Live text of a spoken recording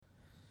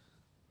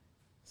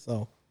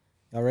So,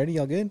 y'all ready?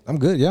 Y'all good? I'm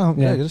good. Yeah, I'm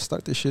ready. Just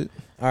start this shit.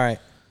 All right.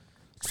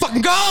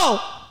 Fucking go!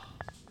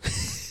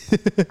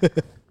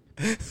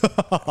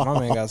 My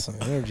man got some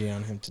energy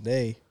on him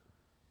today.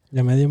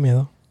 Ya me dio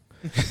miedo.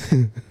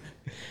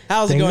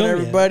 How's it going,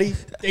 everybody?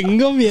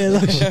 Tengo miedo.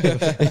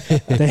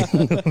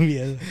 Tengo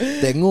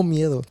miedo. Tengo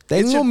miedo. It's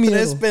Tengo your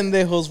Tres miedo.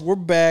 Pendejos. We're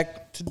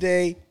back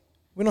today.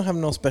 We don't have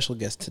no special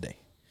guest today.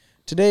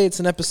 Today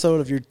it's an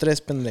episode of your Tres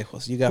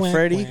Pendejos. You got Quack,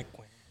 Freddie. quack,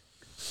 quack.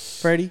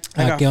 Freddie.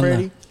 I got ¿qué onda?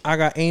 Freddie. I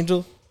got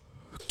Angel.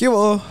 ¿Qué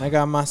hubo? I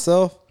got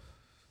myself.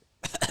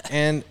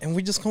 And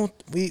we just going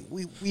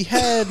we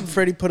had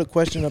Freddie put a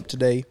question up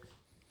today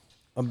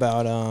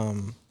about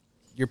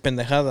your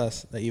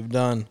pendejadas that you've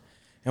done.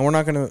 And we're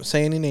not going to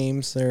say any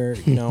names. They're,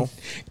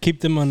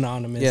 Keep them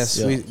anonymous.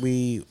 yes,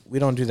 we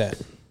don't do that.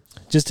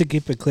 Just to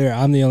keep it clear,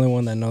 I'm the only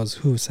one that knows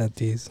who said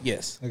these.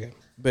 Yes. Okay.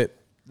 But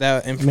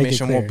that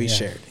information clear, won't be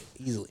shared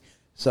easily.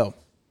 So,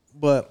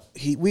 but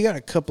we got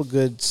a couple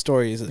good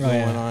stories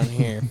going on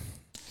here.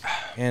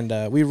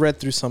 And we read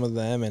through some of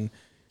them, and,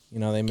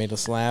 they made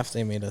us laugh.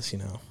 They made us,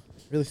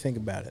 really think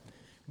about it.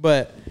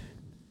 But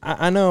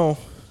I know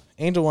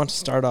Angel wants to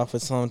start off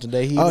with something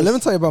today. Let me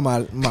tell you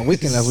about my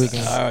weekend last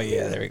weekend. Oh,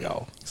 yeah, there we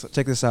go. So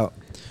check this out.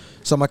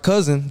 So my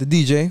cousin, the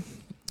DJ,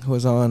 who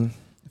was on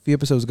a few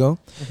episodes ago,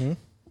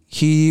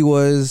 he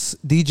was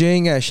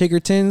DJing at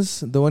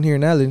Shakerton's, the one here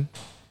in Allen.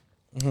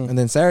 And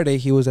then Saturday,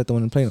 he was at the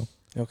one in Plano.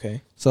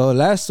 Okay. So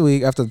last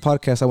week, after the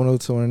podcast, I went over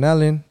to one in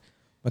Allen.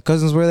 My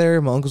cousins were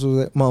there. My uncles were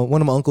there. One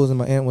of my uncles and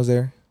my aunt was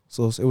there.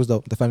 So it was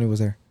dope. The family was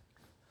there.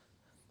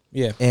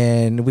 Yeah.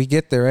 And we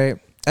get there, right?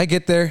 I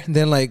get there.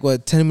 Then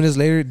 10 minutes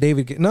later,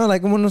 David... when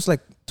it was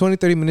 20,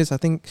 30 minutes, I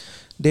think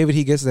David,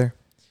 he gets there.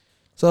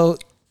 So...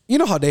 You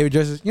know how David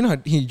dresses. You know how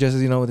he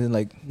dresses,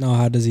 within No,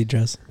 how does he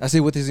dress? I see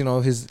with his,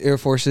 his Air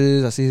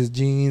Forces. I see his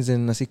jeans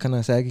and I see kind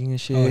of sagging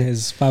and shit. Oh,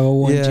 his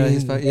 501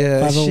 jeans.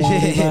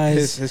 501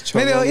 Levi's. His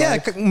cholo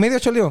life. Medio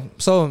cholio.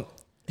 So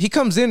he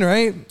comes in,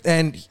 right?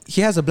 And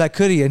he has a black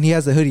hoodie and he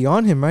has a hoodie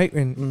on him, right?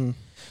 And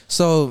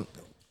so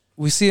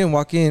we see him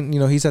walk in.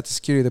 He's at the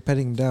security. They're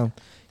petting him down.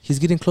 He's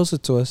getting closer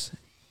to us.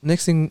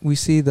 Next thing we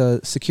see the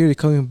security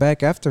coming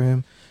back after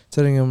him,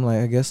 telling him,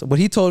 I guess. What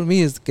he told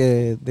me is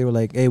they were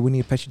like, hey, we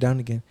need to pat you down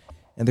again.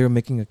 And they were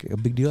making a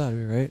big deal out of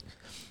it, right?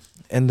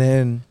 And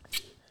then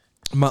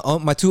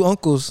my two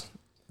uncles,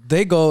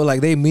 they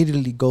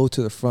immediately go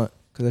to the front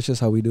because that's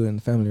just how we do it in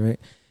the family, right?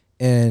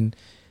 And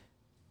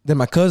then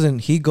my cousin,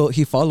 he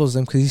follows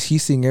them because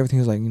he's seeing everything.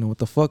 He's like, what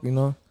the fuck,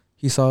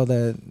 He saw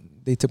that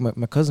they took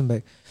my cousin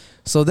back.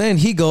 So then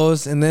he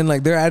goes, and then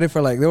they're at it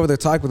for they were there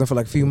talking with him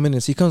for a few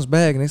minutes. He comes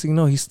back, and next thing you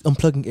know, he's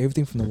unplugging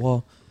everything from the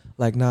wall.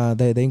 Nah,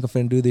 they ain't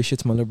gonna do this shit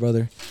to my little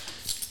brother.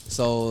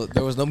 So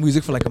there was no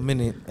music for a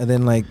minute, and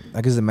then I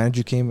guess the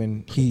manager came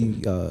and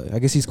he I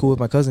guess he's cool with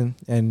my cousin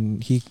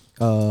and he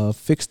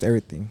fixed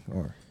everything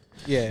or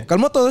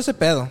calmó todo ese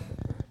pedo.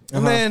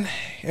 And then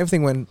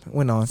everything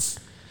went on.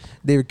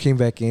 David came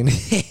back in.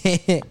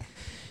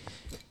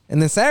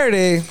 And then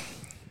Saturday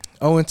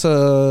I went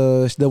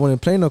to the one in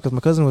Plano because my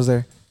cousin was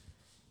there.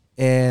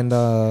 And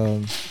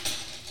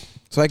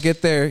so I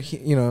get there,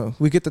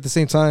 we get there at the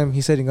same time.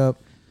 He's setting up.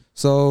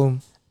 So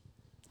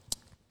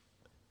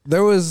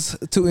there was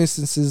two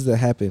instances that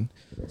happened.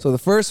 So the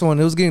first one,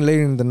 it was getting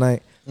later in the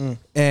night.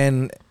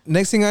 And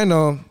next thing I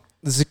know,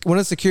 one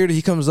of the security,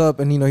 he comes up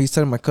and, he's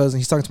telling my cousin,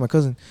 he's talking to my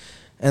cousin.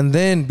 And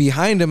then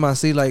behind him, I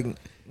see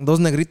those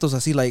negritos, I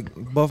see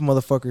buff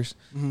motherfuckers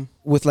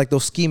with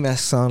those ski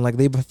masks on.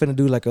 They finna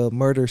do a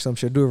murder or some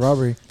shit, do a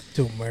robbery.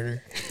 Do a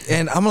murder.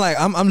 And I'm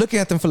I'm looking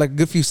at them for a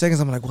good few seconds.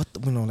 I'm like, what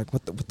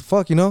the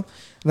fuck, And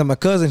then my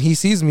cousin, he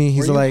sees me.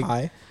 He's Were you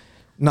high?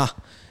 Nah,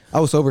 I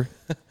was sober.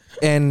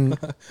 And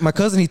my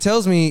cousin, he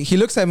tells me, he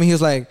looks at me, he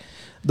was like,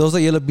 those are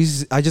Yellow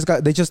Beezy's.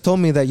 They just told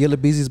me that Yellow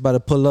Beezy's about to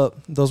pull up.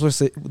 Those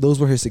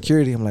were his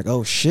security. I'm like,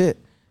 oh shit.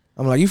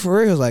 I'm like, you for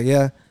real? He was like,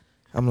 yeah.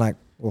 I'm like,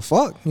 well,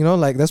 fuck,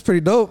 that's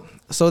pretty dope.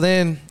 So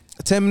then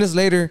 10 minutes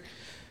later,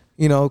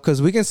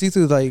 cause we can see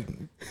through the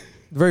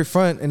very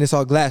front and it's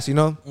all glass,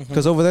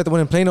 cause over there, the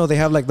one in Plano, they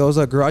have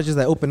those garages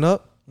that open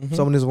up.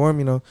 So when it's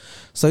warm,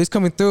 so he's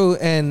coming through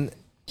and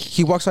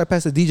he walks right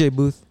past the DJ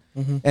booth.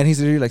 And he's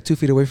literally 2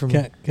 feet away from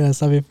me. Can I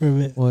stop you for a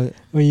bit? What?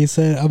 When you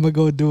said, I'm going to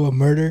go do a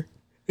murder,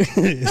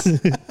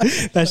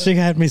 that shit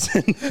had me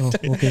saying,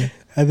 okay.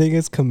 I think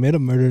it's commit a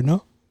murder,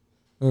 no?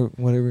 Or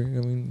whatever.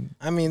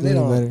 I mean they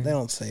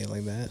don't say it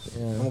like that.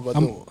 Yeah.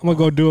 I'm going to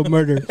go do a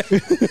murder.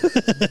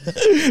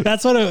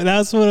 That's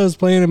what was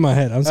playing in my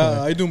head. I'm sorry.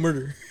 I do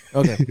murder.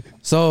 Okay.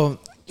 So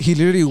he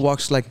literally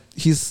walks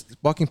he's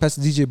walking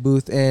past the DJ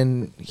booth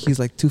and he's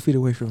 2 feet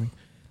away from me.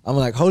 I'm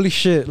like, holy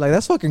shit.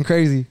 That's fucking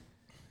crazy.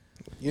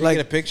 You didn't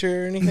get a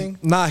picture or anything?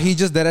 Nah, he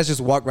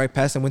just walked right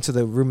past and went to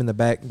the room in the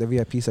back, the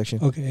VIP section.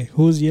 Okay,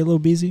 who's Yellow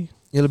Beezy?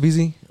 Yellow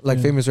Beezy,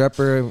 famous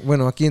rapper.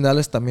 Bueno, aquí en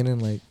Dallas también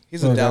en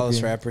He's a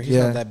Dallas rapper. He's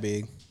not that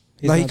big.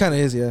 He kind of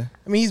is, yeah.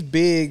 I mean, he's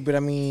big, but I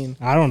mean,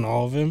 I don't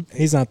know of him.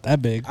 He's not that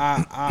big.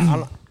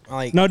 I'm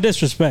no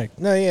disrespect.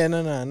 No, yeah,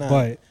 no.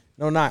 But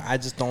no, not. I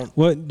just don't.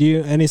 What do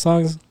you? Any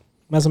songs,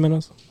 más o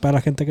menos, para la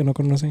gente que no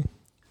conoce?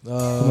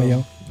 Como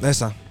yo. That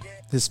song.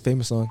 His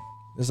famous song.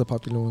 This is a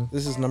popular one.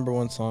 This is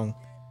 #1 song.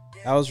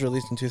 That was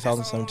released in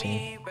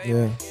 2017.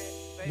 Yeah.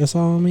 That's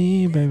all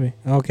me, baby.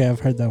 Okay, I've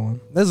heard that one.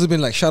 This has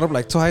been like shot up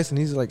like twice, and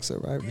he's like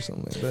survived or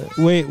something like that.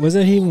 Wait,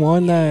 wasn't he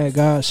one that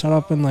got shot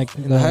up in like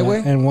the highway?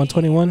 And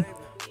 121?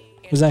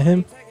 Was that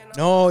him?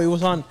 No, it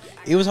was on.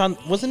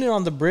 Wasn't it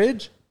on the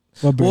bridge?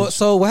 What bridge? Well,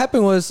 so what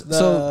happened was,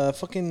 The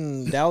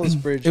fucking Dallas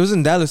bridge. it was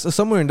in Dallas,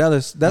 somewhere in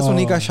Dallas. That's when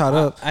he got shot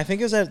up. I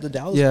think it was at the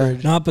Dallas Yeah.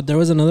 bridge. No, but there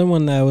was another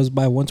one that was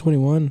by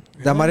 121.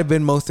 That might have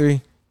been Mo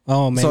 3.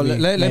 Oh, maybe. So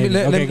let me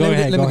Okay, go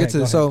ahead, let me get to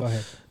this. go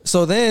ahead.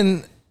 So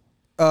then,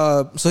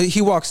 so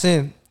he walks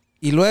in.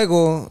 Y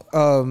luego,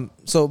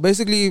 so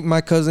basically,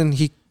 my cousin,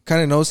 he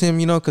kind of knows him,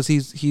 you know, because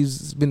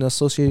he's been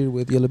associated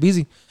with Yella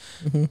Beezy.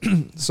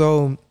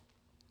 So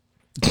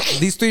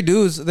these three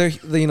dudes, they're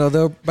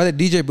by the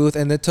DJ booth,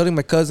 and they're telling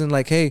my cousin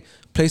like, "Hey,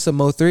 play some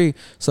Mo 3."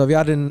 So if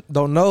y'all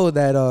don't know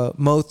that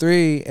Mo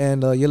 3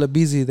 and Yella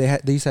Beezy, they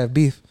used to have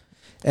beef.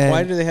 And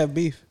Why do they have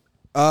beef?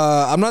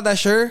 I'm not that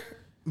sure,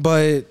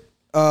 but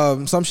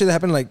some shit that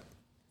happened like a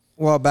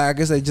while back. I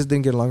guess they just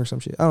didn't get along or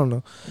some shit. I don't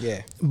know.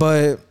 Yeah.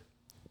 But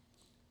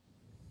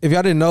if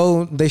y'all didn't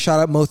know, they shot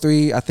up Mo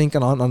 3, I think,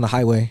 on the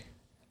highway.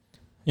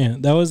 Yeah,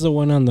 that was the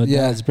one on the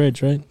Yeah. Dallas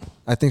Bridge, right?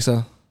 I think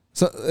so.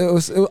 So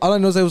all I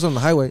know is it was on the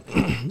highway.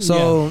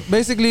 So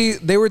basically,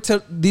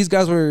 these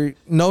guys were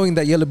knowing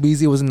that Yella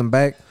Beezy was in the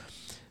back.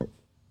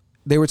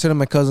 They were telling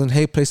my cousin,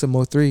 "Hey, play some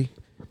Mo 3,"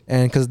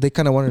 and because they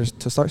kind of wanted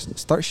to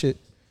start shit.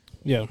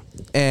 Yeah.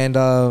 And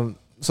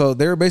so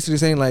they were basically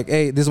saying like,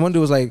 "Hey," this one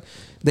dude was like,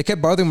 they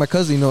kept bothering my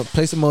cousin,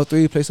 play some Mo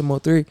 3, play some Mo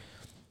 3.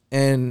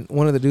 And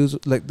one of the dudes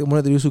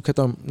who kept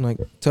on like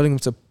telling him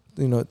to,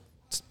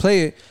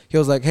 play it, he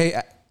was like,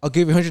 "Hey, I'll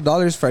give you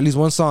 $100 for at least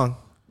one song."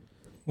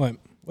 What?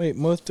 Wait,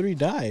 Mo 3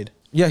 died.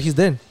 Yeah, he's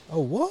dead.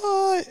 Oh,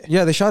 what?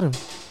 Yeah, they shot him.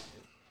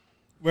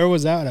 Where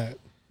was that at?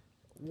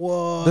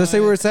 What? Does it say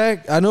where it's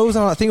at? I know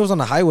I think it was on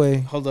the highway.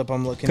 Hold up,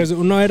 I'm looking. Because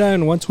uno era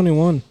in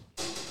 121.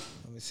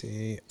 Let me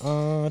see.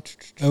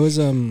 It was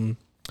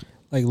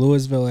like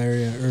Louisville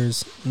area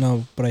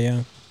no, por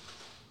allá.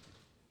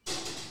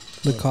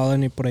 The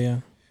colony por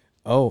allá.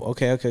 Oh,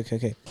 okay.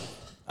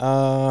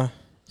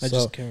 I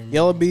just can't remember.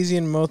 Yella Beezy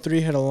and Mo 3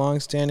 had a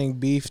long-standing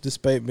beef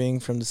despite being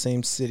from the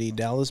same city.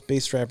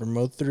 Dallas-based rapper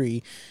Mo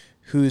 3,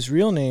 whose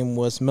real name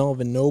was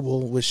Melvin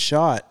Noble, was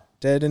shot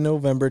dead in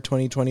November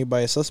 2020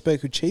 by a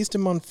suspect who chased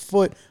him on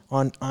foot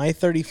on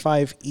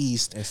I-35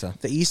 East,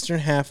 the eastern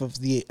half of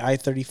the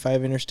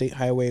I-35 interstate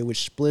highway,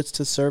 which splits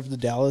to serve the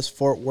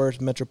Dallas-Fort Worth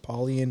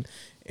metropolitan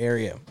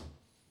area.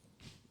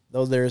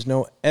 Though there is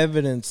no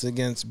evidence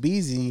against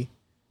Beezy,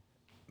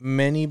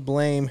 many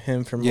blame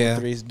him for Mo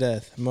 3's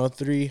death. Mo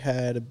 3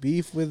 had a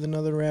beef with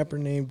another rapper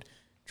named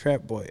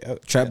Trap Boy.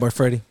 Trap Boy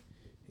Freddy.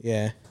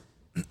 Yeah.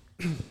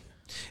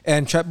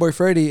 And Trap Boy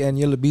Freddy and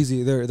Yella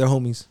Beezy, they're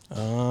homies.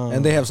 Oh.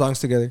 And they have songs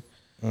together.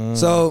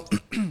 So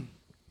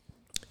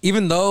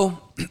even though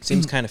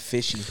Seems kind of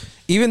fishy.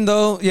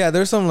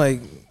 there's some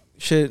like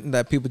shit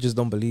that people just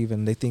don't believe,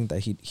 and they think that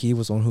he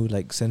was the one who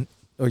like sent,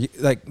 or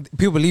like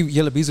people believe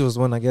Yella Beezy was the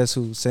one, I guess,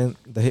 who sent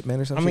the hitman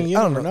or something. I mean, you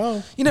never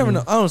know. You never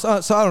know. I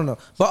don't know.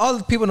 But all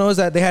the people know is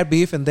that they had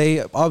beef, and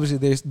they obviously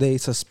they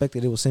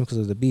suspected it was him because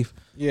of the beef.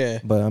 Yeah.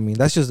 But I mean,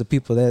 that's just the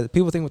people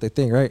people think what they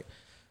think, right?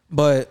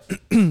 But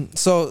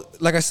so,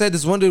 like I said,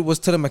 this one dude was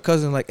telling my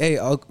cousin, like, "Hey,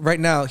 right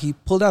now," he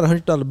pulled out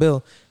 $100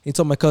 bill. He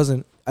told my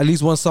cousin at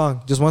least one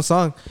song, just one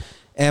song,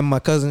 and my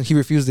cousin, he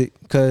refused it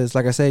because,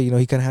 like I said, he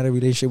kind of had a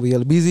relationship with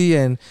Yella Beezy,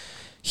 and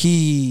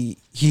he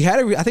had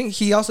I think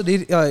he also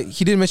did.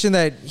 He did mention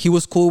that he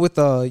was cool with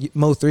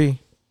Mo 3,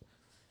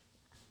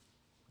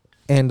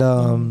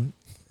 and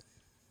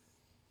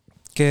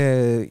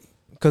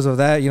because of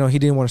that, he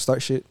didn't want to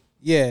start shit.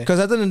 Yeah. Because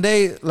at the end of the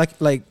day,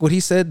 like what he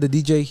said, the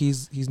DJ,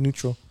 he's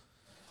neutral,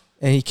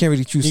 and he can't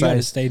really choose You gotta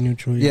sides. stay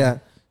neutral. Yeah.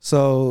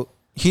 So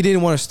he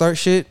didn't want to start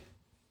shit,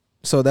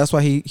 so that's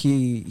why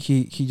he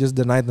just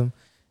denied them.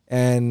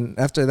 And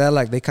after that,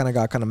 like, they kind of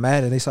got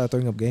mad, and they started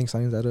throwing up gang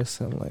signs at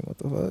us. I'm like, what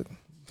the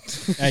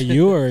fuck? At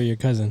you or your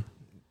cousin?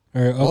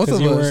 Or Both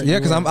of us. Yeah,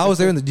 because I was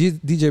there in the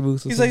DJ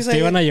booth. He's like, Te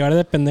iban a llevar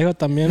de pendejo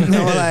también.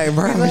 no, like,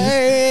 bro.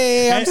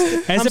 hey,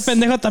 Ese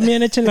pendejo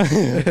también échenlo.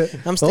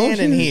 I'm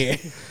standing here.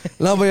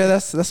 No, but yeah,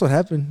 that's what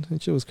happened.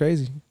 That shit was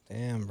crazy.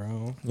 Damn,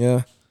 bro.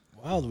 Yeah.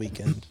 Wild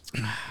weekend.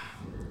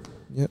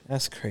 Yep.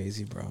 That's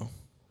crazy, bro.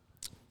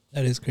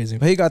 That is crazy.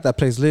 But he got that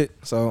place lit,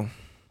 so.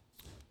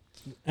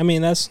 I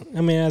mean, as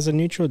a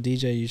neutral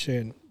DJ, you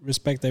should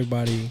respect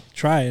everybody.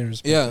 Try and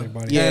respect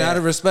everybody. Yeah, and out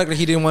of respect, that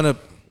he didn't want to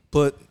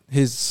put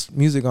his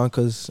music on,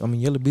 because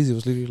Yella Beezy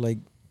was literally like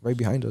right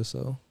behind us.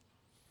 So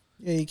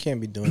Yeah, you can't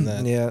be doing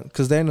that. yeah,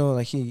 because they know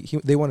like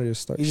they wanted to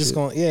start. He's just shit.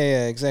 going.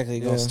 Yeah, exactly.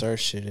 You're Yeah. gonna start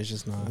shit. It's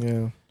just not.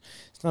 Yeah,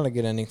 It's not a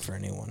good ending for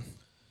anyone.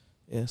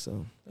 yeah.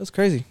 So that's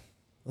crazy.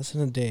 Listen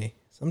a day.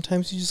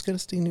 Sometimes you just gotta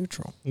stay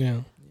neutral.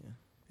 Yeah.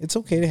 It's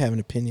okay to have an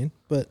opinion,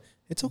 but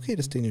it's okay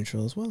to stay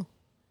neutral as well.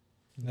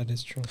 That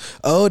is true.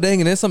 Oh dang!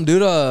 And then some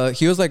dude.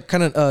 He was like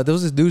kind of. There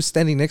was this dude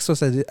standing next to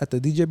us at the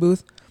DJ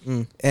booth.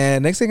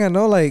 And next thing I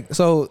know, like,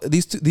 so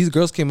these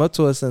girls came up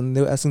to us and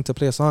they were asking to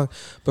play a song.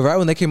 But right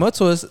when they came up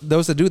to us, there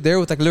was a dude there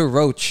with like a little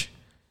roach.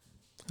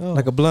 Oh.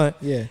 Like a blunt.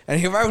 Yeah. And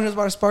he right when he was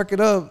about to spark it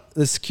up,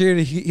 the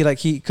security,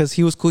 because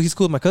he was cool. He's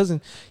cool with my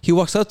cousin. He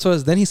walks up to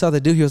us. Then he saw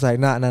the dude. He was like,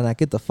 nah,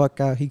 get the fuck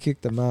out. He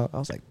kicked him out. I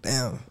was like,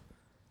 damn.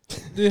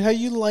 Dude, how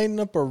you lighting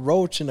up a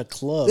roach in a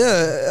club?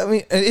 Yeah, I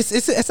mean,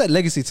 it's at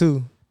Legacy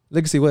too.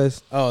 Legacy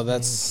West. Oh,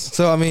 that's...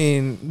 So, I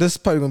mean, there's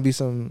probably going to be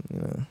some,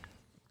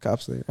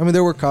 cops there. I mean,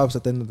 there were cops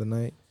at the end of the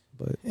night,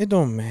 but... It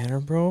don't matter,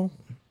 bro.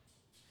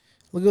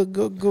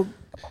 Go.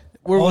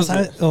 Where was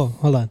it? Oh,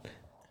 hold on.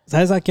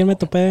 ¿Sabes a quién me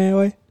topé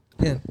hoy?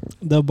 Yeah.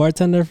 The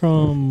bartender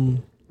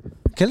from...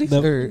 Kelly?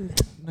 The-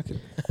 Not Kelly.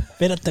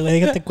 Espérate, güey,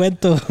 déjate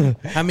cuento.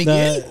 ¿A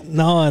Miguel?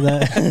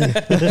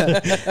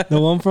 The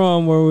one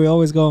from where we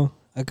always go.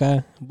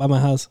 Acá, by my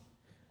house.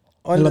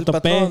 Oh, Lo el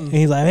topé. patrón. And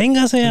he's like,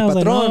 véngase. I was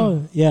like,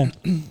 no. Yeah.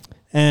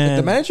 And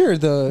The manager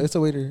or it's a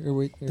waiter? Or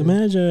wait, the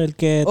manager, el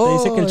que te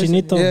dice que el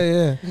chinito.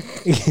 Yeah.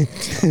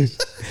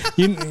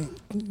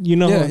 You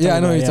know who I'm Yeah, I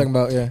know what talking you're talking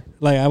about, yeah.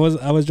 Like I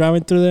was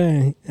driving through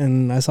there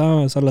and I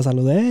saw him, so lo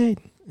saludé.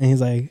 And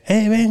he's like,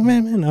 hey,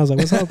 ven. I was like,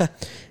 what's up?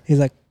 He's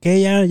like,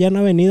 ¿qué? ¿Ya no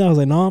ha venido? I was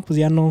like, no, pues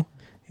ya no.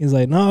 He's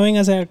like, no,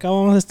 véngase, acá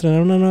vamos a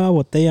estrenar una nueva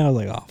botella. I was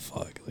like, oh,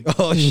 fuck. Like,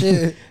 Oh,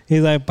 shit.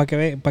 He's like, pa' que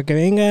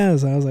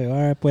vengas. I was like, all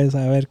right, pues, a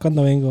ver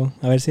cuándo vengo.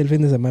 A ver si el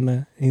fin de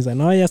semana. And he's like,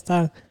 no, ya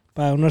está.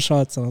 Para unos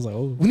shots. And I was like,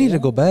 oh. We need to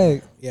go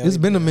back. Yeah, It's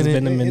been a minute.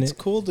 been a minute. It's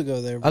cool to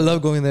go there, I bro.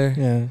 love going there.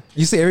 Yeah.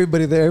 You see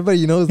everybody there. Everybody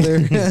you know is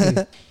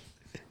there.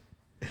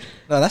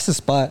 No, that's the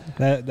spot.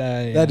 Yeah.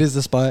 That is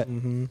the spot.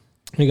 Mm-hmm.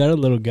 We got a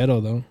little ghetto,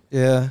 though.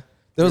 Yeah.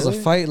 There was a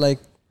Really? fight like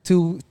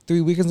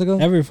 2-3 weekends ago.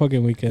 Every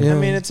fucking weekend. Yeah. I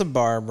mean, it's a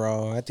bar,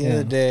 bro. At the end of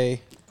the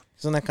day,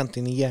 it's una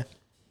cantinilla.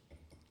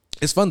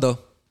 It's fun though.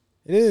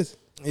 It is.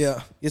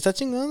 Yeah. Y está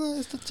chingona,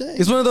 está chévere.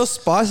 It's one of those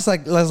spots it's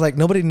like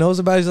nobody knows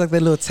about. It's like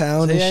that little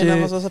town Sí, and ahí nada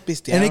más shit. vas a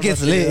pistear And it un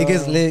gets lit. It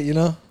gets ratito. lit, you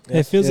know?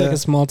 It feels Yeah. like a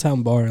small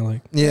town bar.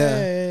 Like,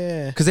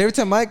 Yeah. Because every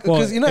time well,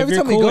 every if time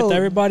you're we cool go, with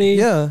everybody,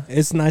 yeah,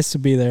 it's nice to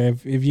be there.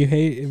 If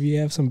you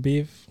have some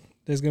beef,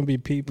 there's gonna be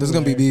people. there's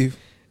gonna be there. beef.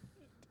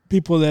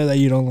 People there that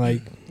you don't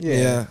like.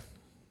 Yeah.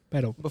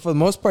 Pero, But for the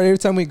most part, every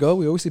time we go,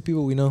 we always see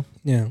people we know.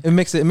 yeah. It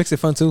makes it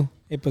fun too.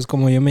 Y pues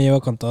como yo me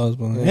llevo con todos,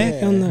 pues, Yeah.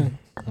 ¿qué onda?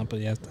 No,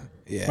 pues ya está.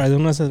 Yeah. Para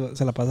uno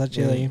se la pasa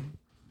chido ahí.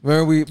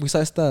 Remember we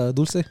saw esta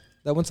Dulce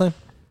that one time?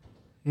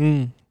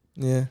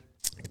 Yeah.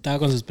 Estaba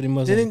con sus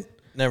primos. Didn't...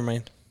 Never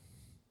mind.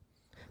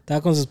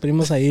 Estaba con sus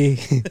primos ahí.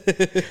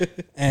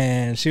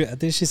 And I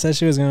think she said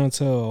she was going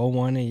to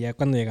O1 y ya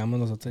cuando llegamos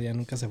nosotros ya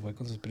nunca se fue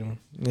con sus primos.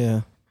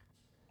 Yeah.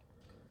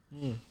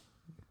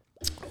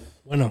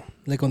 Bueno,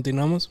 le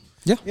continuamos.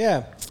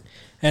 Yeah.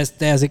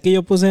 Así que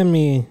yo puse en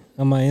mi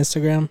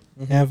Instagram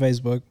and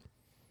Facebook.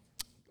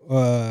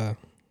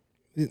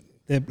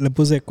 Le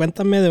puse,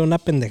 cuéntame de una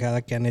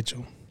pendejada que han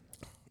hecho.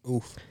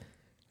 Uf.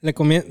 ¿Le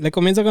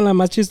comienzo con la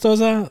más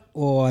chistosa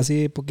o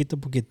así poquito a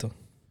poquito?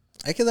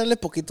 Hay que darle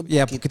poquito a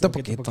Yeah, poquito.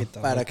 poquito a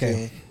poquito. Para Ok.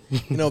 que,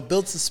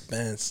 build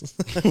suspense.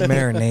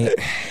 Marinate.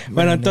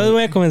 Bueno, entonces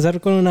voy a comenzar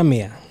con una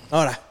mía.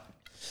 Ahora.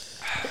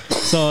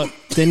 So,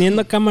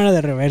 teniendo cámara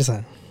de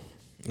reversa,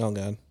 Oh,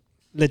 God.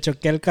 le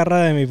choqué el carro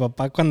de mi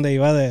papá cuando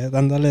iba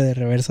dándole de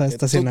reversa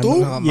estacionando. ¿Tú?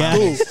 Ya.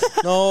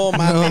 No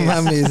mames. No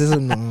mames, eso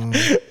no.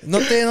 No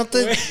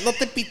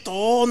te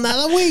pitó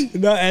nada, güey.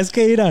 No, es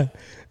que mira,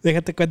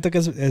 déjate cuento que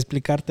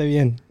explicarte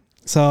bien.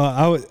 So,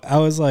 I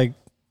was like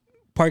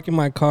parking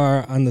my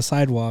car on the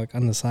sidewalk,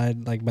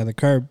 like by the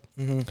curb.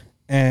 Mm-hmm.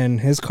 And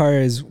his car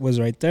was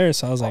right there.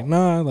 So I was like,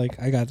 no, like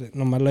I got it.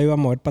 Nomás lo iba a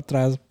mover para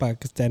atrás para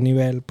que esté a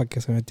nivel, para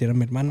que se metiera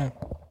mi hermana.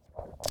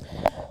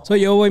 So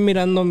yo voy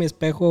mirando mi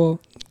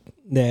espejo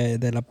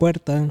de la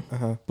puerta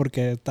Ajá.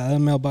 porque está the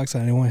mailbox. I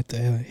didn't want to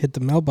hit the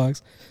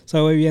mailbox.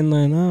 So voy viendo,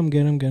 no, I'm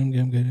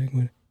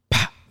good.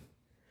 Pa!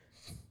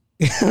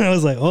 And I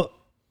was like, oh.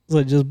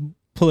 So just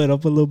pull it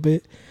up a little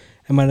bit.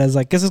 And my dad's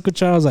like, ¿qué se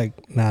escuchó? I was like,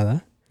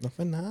 nada. No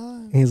fue nada.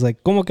 And he's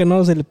like, ¿cómo que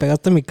no? Si le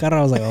pegaste a mi carro.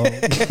 I was like, oh.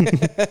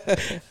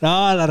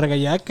 No, la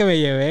regañada que me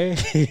llevé.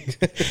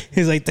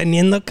 He's like,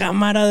 teniendo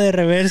cámara de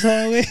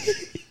reversa, güey.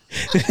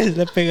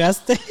 Le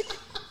pegaste.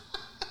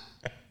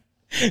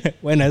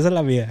 Bueno, esa es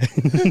la mía.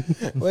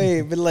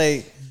 Wait, but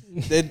like,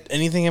 did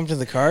anything happen to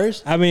the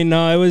cars? I mean,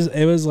 no, it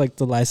was like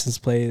the license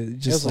plate.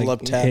 Just was a like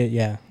love tap. hit,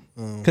 yeah.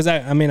 Oh. Because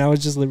I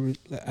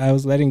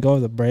was letting go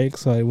of the brake,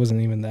 so it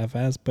wasn't even that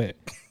fast. But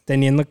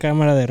teniendo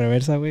cámara de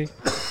reversa, güey.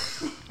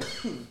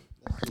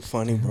 Too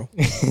funny, bro.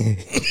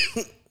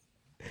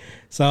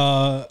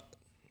 So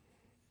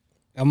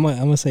I'm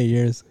gonna say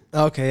yours.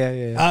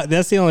 Okay, yeah.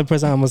 That's the only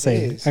person I'm gonna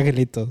say. Please.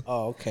 Angelito.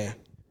 Oh, okay.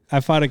 I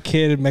fought a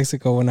kid in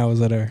Mexico when I was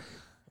little.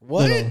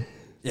 What?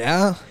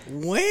 Yeah.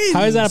 When?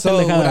 How is that a So,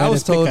 pendejada? what I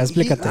was told-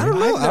 Explícate. I don't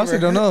know. I honestly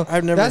don't know.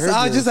 I've never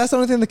heard this. That's the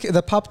only thing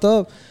that popped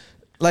up.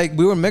 Like,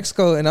 we were in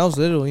Mexico and I was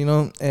little,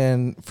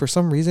 and for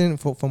some reason,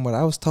 from what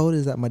I was told,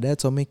 is that my dad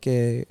told me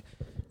que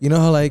You know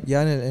how like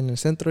in el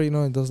centro, you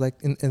know, there's like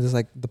and there's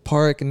like the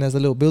park and there's a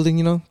little building,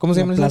 you know, ¿cómo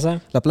se llama?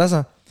 Plaza. La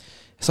Plaza.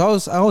 So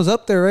I was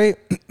up there, right?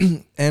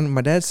 And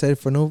my dad said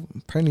for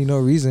apparently no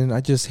reason,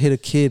 I just hit a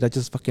kid. I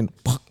just fucking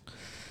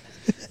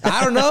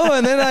I don't know.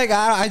 And then like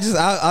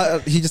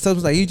he just tells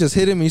me like you just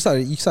hit him and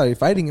you started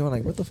fighting him. I'm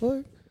like, what the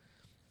fuck?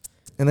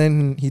 And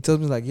then he tells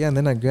me like, yeah, and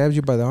then I grabbed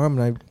you by the arm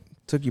and I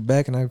took you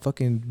back and I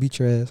fucking beat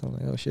your ass. I'm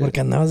like, oh shit.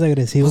 Porque andabas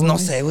agresivo. Pues no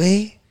sé,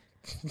 güey.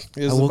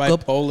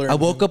 I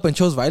woke up and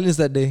chose violence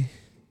that day.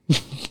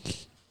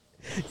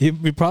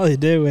 You probably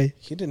did, güey.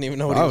 He didn't even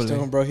know what he was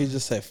doing, bro. He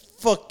just said,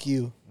 fuck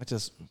you. I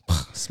just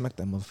smacked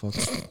that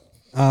motherfucker.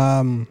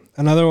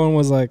 Another one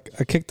was like,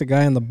 I kicked the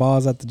guy in the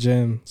balls at the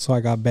gym, so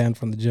I got banned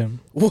from the gym.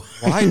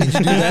 Why did you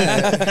do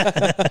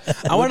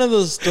that? I want to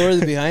know the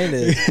story behind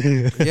it.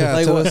 Yeah,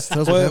 like,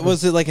 what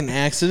was it like an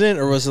accident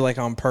or was it like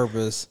on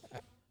purpose?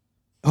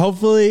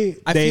 Hopefully,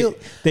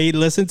 they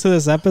listen to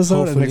this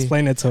episode and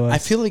explain it to us. I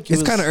feel like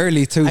it's kind of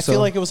early too. I feel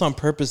like it was on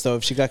purpose though.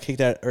 If she got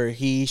kicked out or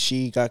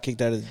she got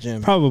kicked out of the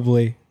gym,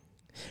 probably.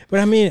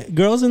 But I mean,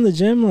 girls in the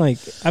gym, like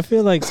I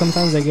feel like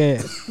sometimes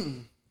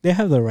they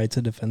have the right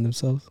to defend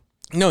themselves.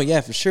 No,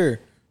 yeah, for sure.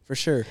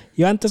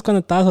 Yo antes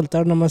cuando estaba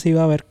soltero nomás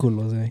iba a ver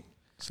culos, güey.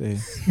 Sí.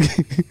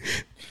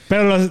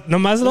 Pero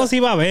nomás los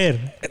iba a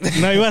ver.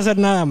 No iba a hacer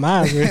nada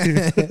más, güey.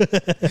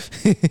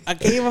 ¿A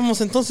qué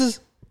íbamos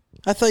entonces?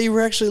 I thought you were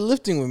actually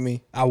lifting with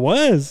me. I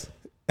was.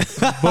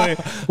 But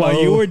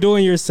while you were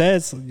doing your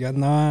sets, yo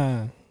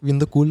andaba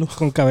viendo culo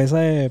con cabeza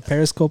de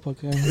Periscope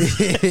acá.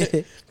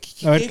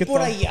 A ver qué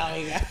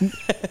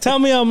tal. Tell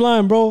me I'm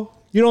lying, bro.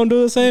 You don't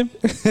do the same?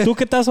 Tú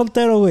que estás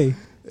soltero, güey.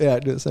 Yeah, I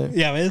do the same.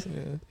 Yeah, ves?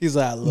 Yeah. He's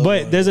like,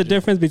 but there's a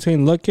difference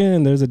between looking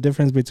and there's a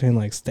difference between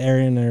like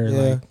staring or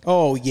like.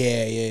 Oh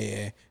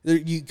yeah.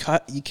 You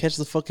catch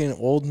the fucking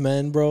old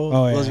men, bro.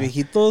 Oh, Los yeah.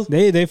 viejitos.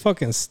 They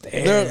fucking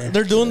stare.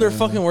 They're doing their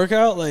fucking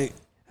workout like.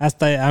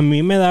 Hasta a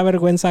mí me da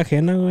vergüenza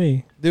ajena,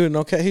 güey. Dude,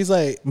 okay. He's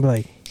like,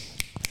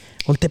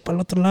 volte para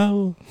el otro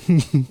lado.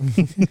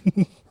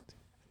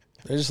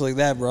 They're just like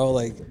that, bro.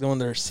 Like doing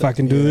their. If I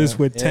can do this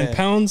with 10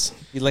 pounds,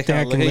 you like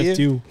I can lift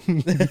you.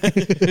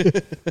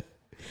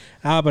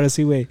 Pero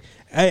sí, güey.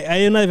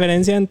 Hay una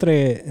diferencia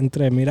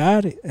entre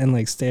mirar and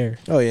like stare.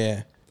 Oh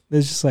yeah.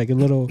 There's just like a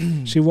little.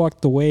 She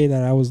walked the way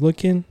that I was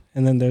looking,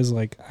 and then there's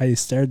like I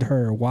stared at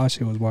her while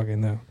she was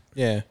walking down.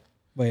 Yeah.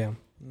 But yeah.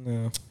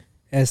 No.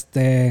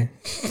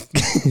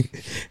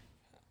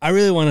 I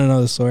really want to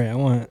know the story.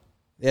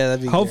 Yeah,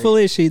 that'd be.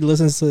 Hopefully, she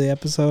listens to the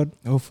episode.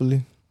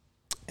 Hopefully.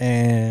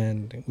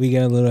 And we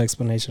get a little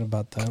explanation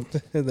about that.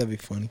 That'd be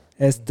funny.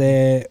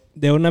 De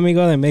un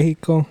amigo de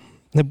México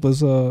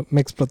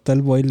me explotó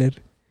el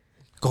boiler.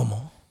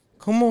 ¿Cómo?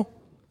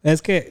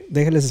 Es que,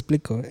 déjenles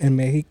explico. En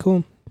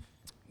México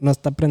no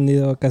está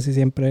prendido, casi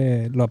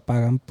siempre lo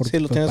apagan para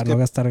no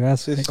gastar gas.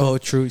 Sí. Oh,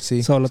 true,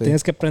 sí. Solo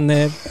tienes que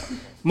prender.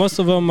 Most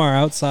of them are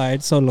outside,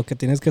 so lo que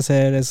tienes que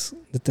hacer es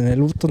detener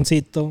el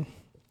botoncito,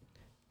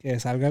 que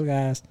salga el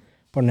gas,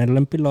 ponerlo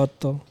en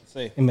piloto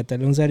y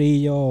meterle un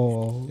cerillo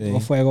o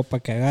fuego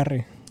para que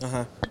agarre.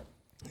 Ajá.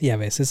 Y a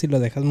veces si lo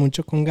dejas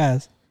mucho con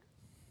gas,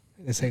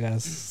 ese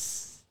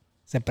gas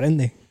se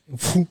prende.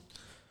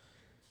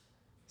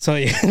 So,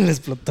 le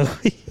explotó,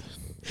 güey.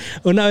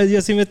 Una vez yo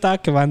sí me estaba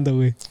quemando,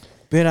 güey.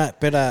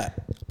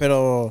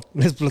 Pero...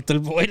 Le explotó el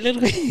boiler,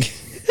 güey.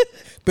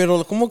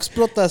 Pero, ¿cómo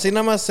explota? ¿Así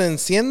nada más se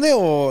enciende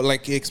o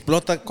like,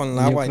 explota con el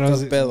agua y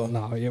todo el pedo?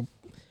 No, yo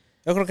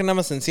creo que nada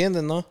más se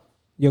enciende, ¿no?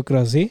 Yo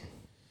creo sí.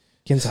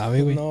 ¿Quién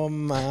sabe, güey? No,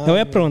 mames. Le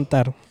voy a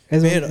preguntar.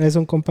 Es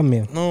un compa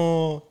mío.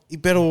 No,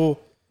 pero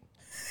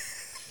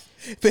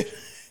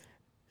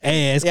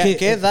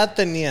 ¿qué edad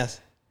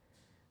tenías?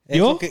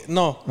 ¿Yo?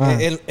 No,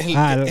 el que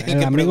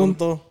amigo,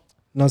 preguntó.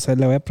 No sé,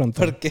 le voy a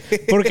preguntar. ¿Por qué?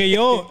 Porque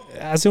yo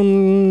hace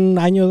 1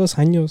 año, 2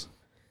 años,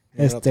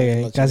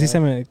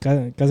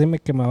 casi me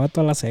quemaba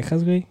todas las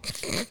cejas, güey.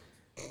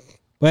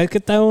 Pues es que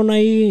estaba uno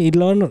ahí y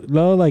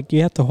luego like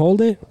you have to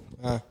hold it.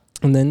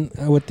 And then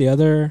with the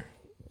other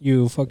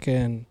you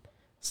fucking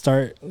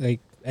start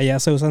like allá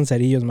se usan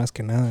cerillos más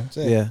que nada.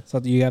 Sí. Yeah.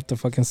 So you have to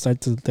fucking start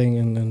the thing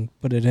and then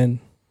put it in.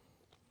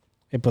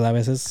 Y pues a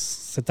veces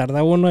se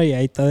tarda uno y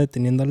ahí está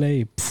deteniéndole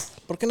y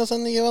 ¿Por qué no se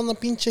andan llevando una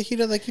pinche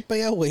gira de aquí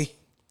para allá, güey?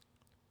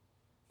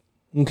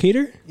 ¿Un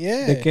heater?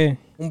 Yeah. ¿De qué?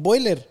 Un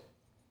boiler.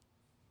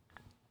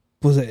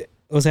 Pues,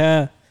 o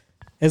sea,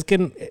 es que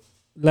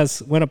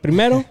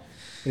primero,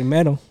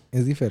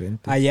 es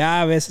diferente.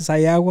 allá a veces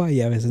hay agua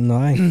y a veces no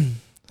hay.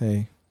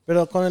 Sí.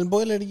 Pero con el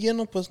boiler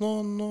lleno, pues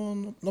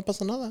no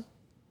pasa nada.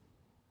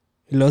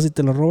 Y luego si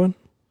te lo roban.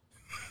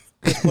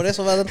 Pues por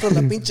eso va dentro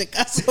de la pinche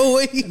casa,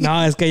 güey.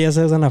 No, es que ya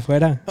se usan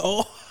afuera.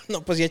 Oh,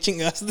 no, pues ya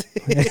chingaste.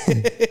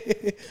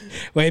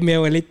 Güey, mi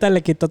abuelita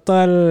le quitó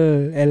toda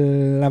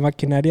la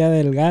maquinaria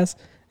del gas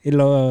y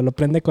lo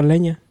prende con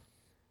leña.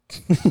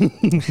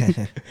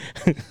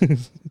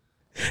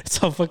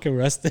 So fucking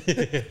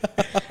rusted.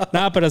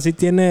 No, pero sí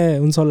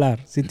tiene un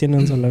solar. Sí tiene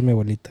un solar mi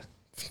abuelita.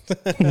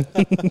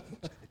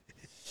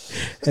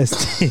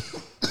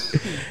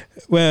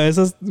 Bueno,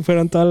 esas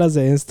fueron todas las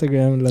de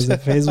Instagram. Las de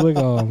Facebook,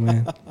 oh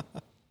man.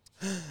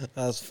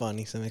 That's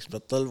funny. Se me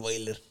explotó el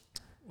boiler.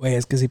 Güey,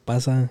 es que sí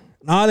pasa.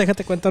 No,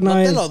 déjate cuento una No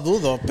vez. te lo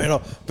dudo,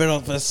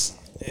 pero pues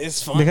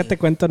es funny. Déjate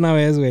cuento una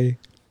vez, güey.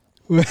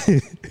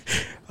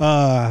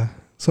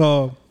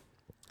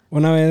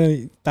 Una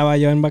vez estaba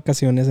yo en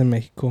vacaciones en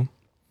México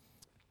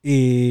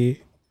y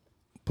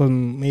pues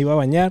me iba a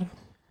bañar.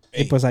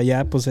 Ey. Y pues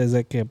allá pues es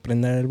de que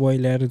prender el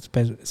boiler,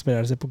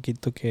 esperarse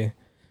poquito que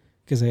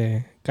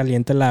se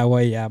caliente el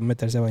agua y ya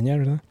meterse a bañar,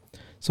 ¿verdad?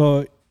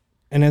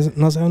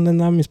 No sé dónde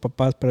andaban mis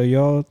papás, pero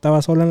yo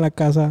estaba solo en la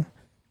casa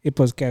y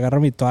pues que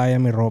agarro mi toalla,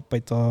 mi ropa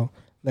y todo,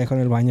 la dejo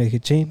en el baño y dije,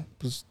 ching,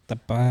 pues está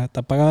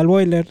apagado el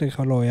boiler,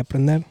 lo voy a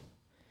prender.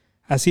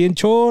 Así en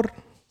short,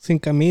 sin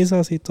camisa,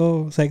 así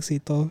todo sexy y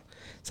todo.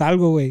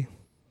 Salgo, güey.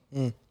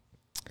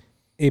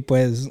 Y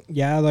pues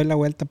ya doy la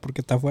vuelta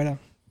porque está afuera.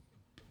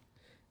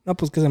 No,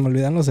 pues que se me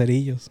olvidan los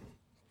cerillos.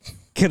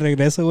 Que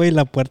regreso, güey, y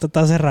la puerta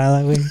está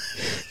cerrada, güey.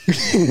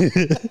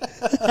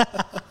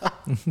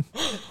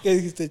 ¿Qué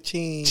dijiste?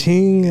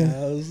 Chinga.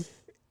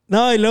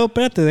 No, y luego,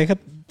 espérate,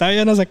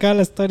 todavía no se acaba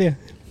la historia.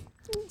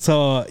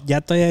 Ya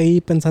estoy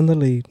ahí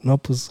pensándole, y, no,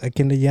 pues, ¿a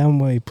quién le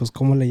llamo? Y pues,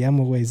 ¿cómo le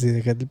llamo, güey? Si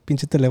dejé el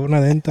pinche teléfono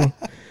adentro.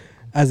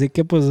 Así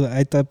que, pues,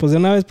 ahí está. Pues de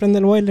una vez prende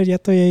el boiler, ya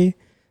estoy ahí.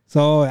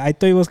 Ahí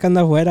estoy buscando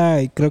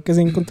afuera y creo que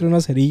sí encontré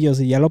unos cerillos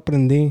y ya lo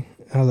prendí.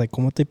 O sea,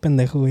 ¿cómo estoy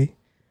pendejo, güey?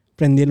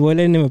 Prendí el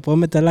boiler y ni me puedo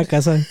meter a la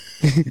casa.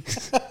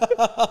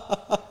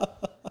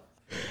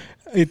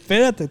 Y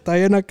espérate,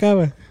 todavía no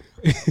acaba.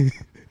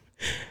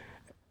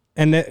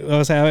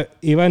 O sea,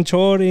 iba en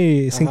short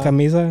y sin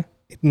camisa.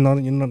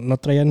 No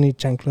traía ni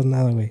chanclas,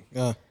 nada, güey.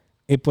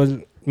 Y pues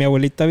mi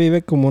abuelita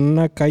vive como en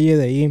una calle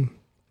de ahí.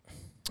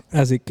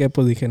 Así que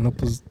pues dije, no,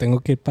 pues tengo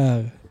que ir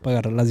para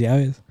agarrar las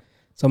llaves.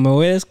 Me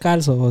voy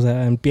descalzo, o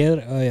sea, en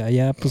piedra.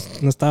 Allá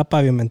pues no estaba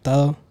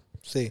pavimentado.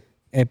 Sí.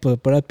 Pues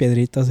puras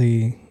piedritas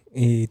y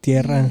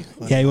tierra.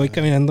 Y ahí voy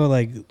caminando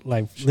like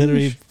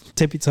literally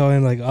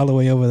tippy-toeing like all the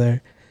way over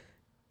there.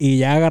 Y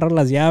ya agarro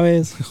las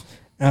llaves.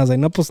 O sea,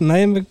 no, pues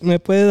nadie me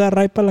puede dar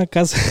ride para la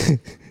casa.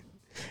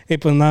 Y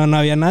pues no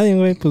había nadie,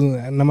 güey. Pues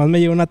nada más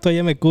me llevo una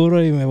toalla, me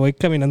cubro y me voy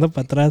caminando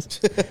para atrás.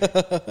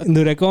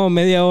 Duré como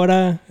media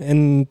hora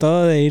en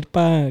todo de ir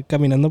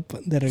caminando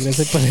de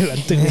regreso y para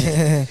adelante, güey.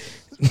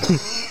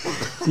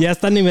 Ya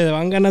hasta ni me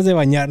daban ganas de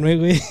bañarme,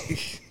 güey.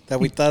 ¿Te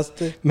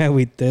agüitaste? Me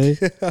agüité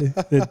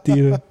de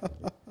tiro.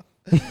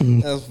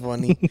 That's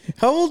funny.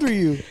 How old were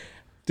you?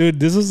 Dude,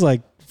 this was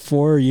like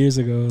 4 years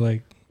ago.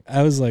 Like,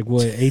 I was like,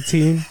 what,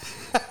 18?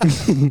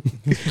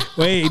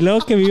 Güey, y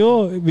luego que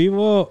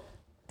vivo,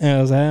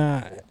 o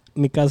sea,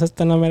 mi casa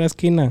está en la mera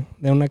esquina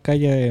de una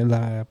calle de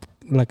la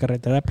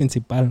carretera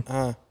principal.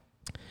 I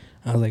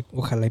was like,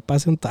 ojalá y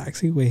pase un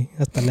taxi, güey.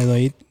 Hasta le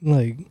doy,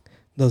 like,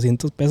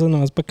 200 pesos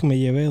nomás para que me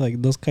lleve, like,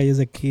 2 calles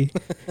de aquí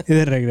y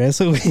de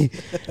regreso, güey.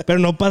 Pero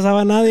no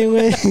pasaba nadie,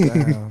 güey.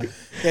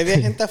 ¿Y había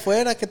gente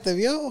afuera que te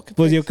vio? ¿O qué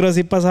Pues yo creo que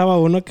sí pasaba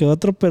uno que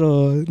otro,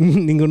 pero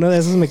ninguno de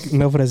esos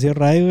me ofreció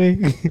ride, güey.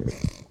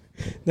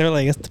 De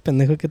verdad, este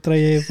pendejo que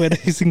trae ahí afuera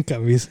y sin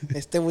camisa.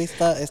 Este güey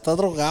está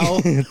drogado.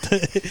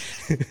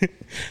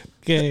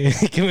 que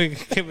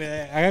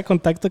me haga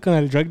contacto con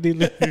el drug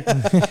dealer.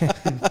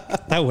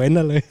 Está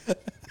buena, güey.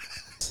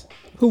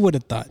 Who would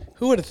have thought?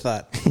 Who would have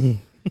thought?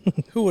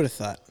 Who would have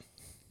thought?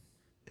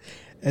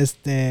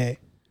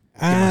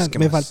 ¿Qué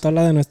me faltó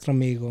la de nuestro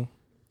amigo.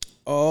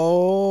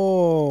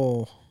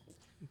 Oh.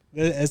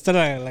 Esta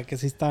era la que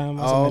sí estaba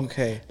más o menos.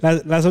 Okay.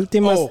 Las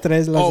últimas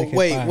 3 las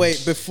dejé.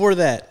 Wait. Before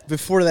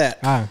that.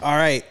 All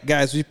right,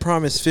 guys. We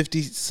promised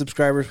 50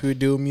 subscribers we would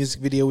do a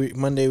music video.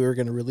 Monday we were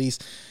going to release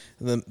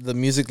the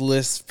music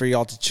list for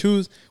y'all to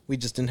choose. We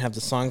just didn't have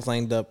the songs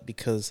lined up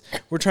because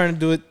we're trying to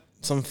do it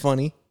some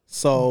funny.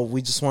 So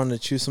we just wanted to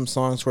choose some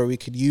songs where we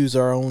could use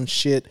our own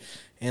shit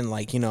and,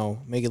 like, you know,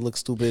 make it look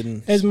stupid.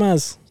 And es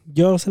más,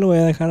 yo se lo voy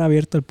a dejar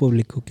abierto al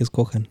público que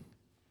escojan.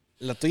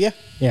 ¿La tuya?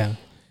 Yeah.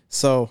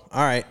 So,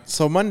 all right.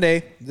 So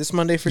this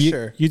Monday for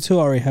sure. You two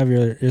already have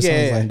your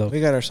songs lined up. We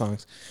got our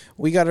songs.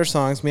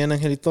 Me and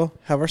Angelito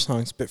have our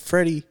songs, but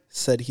Freddie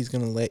said he's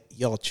going to let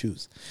y'all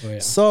choose. Oh, yeah.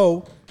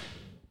 So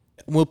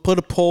we'll put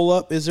a poll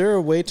up. Is there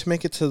a way to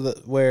make it to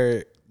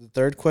where the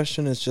third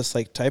question is just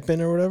like type in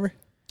or whatever?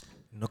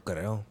 No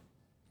creo.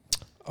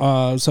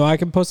 So I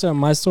can post it on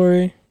my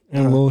story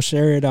and we'll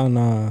share it on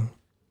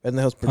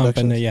Pendejos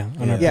Productions.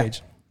 On our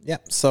page. Yeah,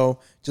 so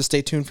just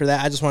stay tuned for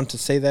that. I just wanted to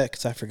say that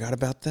because I forgot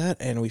about that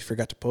and we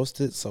forgot to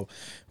post it. So,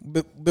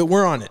 but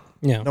we're on it.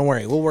 Yeah. Don't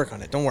worry. We'll work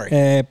on it. Don't worry.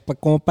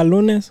 Como para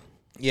lunes.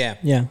 Yeah.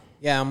 Yeah.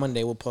 Yeah, on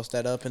Monday we'll post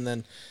that up and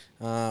then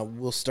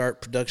we'll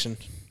start production.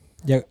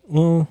 Yeah.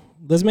 Well,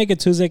 let's make it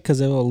Tuesday because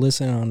they will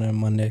listen on a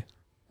Monday.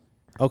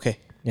 Okay.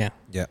 Yeah.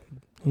 Yeah.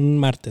 Un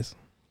martes.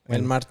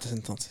 El martes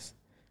entonces.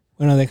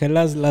 Bueno, dejé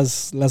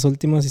las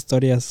últimas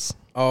historias.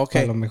 Oh,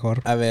 okay. A lo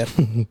mejor. A ver.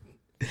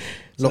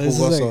 Lo so this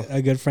jugoso. is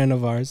a good friend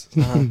of ours.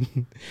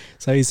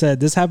 So he said,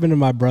 this happened to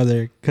my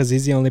brother because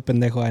he's the only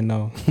pendejo I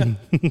know.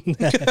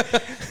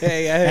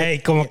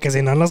 Hey, como que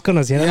si no nos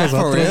conocieran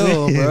nosotros. For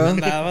real, bro.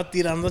 Andaba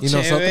tirando ¿Y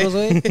cheve. nosotros,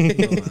 güey?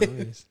 No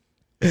mames.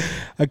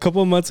 A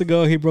couple of months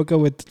ago, he broke up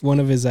with one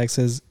of his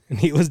exes, and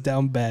he was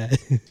down bad.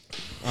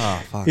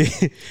 Oh fuck.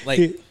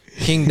 Like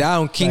King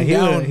down, king Like,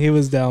 down, he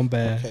was down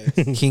bad.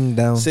 okay. king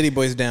down. City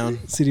boys down.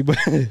 City boy.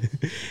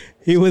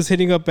 He was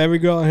hitting up every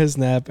girl on his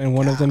Snap, and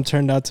one of them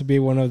turned out to be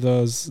one of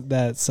those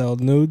that sell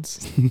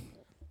nudes.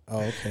 Oh,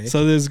 okay.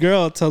 So this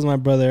girl tells my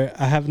brother,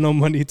 "I have no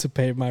money to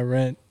pay my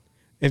rent.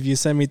 If you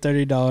send me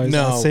 $30,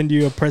 No. I'll send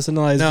you a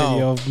personalized No.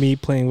 video of me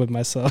playing with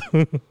myself."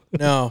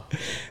 No.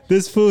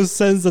 This fool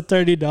sends the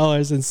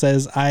 $30 and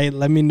says,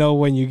 let me know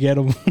when you get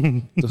them."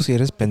 Tú sí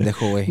eres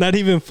pendejo, güey. Not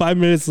even 5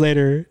 minutes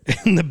later,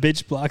 and the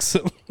bitch blocks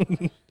him.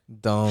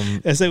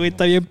 Dumb. Ese güey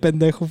está bien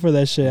pendejo for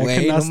that shit. I Güey,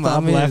 could not no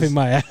stop mames. laughing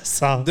my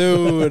ass off.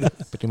 Dude.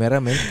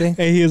 Primeramente.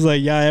 And he was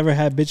like, "Yeah, I ever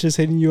had bitches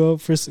hitting you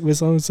up with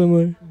something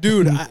similar?"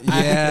 Dude.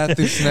 Yeah,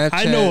 through Snapchat.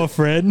 I know a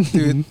friend.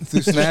 through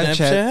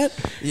Snapchat.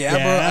 Yeah,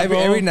 Yeah, bro. bro.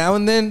 Every now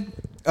and then,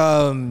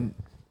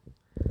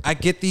 I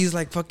get these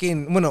like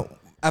fucking. Well, no.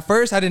 At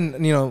first, I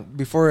didn't.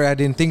 Before I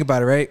didn't think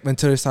about it, right?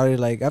 Until it started.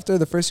 Like after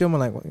the first year, I'm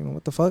like, well,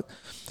 what the fuck?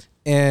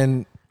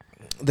 And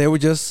they were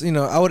just,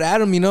 I would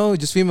add them,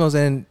 just females.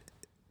 And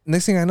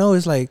next thing I know,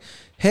 it's like,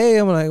 hey,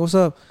 I'm like, what's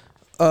up?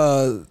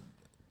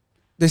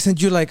 They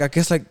send you like, I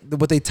guess like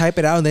what they type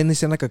it out, and then they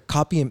send like they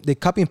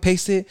copy and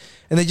paste it,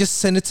 and they just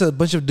send it to a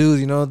bunch of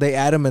dudes. They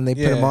add them and they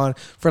put them on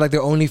for like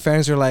their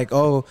OnlyFans. They're like,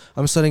 oh,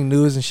 I'm selling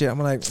news and shit. I'm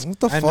like, what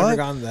the I've fuck? never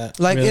gotten that.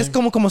 Like Really? it's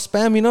como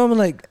spam, I'm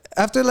like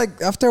after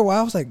a while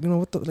I was like,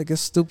 what the, like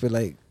it's stupid,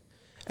 like.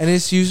 And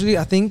it's usually,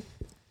 I think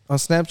on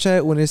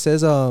Snapchat when it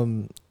says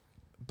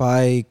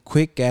by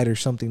quick ad or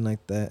something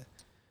like that,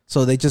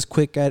 so they just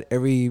quick ad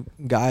every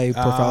guy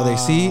profile they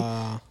see,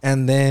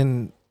 and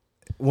then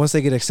once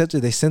they get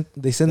accepted, they send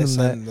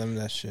them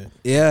that shit.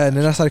 Yeah, and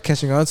then I started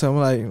catching on to it. I'm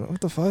like,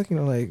 what the fuck,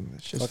 like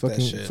that shit's Fuck that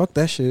fucking shit. fuck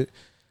that shit.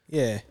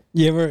 Yeah.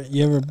 You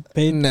ever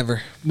paid?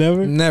 Never.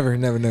 Never?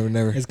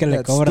 Never. Es que le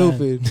That's cobran.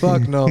 stupid.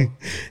 Fuck no.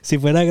 Si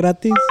fuera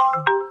gratis.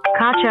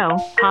 Cacho,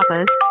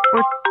 Papas,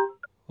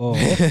 or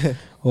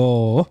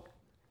Oh.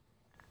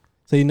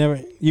 So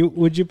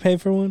would you pay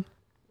for one?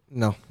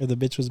 No. If the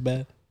bitch was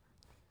bad?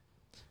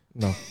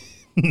 No.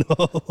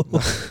 No.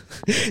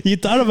 You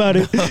thought about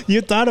it.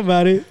 You thought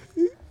about it.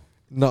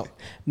 No.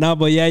 No,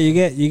 but yeah, you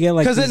get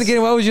like. Because then these-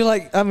 again, why would you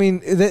like? I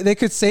mean, they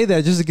could say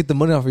that just to get the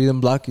money off of you, then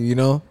block you.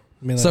 I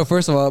mean, So like,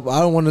 first of all, I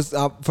don't want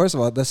to. First of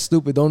all, that's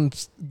stupid.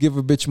 Don't give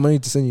a bitch money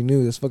to send you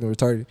news. That's fucking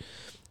retarded.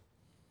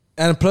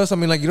 And plus, I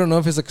mean, like you don't know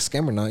if it's like a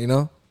scam or not.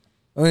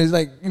 I mean, it's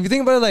like if you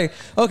think about it, like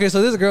okay,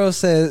 so this girl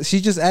says she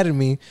just added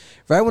me.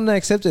 Right when I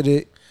accepted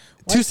it,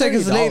 Why 2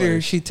 seconds $30?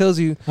 later, she tells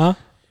you, huh?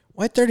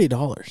 Why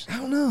 $30? I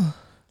don't know.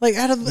 Like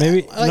out of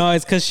Maybe like, no.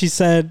 It's because she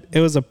said it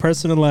was a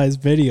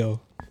personalized video.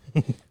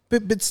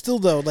 but still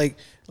though, like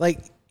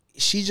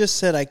she just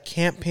said I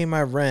can't pay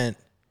my rent.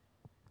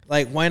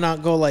 Like why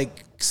not go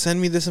like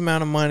send me this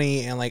amount of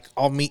money and like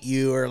I'll meet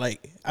you, or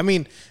like I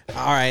mean,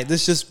 all right,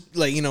 this just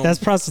like That's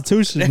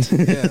prostitution.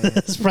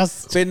 That's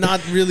prostitution. but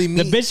not really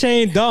me. The bitch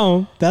ain't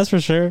dumb. That's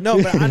for sure.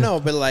 No, but I know,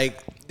 but like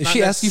If not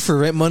she asks you for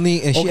rent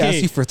money and she Okay.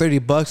 asks you for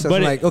 $30, that's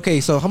But like okay.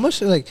 So how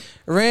much like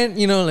rent?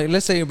 Like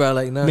let's say about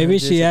like Maybe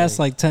she asked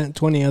like 10,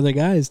 20 other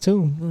guys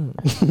too.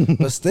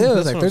 but still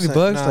it's That's like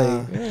what I'm $30. saying.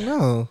 Like I don't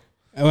know.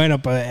 Bueno,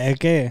 but es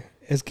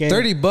que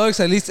 $30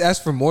 at least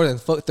ask for more than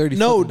 $30.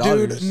 no, fucking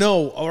dude, dollars.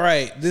 no. All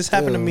right, this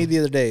happened to me the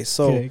other day.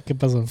 So ¿Qué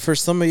pasó? for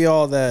some of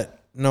y'all that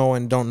know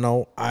and don't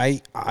know,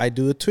 I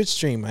do a Twitch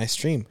stream. I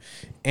stream,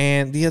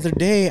 and the other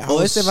day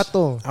ese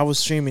vato. I was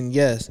streaming,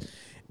 yes,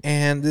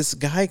 and this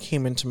guy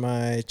came into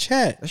my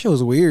chat. That shit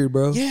was weird,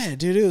 bro. Yeah,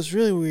 dude, it was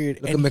really weird.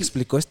 Lo que And me he-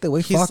 explicó este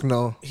güey. he's- Fuck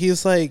no. He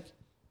was like,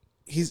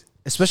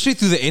 Especially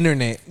through the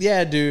internet.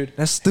 yeah, dude.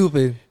 That's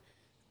stupid.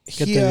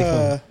 ¿Qué He, te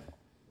dijo?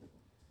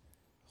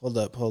 hold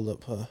up.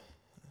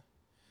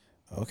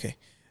 Okay.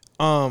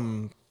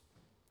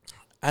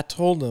 I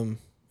told him.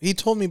 He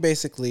told me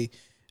basically,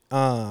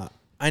 I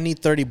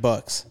need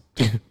 $30,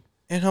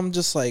 and I'm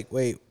just like,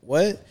 wait,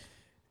 what?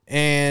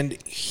 And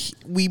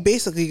we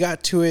basically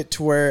got to it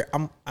to where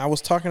I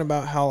was talking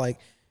about how like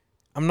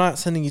I'm not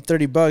sending you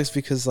 $30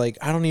 because like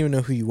I don't even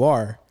know who you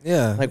are.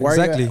 Yeah, Like why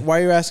exactly. why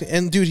are you asking?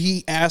 And dude,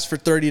 he asked for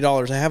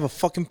 $30. I have a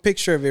fucking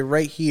picture of it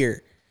right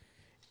here.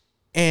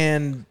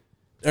 And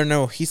or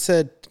no, he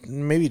said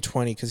maybe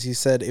 20 because he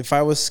said if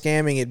I was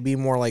scamming, it'd be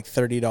more like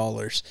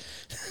 $30.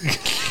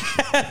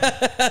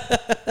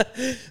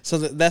 So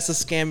that's a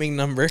scamming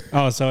number.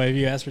 Oh, so if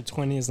you ask for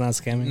 20, it's not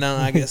scamming. No,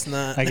 I guess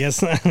not. I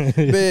guess not.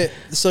 But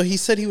so he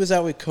said he was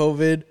out with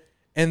COVID,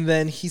 and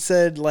then he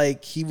said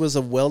like he was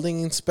a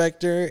welding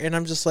inspector, and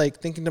I'm just like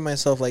thinking to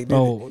myself like, dude,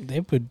 Oh, they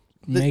would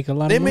make a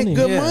lot they of money. make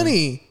good Yeah.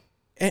 money,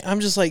 and I'm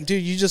just like,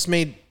 dude, you just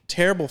made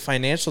terrible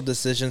financial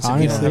decisions if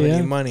you don't Honestly, have yeah.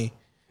 any money.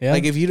 Yeah.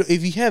 Like if you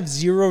have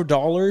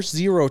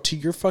 $0 to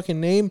your fucking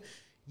name,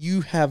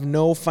 you have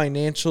no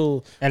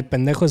financial. El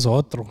pendejo es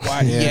otro.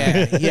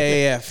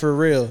 Yeah, for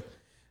real.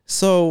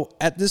 So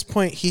at this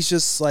point, he's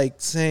just like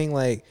saying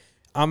like,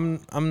 I'm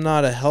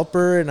not a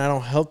helper and I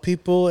don't help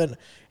people,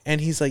 and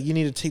he's like, you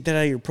need to take that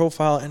out of your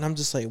profile, and I'm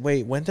just like,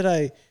 wait, when did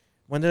I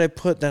when did I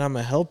put that I'm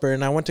a helper?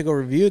 And I went to go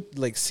review it,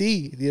 like,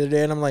 see, the other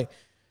day, and I'm like,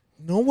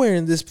 nowhere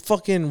in this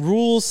fucking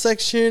rules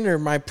section or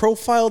my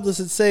profile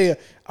does it say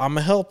I'm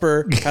a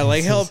helper. I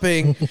like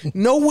helping.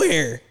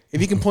 Nowhere.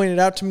 If you can point it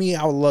out to me,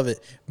 I would love it.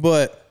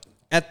 But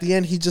at the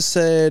end, he just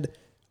said,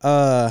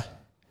 I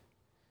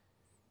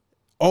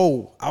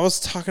was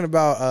talking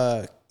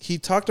about, he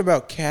talked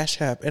about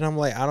Cash App, and I'm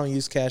like, I don't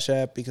use Cash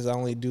App because I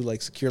only do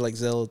like secure, like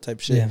Zelle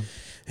type shit. Yeah.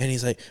 And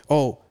he's like,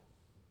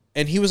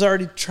 and he was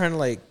already trying to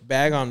like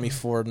bag on me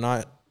for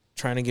not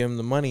trying to give him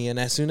the money. And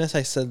as soon as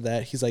I said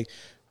that, he's like,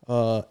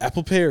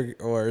 Apple Pay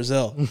or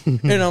Zelle.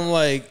 And I'm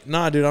like,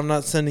 nah, dude, I'm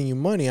not sending you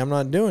money. I'm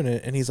not doing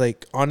it. And he's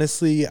like,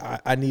 honestly,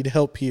 I need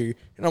help here.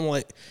 And I'm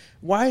like,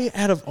 why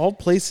out of all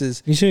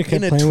places You should have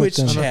in kept a playing Twitch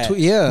with them. chat?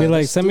 Yeah. Be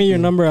like, send me your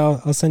number.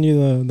 I'll send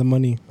you the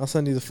money. I'll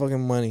send you the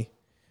fucking money.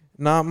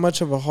 Not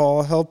much of a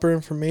hall helper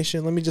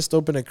information. Let me just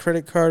open a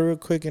credit card real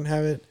quick and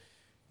have it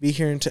be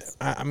here.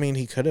 I mean,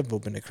 he could have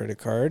opened a credit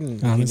card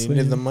and Honestly, he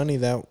needed the money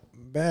that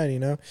bad, you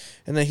know?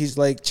 And then he's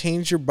like,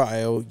 change your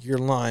bio. You're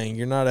lying.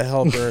 You're not a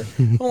helper.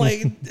 I'm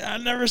like, I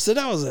never said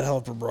I was a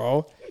helper,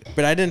 bro.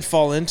 But I didn't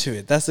fall into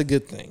it. That's a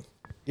good thing,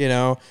 you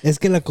know? Es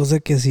que la cosa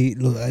que si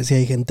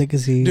hay gente que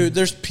si. Dude,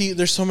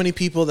 there's so many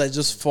people that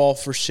just fall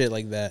for shit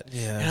like that.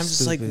 Yeah, and I'm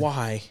just like,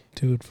 why?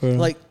 Dude, for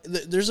Like,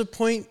 there's a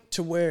point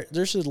to where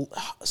there's a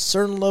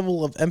certain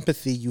level of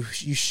empathy you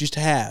should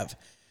have,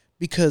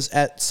 because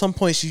at some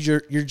points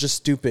you're just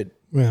stupid.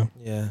 yeah.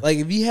 Yeah. Like,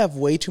 if you have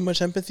way too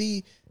much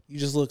empathy, you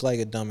just look like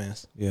a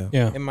dumbass, Yeah.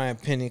 Yeah. in my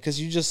opinion, because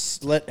you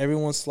just let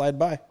everyone slide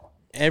by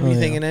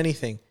everything and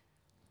anything,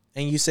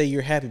 and you say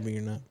you're happy, but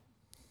you're not.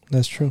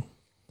 That's true.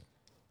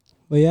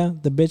 But yeah,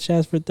 the bitch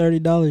asked for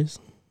 $30.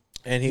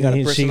 And he got a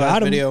she personalized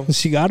got him. video.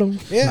 She got him.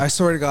 Yeah, I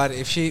swear to God,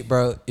 if she,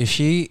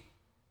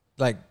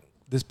 like,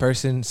 this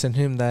person sent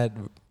him that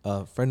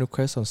friend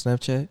request on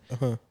Snapchat,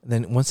 uh-huh.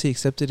 then once he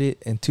accepted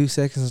it, and 2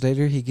 seconds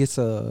later he gets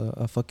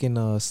a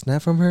fucking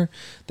snap from her,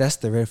 that's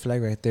the red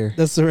flag right there.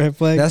 That's the red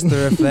flag. That's the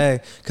red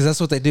flag, because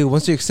that's what they do.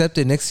 Once you accept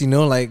it, next you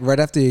know, like right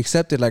after you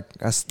accept it, like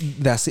I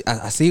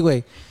see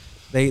way,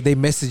 they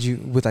message you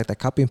with like that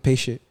copy and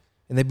paste shit,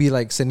 and they be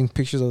like sending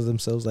pictures of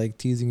themselves, like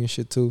teasing and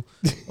shit too.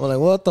 I'm like,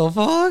 what the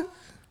fuck?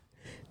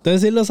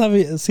 Entonces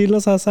sí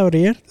los has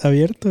abierto,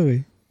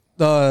 güey.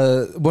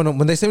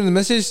 When they send me the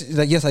message,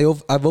 like, yes,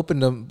 I've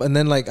opened them, and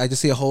then like I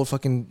just see a whole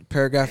fucking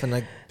paragraph and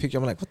like picture.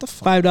 I'm like, what the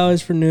fuck?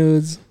 $5 for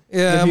nudes.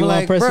 Yeah, If I'm you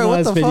want like, bro,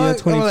 what the personalized fuck? video,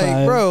 I'm like,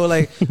 25. bro,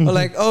 like, I'm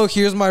like, oh,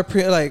 here's my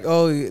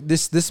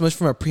this much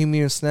for my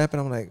premium snap, and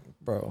I'm like,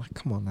 bro,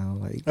 come on now,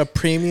 like A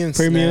premium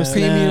Premium snap.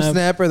 premium Snap.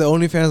 snap or the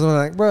OnlyFans. I'm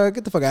like, bro,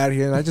 get the fuck out of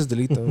here, and I just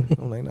delete them.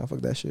 I'm like, nah,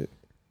 fuck that shit.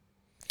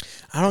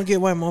 I don't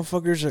get why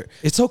motherfuckers are.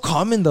 It's so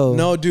common though.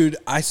 No, dude,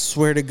 I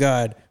swear to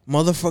God,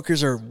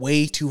 motherfuckers are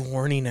way too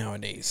horny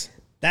nowadays.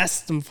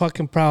 That's the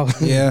fucking problem.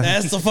 Yeah,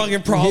 That's the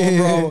fucking problem, Yeah.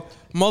 bro.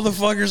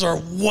 Motherfuckers are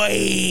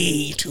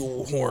way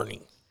too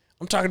horny.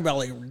 I'm talking about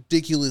like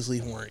ridiculously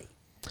horny.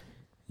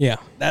 Yeah.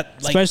 That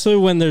like, Especially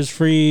when there's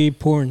free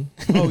porn.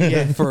 oh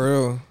yeah, for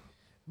real.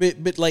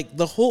 but like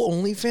the whole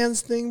OnlyFans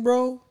thing,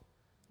 bro.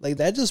 Like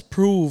that just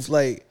proved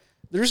like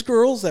there's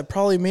girls that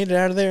probably made it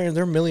out of there and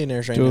they're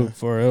millionaires right now.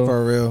 for real.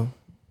 For real.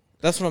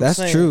 That's what I'm That's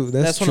saying. true.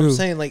 That's what I'm true.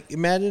 saying. Like,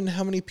 imagine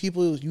how many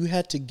people you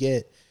had to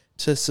get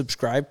to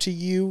subscribe to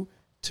you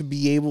to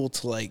be able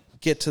to like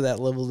get to that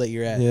level that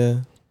you're at.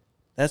 Yeah.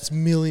 That's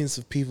millions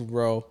of people,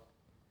 bro.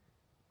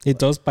 Y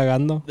todos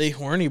pagando. They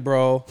horny,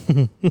 bro.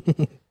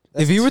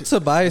 If you were to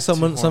buy some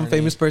horny.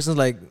 famous person's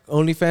like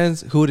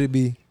OnlyFans, who would it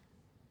be?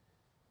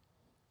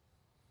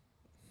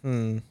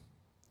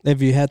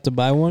 If you had to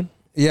buy one.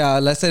 Yeah,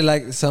 let's say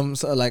like some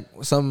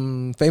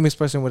famous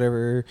person,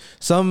 whatever,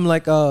 some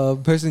like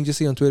person you just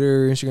see on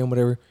Twitter, Instagram,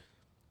 whatever,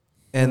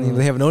 and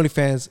they have an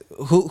OnlyFans.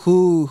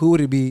 Who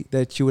would it be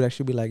that you would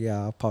actually be like,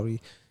 yeah, I'll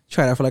probably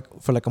try it out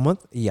for like a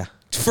month, yeah,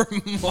 For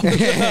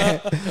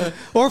months.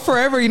 or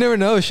forever. You never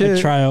know. Shit.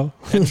 A trial.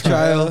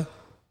 Trial.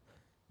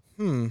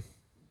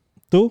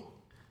 ¿Tú?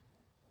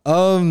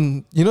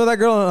 You know that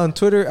girl on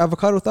Twitter,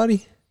 Avocado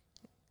Thotty?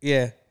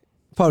 Yeah.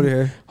 Probably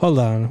her. Hold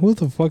on. Who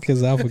the fuck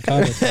is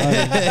Avocado? A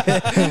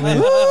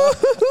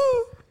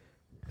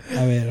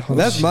ver, hold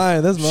That's on.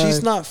 mine. That's mine.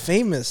 She's not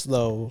famous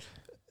though.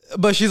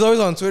 but she's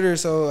always on Twitter.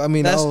 So I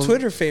mean, That's I'll-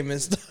 Twitter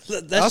famous.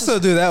 That's I'll still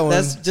do that one.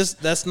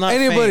 That's not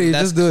Anybody, fame.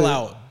 That's just do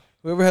clout. it.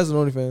 Whoever has an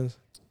OnlyFans.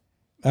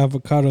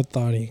 Avocado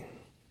Thotty.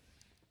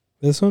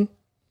 This one?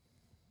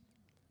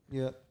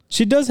 Yeah,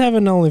 She does have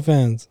an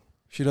OnlyFans.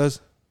 she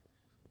does.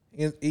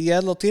 Y ya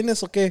lo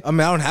tienes, okay? I mean,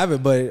 I don't have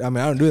it, but I mean,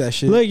 I don't do that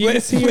shit. Look, you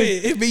can see her.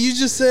 Wait, but you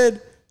just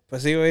said,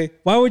 pues sí, güey.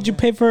 Why would you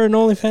pay for an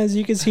OnlyFans?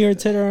 You can see her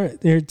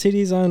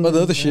titties on. Oh,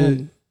 the other shit.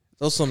 on-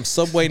 Those some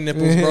Subway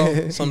nipples,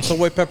 bro. Some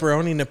Subway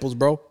pepperoni nipples,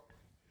 bro.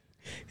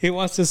 He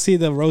wants to see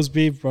the roast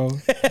beef, bro.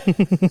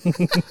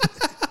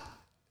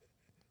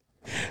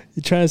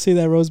 You trying to see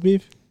that roast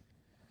beef?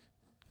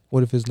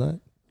 What if it's not?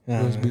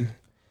 Roast beef.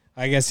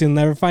 I guess you'll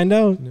never find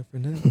out. Never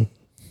know.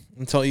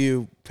 until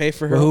you pay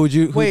for her. Well, who'd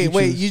you wait.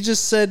 choose? You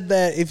just said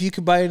that if you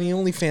could buy any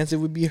OnlyFans, it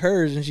would be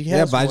hers, and she has.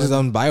 Yeah, but I one. just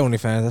don't buy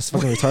OnlyFans. That's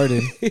fucking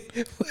retarded.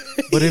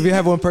 But if you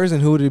have one person,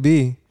 who would it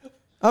be?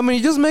 I mean,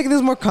 you're just making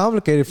this more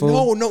complicated,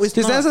 fool. No, it's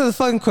just not. answer the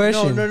fucking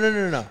question.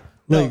 No.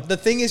 Like, The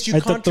thing is, you I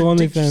thought the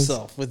contradict OnlyFans-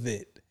 yourself with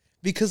it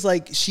because,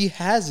 like, she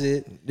has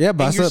it. Yeah,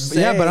 but and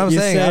you're but I'm you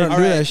saying I said- don't do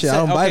Alright, that shit. I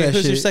don't so- buy okay, that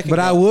who's your shit. second But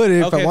I girl? would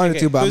if Okay, I wanted okay.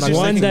 to. But I'm Who's not your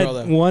going one second to. girl,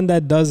 that though? one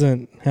that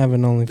doesn't have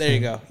an OnlyFans. There you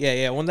go.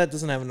 Yeah. One that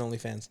doesn't have an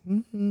OnlyFans.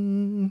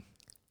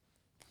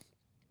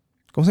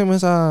 ¿Cómo se llama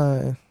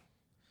esa?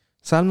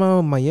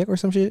 Salma Hayek or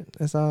some shit?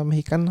 Esa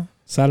mexicana.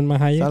 Salma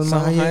Hayek.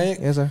 Salma Hayek?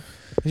 Hayek. Yes, sir.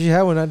 If she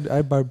had one,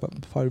 I'd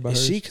probably buy Is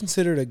hers. she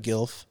considered a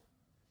gilf?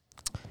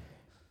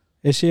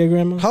 Is she a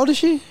grandma? How old is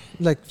she?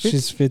 Like 50?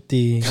 She's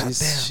 50.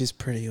 She's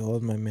pretty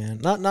old, my man.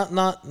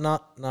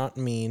 Not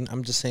mean.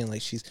 I'm just saying,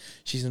 like,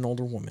 she's an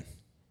older woman.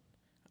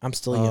 I'm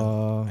still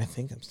young. I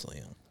think I'm still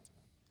young.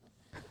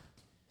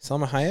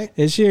 Salma Hayek?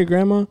 Is she a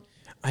grandma?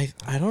 I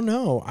don't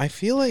know. I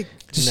feel like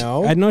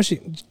no. I know she.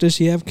 Does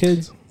she have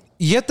kids?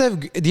 You have to have.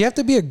 Do you have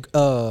to be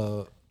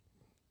a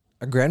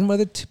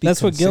grandmother to be?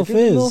 That's what GILF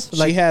considered a is.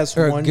 MILF? She has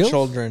or a one GILF?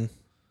 children.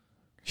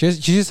 She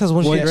just has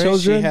one One kid, right?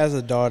 children? She has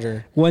a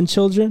daughter. One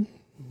children?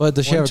 But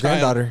does she have a child.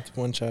 granddaughter?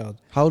 One child.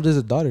 How old is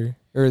the daughter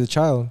or the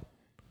child?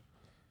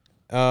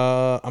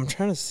 I'm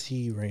trying to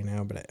see right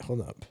now, but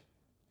hold up.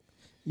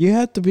 You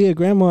have to be a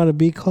grandma to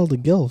be called a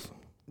GILF.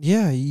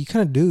 Yeah, you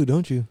kind of do,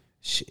 don't you?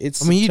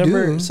 It's I mean,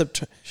 you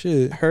September. do.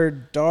 Shit. Her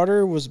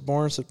daughter was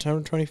born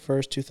September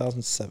 21st,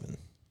 2007.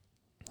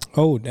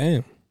 Oh,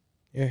 damn.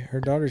 Yeah,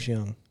 her daughter's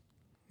young.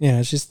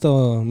 Yeah, she's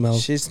still a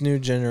MILF. She's new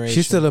generation.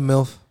 She's still a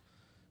MILF.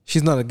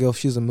 She's not a GILF.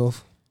 She's a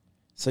MILF.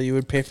 So you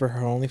would pay for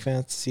her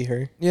OnlyFans to see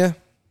her? Yeah.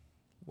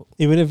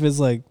 Even if it's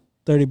like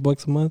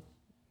 $30 a month,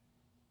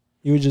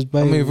 you would just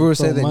buy. I mean, if we were for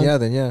to say a then,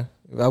 month? yeah.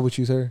 I would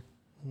choose her.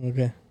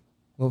 Okay.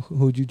 Well,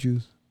 who would you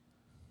choose?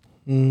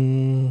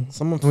 Someone.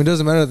 I mean, it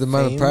doesn't matter the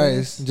amount of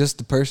Famous? price, just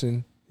the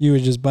person. You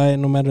would just buy it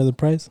no matter the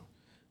price.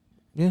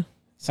 Yeah.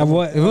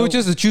 someone- If we were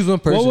just to choose one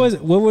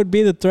person, What would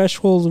be the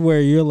threshold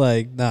where you're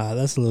like, nah,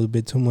 that's a little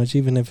bit too much,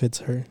 even if it's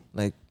her?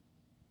 like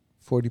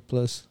 40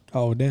 plus.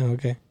 Oh, damn.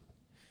 Okay.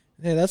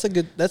 Yeah, that's a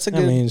good. That's a I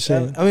good. mean,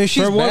 shit. I mean, if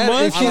she's For 1 bad,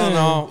 month? if she's, I don't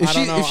know. If, I she,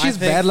 don't know. if I she's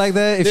think- bad like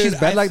that, if Dude, she's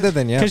bad I like that,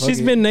 then yeah. Because fuck she's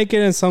it. been naked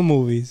in some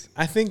movies.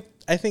 I think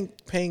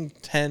paying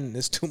 10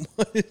 is too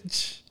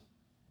much.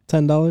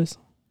 $10.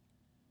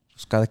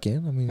 Just cada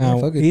quien. I mean, yeah,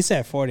 fuck it. He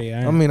said 40.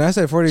 I mean, I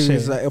said 40. Shit.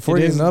 Is like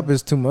 40 It is- and up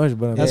is too much,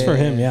 but I mean, That's for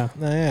him, yeah.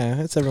 No, yeah,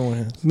 that's everyone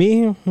has.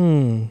 Me?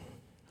 I'm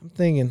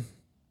thinking.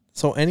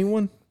 So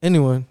anyone?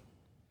 anyone.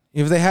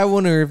 If they have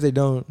one or if they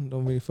don't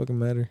really fucking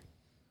matter.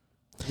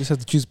 You just have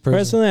to choose a person.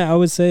 Personally, I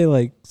would say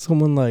like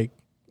someone like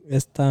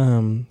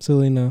esta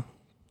Selena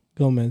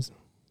Gomez.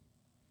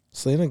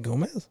 Selena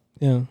Gomez?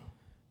 Yeah.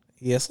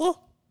 Yes, sir?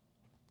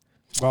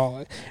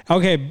 Well,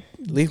 okay.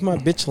 Leave my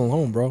bitch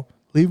alone, bro.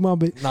 Leave my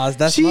bitch. Nah,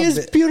 that's She my is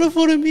bitch.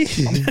 beautiful to me.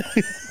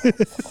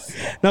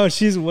 No,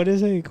 she's what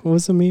is it?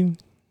 What's the meme?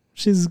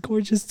 She's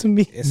gorgeous to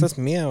me. Esa es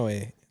mía,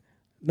 güey.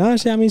 No,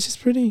 I mean she's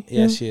pretty.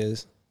 Yeah, she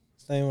is.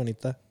 Está bien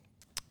bonita.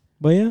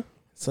 But yeah,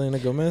 Selena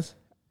Gomez,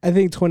 I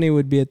think 20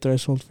 would be a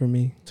threshold for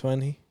me.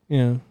 20.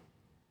 Yeah,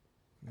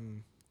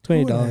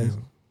 $20.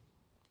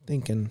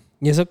 Thinking.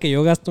 Y eso que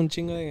yo gasto un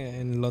chingo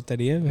en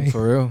lotería, güey.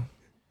 For real.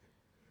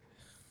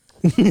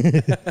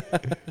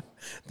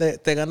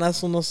 Te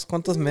ganas unos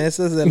cuantos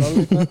meses de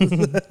OnlyFans.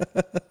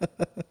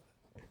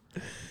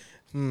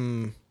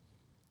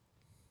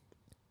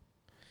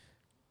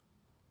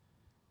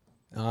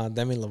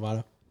 Demi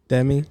Lovato.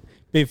 Demi.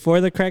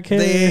 Before the crackhead.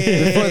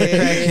 Before the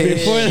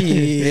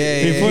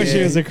crackhead. Before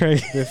she was a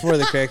crackhead. Before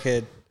the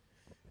crackhead.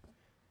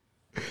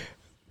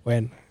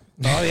 When?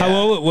 Oh,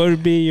 yeah. What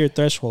would be your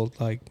threshold?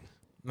 Like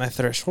My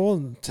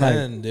threshold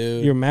 10,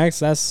 dude. your max?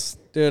 That's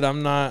Dude,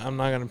 I'm not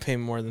gonna pay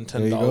more than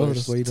There you go.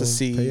 That's why you $10 to don't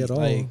see. pay at all.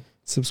 Like,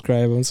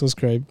 subscribe,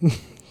 unsubscribe.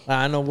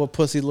 I know what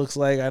pussy looks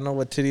like. I know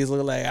what titties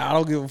look like. I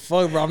don't give a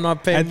fuck, bro. I'm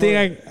not paying. I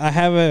think I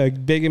have a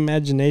big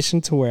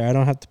imagination to where I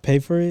don't have to pay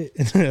for it.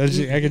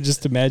 I can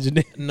just imagine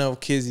it. No,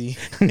 Kizzy.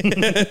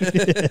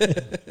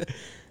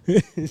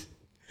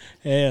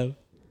 Hell.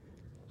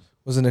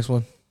 What's the next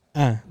one?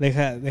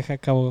 Deja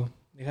acabo.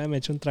 Déjame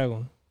echar un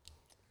trago.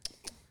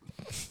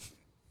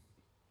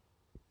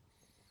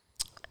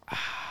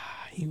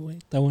 Ay, güey,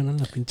 está buena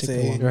la pinche Sí.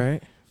 caguama.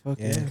 Right? Fuck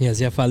Yeah. Y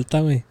hacía falta,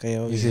 güey.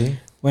 Cayó You bien. see?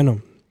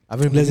 Bueno, I've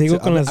been Les meaning digo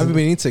to, con I've, las- I've been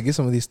meaning to get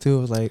some of these too.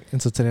 I was like, and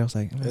so today I was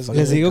like, Les fuck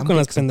les it. digo I'm con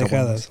las getting some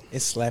pendejadas.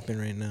 It's slapping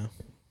right now.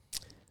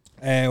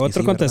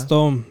 Otro sí,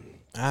 contestó.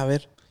 A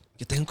ver.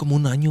 Yo tengo como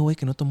un año, güey,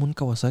 que no tomo un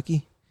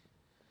Kawasaki.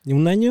 ¿Y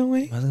un año,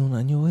 güey? Más de un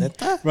año, güey.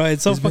 ¿Neta? Bro,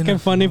 it's so It's been fucking a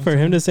funny long for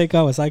him to say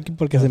Kawasaki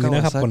porque se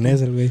mira Kawasaki.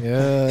 japonés el güey.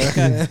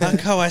 Yeah.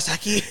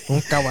 Kawasaki.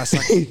 Un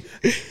Kawasaki.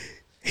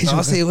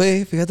 No, sí,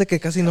 güey. Fíjate que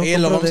casi no Oye,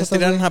 lo compro vamos de a esas,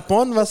 tirar en güey.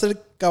 Japón. Va a ser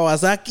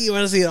Kawasaki. Van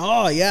a decir,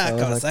 oh, yeah,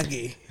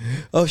 Kawasaki. Kawasaki.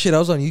 Oh, shit. I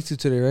was on YouTube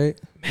today, right?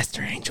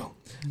 Master Angel.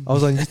 I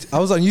was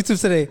on YouTube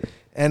today.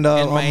 And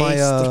El on my...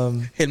 maestro.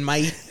 El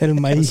maíz. El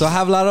maíz. So I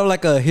have a lot of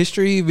like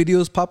history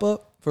videos pop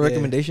up for Yeah.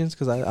 recommendations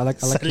because I like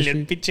Salió el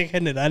history. pinche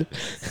general.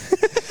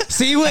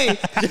 See, wait.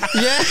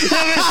 Yeah.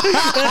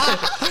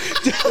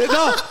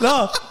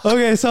 No.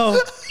 Okay, so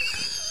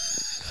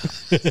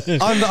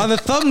on the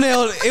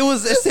thumbnail, it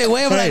was ese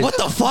way. I'm like, what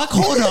the fuck?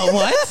 Hold up,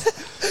 what?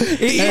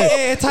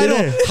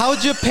 Title: How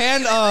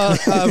Japan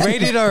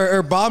raided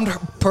or bombed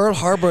Pearl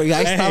Harbor. Y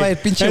ahí estaba el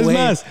pinche Es güey.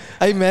 más,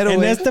 Ahí mero, en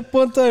güey. este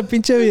punto del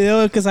pinche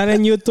video que sale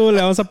en YouTube,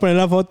 le vamos a poner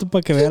la foto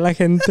para que vea la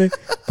gente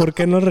por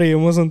qué nos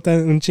reímos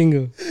un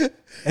chingo.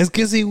 Es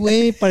que sí,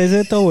 güey, parece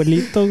de tu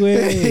abuelito,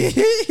 güey.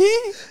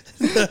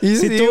 Y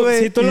Si sí, tú,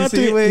 güey, si tú y lo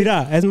sí, güey.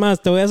 mira, es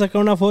más, te voy a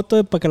sacar una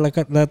foto para que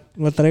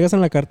la traigas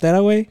en la cartera,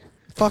 güey.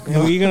 Fuck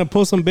And we're gonna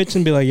pull some bitch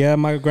and be like, yeah,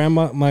 my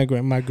grandma. My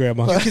My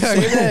grandpa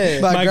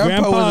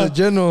grandpa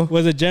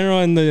was a general.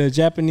 in the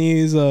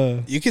Japanese.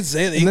 You could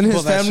say that. And then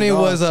his family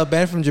was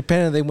banned from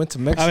Japan and they went to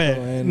Mexico. I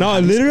mean, and no,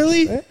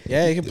 literally,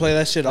 Yeah, you can play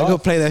that shit I go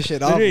off. play that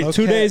shit off. literally no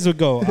 2 cap. days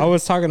ago, I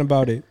was talking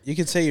about it. You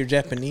could say you're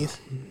Japanese.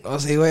 I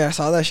was like, wait, I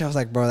saw that shit. I was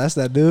like, bro, that's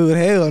that dude.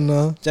 Hell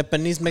no.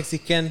 Japanese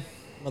Mexican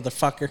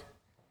motherfucker.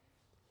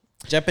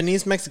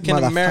 Japanese Mexican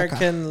Motherfucker.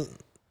 American.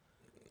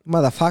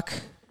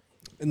 Motherfucker.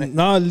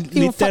 No,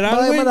 literal,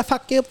 güey.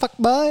 Motherfucker, you fuck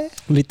boy.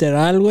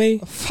 Literal,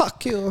 güey.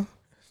 Fuck you.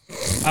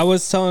 I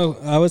was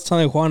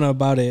telling Juana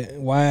about it.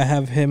 Why I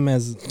have him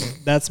as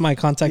that's my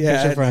contact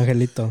Yeah, picture for I know.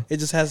 Angelito. It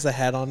just has the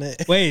hat on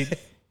it. Wait,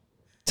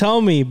 tell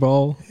me,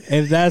 bro,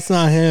 if that's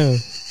not him.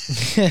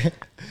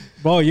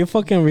 Bro, you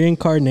fucking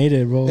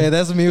reincarnated, bro. Yeah,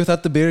 that's me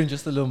without the beard and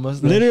just a little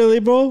mustache. Literally,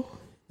 bro.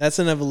 That's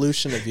an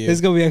evolution of you. It's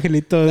gonna be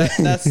Angelito.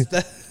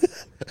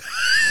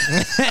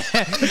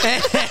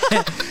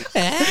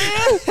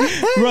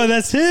 Bro,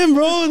 that's him,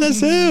 bro. That's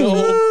him.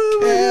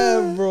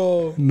 Yeah,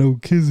 bro. No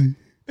kizzy.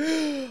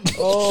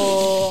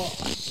 Oh.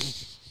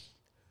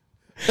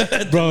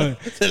 Bro,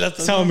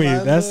 tell me,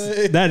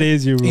 that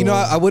is you, bro. You know,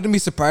 I wouldn't be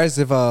surprised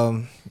if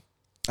I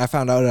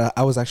found out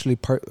I was actually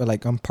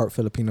I'm part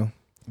Filipino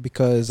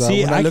because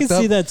see, when I can looked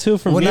up, see that too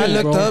from when you, I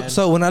looked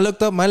bro. when I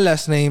looked up my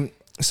last name,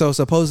 so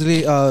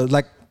supposedly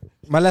like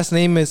my last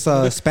name is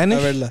Spanish.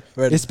 Verla.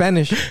 It's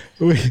Spanish.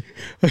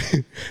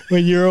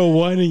 When you're a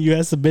one and you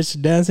ask the bitch to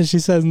dance and she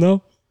says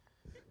no.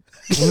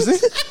 Was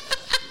it?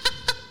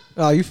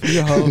 Oh, you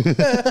hoe.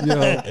 You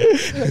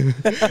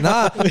hoe.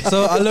 Nah,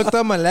 so I looked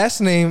up my last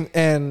name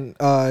and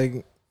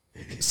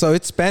so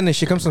it's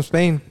Spanish. It comes from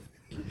Spain.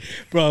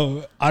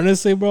 Bro,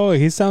 honestly, bro,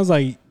 he sounds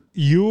like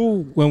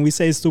you when we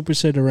say stupid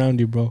shit around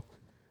you, bro.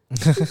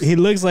 He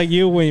looks like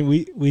you when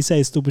we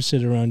say stupid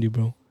shit around you,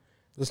 bro.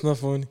 That's not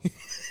funny.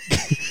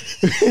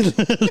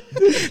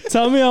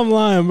 Tell me I'm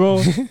lying,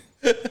 bro.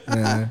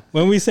 Yeah.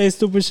 When we say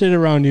stupid shit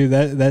around you,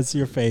 that's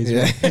your face,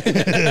 bro.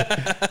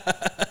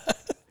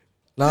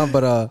 No,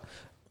 but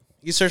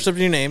You searched up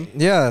your name.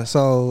 yeah,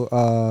 so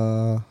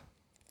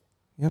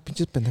yeah,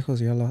 pinches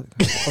pendejos, ya la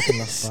fucking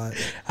la spot.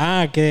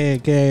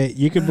 que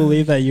you could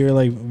believe that you're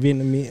like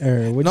Vietnamese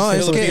or what? No, you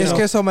it's say?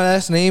 que, so my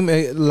last name,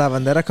 La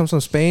Bandera, comes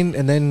from Spain,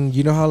 and then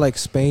you know how like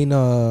Spain,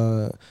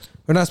 or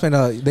not Spain,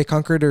 they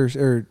conquered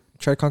or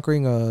tried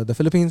conquering the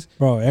Philippines.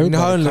 Bro, You know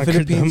how in the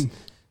conquered Philippines, them.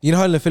 you know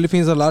how in the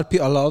Philippines a lot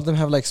of them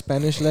have like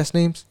Spanish last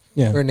names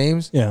Yeah, or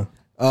names. yeah.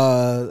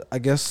 I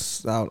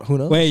guess who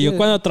knows. Wait, yo Shit.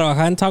 cuando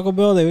trabajaba en Taco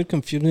Bell, they would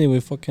confuse me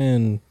with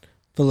fucking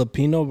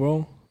Filipino,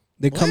 bro.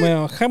 They come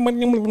out.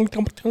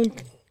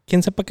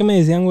 ¿Quién sepa qué me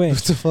decían, güey?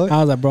 What the fuck? I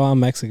was like, bro, I'm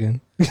Mexican.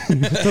 I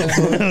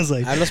was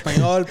like, Hablo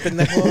español,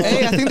 pendejo.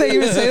 Hey, I think they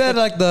even say that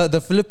like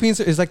the Philippines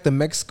is like the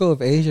Mexico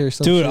of Asia or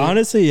something. dude,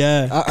 honestly,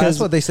 yeah. That's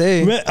what they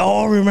say.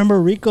 Remember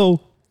Rico?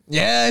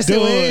 Yeah, it's Dude.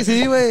 the way.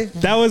 See, way.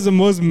 That was the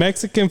most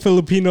Mexican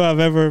Filipino I've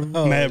ever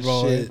met,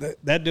 bro. shit.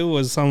 That dude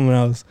was someone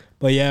else.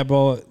 But yeah,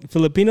 bro,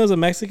 Filipinos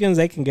and Mexicans,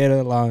 they can get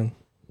along.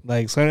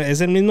 Like, so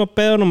es el mismo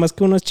pedo, nomás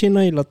que uno es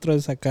chino y el otro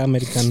es acá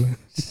americano.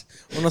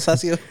 Uno es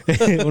así.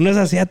 Uno es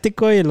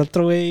asiático y el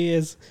otro, güey,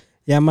 es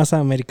ya más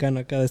americano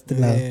acá de este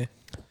lado. Yeah.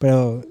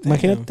 Pero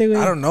imagínate,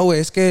 güey. I don't know.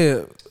 Es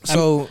que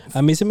so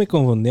A mí se me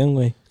confundían,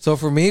 güey. so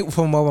for me,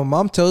 from what my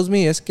mom tells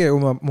me, es que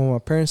what my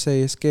parents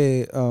say es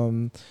que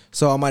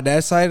so on my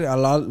dad's side, a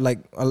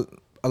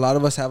lot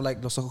of us have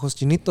like los ojos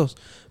chinitos.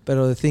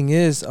 Pero the thing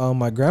is, on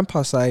my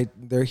grandpa's side,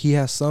 he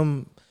has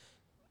some.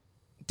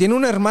 Tiene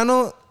un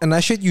hermano, and I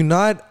shit you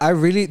not. I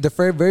really the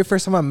very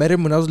first time I met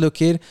him when I was a little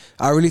kid,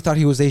 I really thought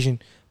he was Asian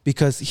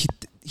because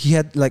he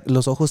had like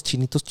los ojos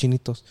chinitos.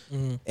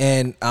 Mm-hmm.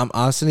 And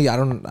honestly, I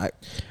don't.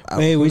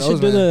 Wait, who we knows,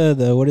 should do man?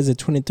 the what is it,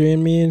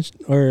 23andMe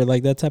or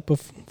like that type of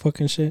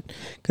fucking shit.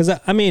 Because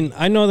I mean,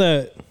 I know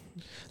that.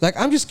 Like,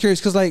 I'm just curious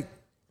because, like,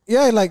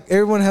 yeah, like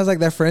everyone has like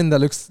that friend that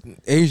looks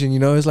Asian, you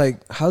know? It's like,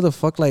 how the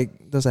fuck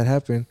like does that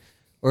happen?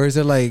 Or is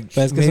it like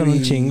Es que son un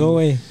chingo,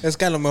 güey. Es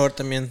que a lo mejor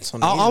también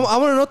son. I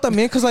want to know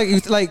también because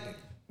like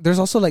there's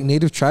also like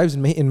native tribes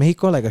in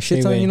Mexico, like a shit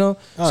Sí, ton, güey. you know?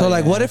 Oh, So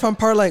like, yeah. what if I'm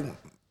part like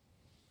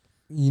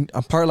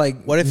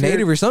What if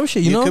native you're- or some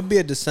shit, you know? could be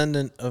a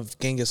descendant of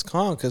Genghis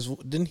Khan because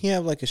didn't he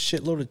have like a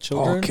shitload of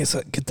children? Oh,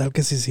 ¿qué tal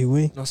que sí,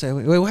 güey? No say,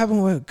 wait, what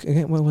happened?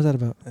 What was that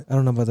about? I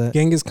don't know about that.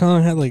 Genghis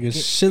Khan had like a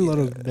shitload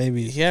of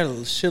babies. He had a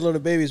shitload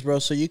of babies, bro.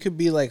 So you could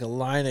be like a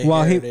line of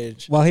While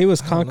heritage. he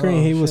was conquering,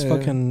 know, he was shit.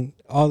 fucking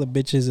all the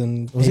bitches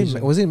and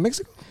Was he in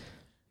Mexico?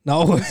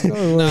 No.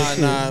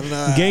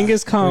 Nah.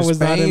 Genghis Khan Or was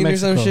not in Spain or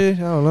Mexico. some shit.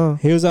 I don't know.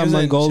 He was He on was in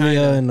Mongolia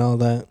China. and all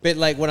that. But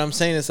like what I'm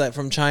saying is that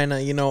from China,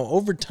 you know,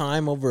 over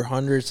time, over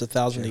hundreds of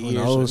thousands of Who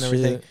years knows, and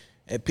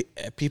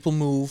everything, people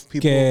move,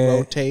 people Que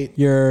rotate.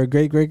 Your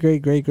great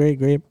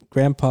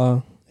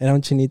grandpa era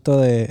un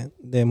chinito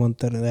de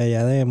Monterrey, de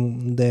allá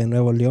de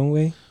Nuevo León,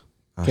 güey.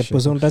 Que shit.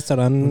 puso un Who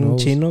restaurante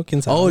knows? chino,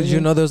 quién sabe. Oh, did you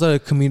güey. know there's a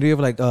community of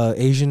like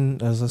Asian,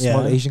 there's a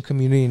small Yeah. Asian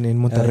community in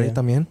Monterrey yeah.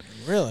 también.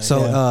 Really? So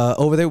Yeah.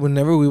 over there,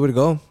 whenever we would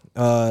go,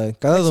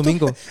 cada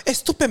domingo,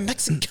 Estúpido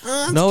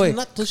Mexicans. No, way.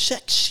 Not to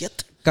check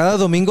shit. cada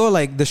domingo,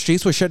 like the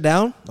streets were shut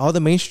down, all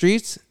the main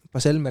streets, para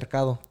hacer el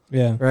mercado,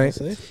 Yeah. right?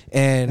 Sí.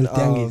 And El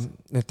tianguis.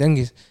 el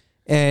tianguis.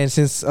 And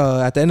since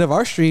at the end of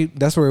our street,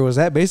 that's where it was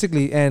at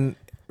basically. And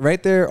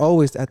right there,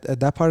 always at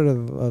that part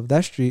of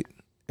that street,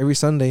 every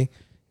Sunday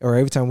or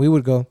every time we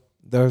would go,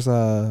 there's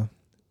una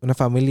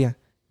familia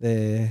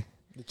de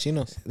The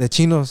chinos.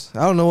 chinos.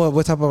 I don't know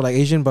what type of like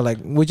Asian, but like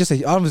we just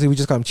say, obviously we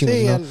just call them chinos.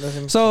 Sí, you know?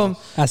 ya los- So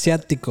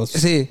Asiáticos.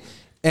 sí,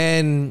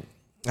 and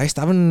ahí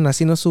estaban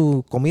haciendo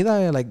su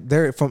comida, like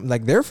their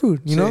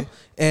food, you Sí. know.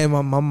 And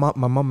my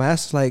mom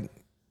asked like,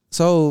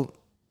 so,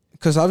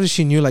 because obviously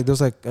she knew like there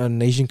was like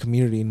an Asian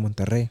community in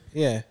Monterrey,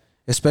 yeah.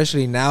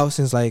 especially now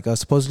since like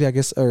supposedly I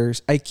guess or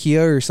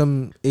IKEA or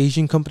some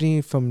Asian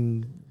company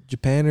from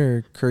Japan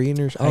or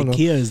Korean or I don't know.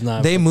 IKEA is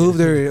not. They moved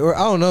their, or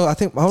I don't know. I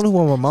don't know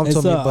what my mom It's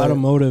told the me. But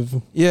automotive.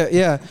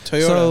 yeah.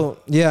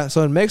 Toyota.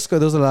 So in Mexico,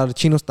 there's a lot of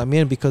chinos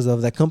también because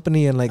of that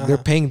company, and like they're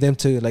Uh-huh. paying them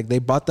to like they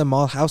bought them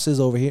all houses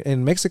over here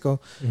in Mexico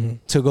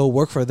to go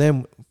work for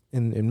them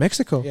in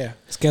Mexico. Yeah.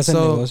 Es que hacen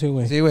negocio,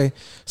 güey. Sí, güey.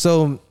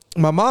 So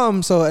my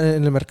mom, so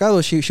in el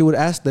mercado, she would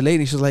ask the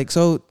lady, she's like,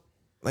 so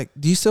like,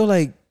 do you still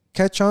like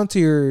catch on to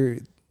your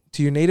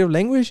native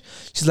language?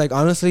 She's like,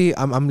 honestly,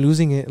 I'm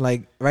losing it.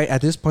 Like right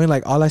at this point,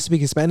 like all I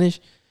speak is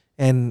Spanish,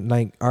 and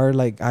like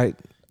I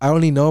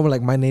only know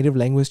like my native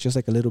language just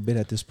like a little bit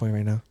at this point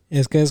right now.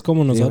 Es que es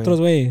como nosotros,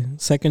 güey.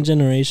 Second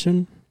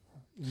generation.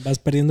 Vas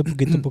perdiendo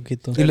poquito a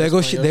poquito. Y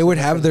luego they would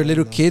have their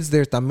little kids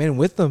there también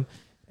with them.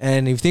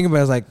 And if you think about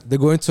it, it's like they're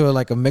going to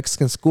like a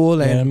Mexican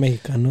school Eran and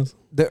mexicanos.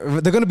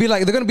 they're gonna be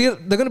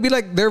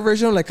like their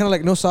version of like kind of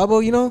like no sabo,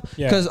 you know,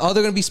 Yeah. because all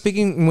they're gonna be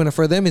speaking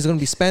for them is gonna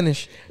be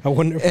Spanish, I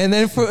wonder. and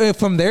then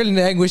from their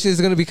language is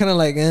gonna be kind of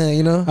like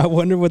you know. I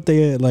wonder what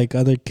they like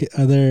other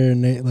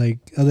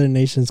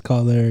nations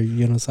call their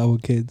Sabo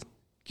kids.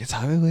 ¿Quién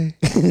sabe, güey?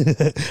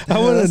 I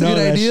want That's to a know good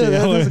that idea. shit.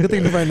 That's a good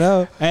thing to find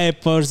out. Hey,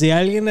 por si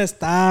alguien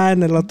está en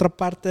la otra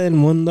parte del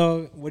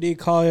mundo, what do you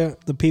call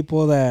the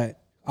people that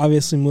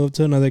obviously move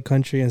to another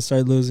country and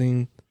start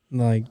losing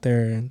like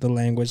the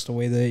language, the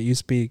way that you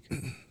speak,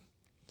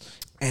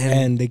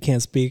 and they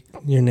can't speak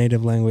your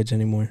native language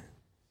anymore?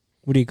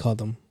 What do you call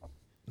them?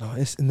 No,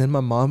 and then my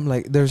mom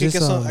like there's Aquí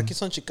this aquí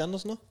son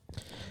chicanos, ¿no?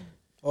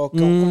 O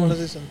 ¿cómo les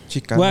dicen?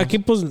 Chicano. Well, aquí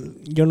pues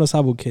yo no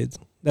sabo kids.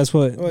 That's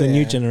what Oh, the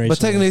new yeah. generation. But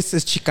technically is.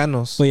 it's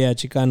Chicanos. But yeah,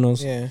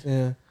 Chicanos. Yeah.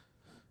 Yeah.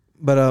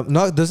 But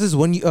no, this is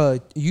one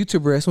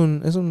YouTuber, es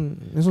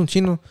un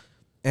chino,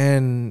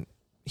 and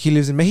he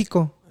lives in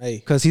Mexico Hey.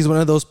 because he's one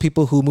of those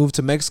people who moved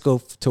to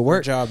Mexico to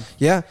work. Job.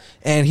 Yeah,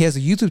 and he has a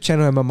YouTube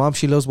channel, and my mom,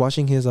 she loves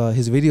watching his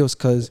videos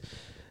because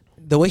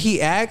the way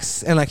he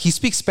acts and like he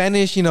speaks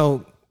Spanish,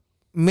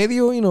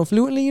 medio,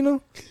 fluently,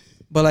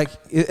 but like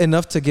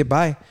enough to get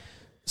by.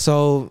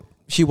 So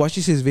she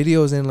watches his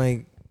videos and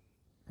like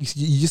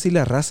you just see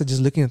la raza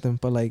just looking at them,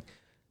 but like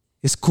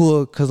it's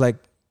cool because like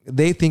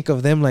they think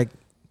of them like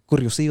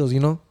curiosillos,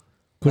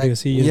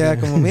 Curiosillos, Like, yeah, yeah.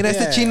 como mira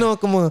Yeah. este chino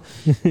como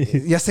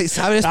ya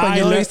sabe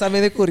español Ay, y está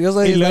medio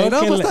curioso y y luego,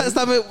 luego no,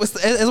 que pues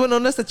es bueno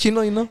onda este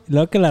chino,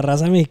 Luego que la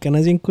raza mexicana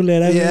es bien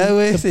culera, Yeah,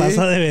 güey, Se sí.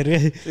 pasa de verga.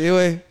 Sí,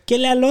 güey. ¿Qué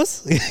le a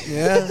los?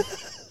 Yeah.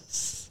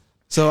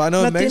 So I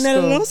know ¿No in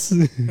tiene Mexico, los?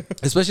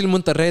 especially in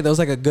Monterrey, there was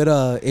like a good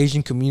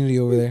Asian community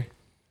over there.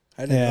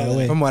 I didn't Yeah, know that.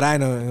 wait. From what I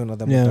know,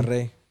 de Yeah.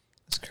 Monterrey.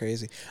 That's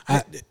crazy.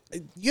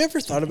 You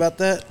ever thought about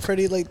that,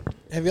 Freddie? Like,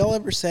 have y'all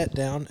ever sat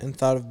down and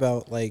thought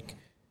about like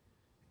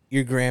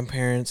your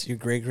grandparents, your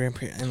great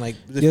grandparents, and like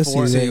Yes,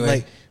 before, sí, güey.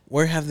 like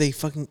where have they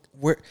fucking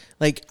where?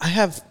 Like,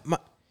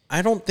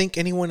 I don't think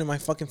anyone in my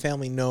fucking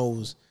family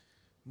knows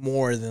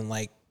more than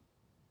like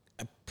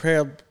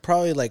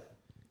probably like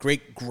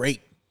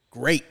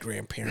great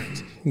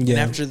grandparents. And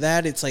Yeah. after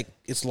that, it's like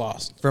it's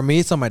lost. For me,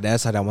 it's on my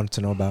dad's side I wanted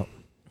to know about.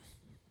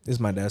 This is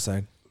my dad's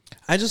side.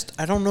 I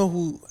don't know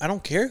who. I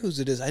don't care whose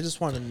it is. I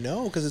just want to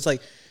know because it's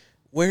like,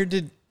 where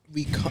did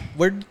we come?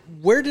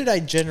 Where did I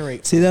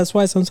generate? See, that's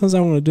why sometimes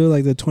I want to do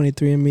like the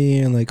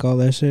 23andMe and like all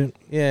that shit.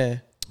 Yeah.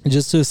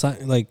 Just to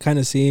like kind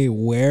of see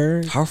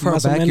where. How far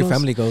back your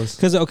family goes?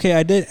 Because, okay,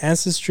 I did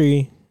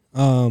Ancestry,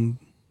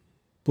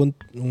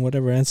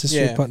 whatever,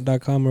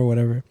 Ancestry.com or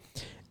whatever.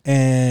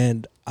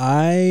 And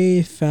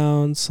I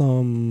found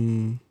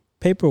some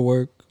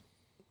paperwork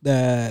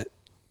that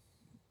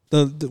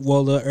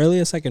the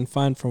earliest I can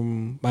find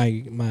from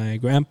my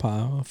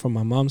grandpa from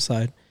my mom's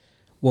side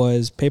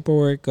was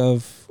paperwork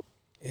of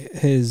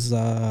his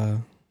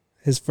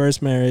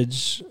first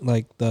marriage,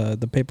 like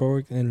the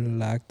paperwork in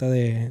la acta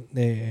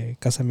de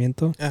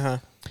casamiento. Uh huh.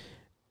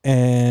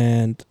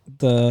 And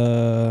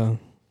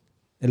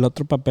el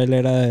otro papel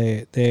era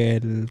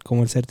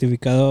como el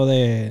certificado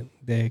de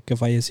que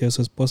falleció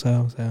su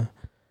esposa, o sea,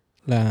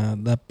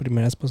 la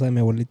primera esposa de mi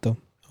abuelito.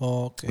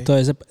 Oh, okay.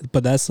 Entonces,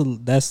 but that's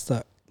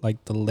like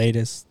the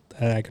latest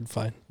that I could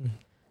find.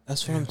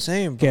 That's what I'm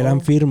saying, bro. Que eran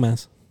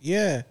firmas.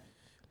 Yeah.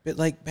 But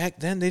like back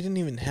then they didn't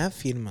even have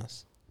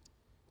firmas.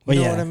 You But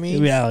know yeah, what I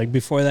mean? Yeah, like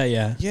before that,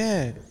 yeah.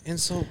 Yeah. And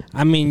so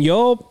I mean,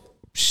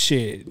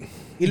 shit.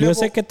 Y Yo luego-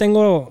 sé que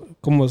tengo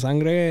como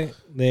sangre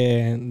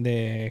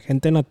de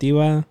gente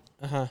nativa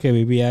ajá. que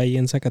vivía ahí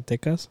en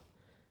Zacatecas.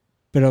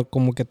 Pero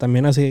como que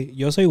también así,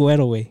 yo soy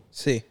güero, güey.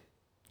 Sí.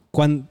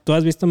 Cuando tú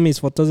has visto mis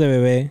fotos de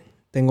bebé,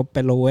 tengo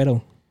pelo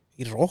güero.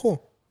 Y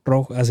rojo.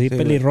 Rojo, así Sí,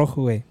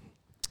 pelirrojo, güey.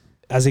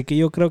 Así que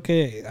yo creo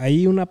que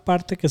hay una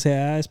parte que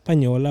sea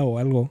española o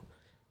algo.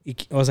 Y,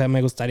 o sea,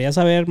 me gustaría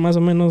saber más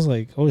o menos,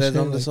 like, oh, ¿De shit,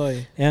 dónde like,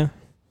 soy? yeah.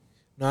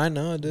 No, I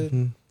know, dude.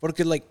 Mhm.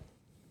 Porque like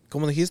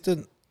como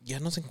dijiste, ya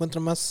no se encuentra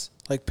más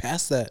like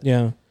past that.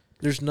 Yeah.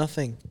 There's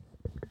nothing.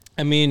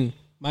 I mean,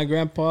 my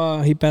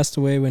grandpa, he passed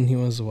away when he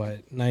was, what,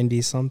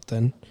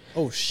 90-something.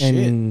 Oh shit.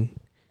 And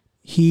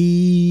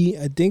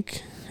I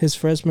think his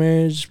first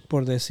marriage,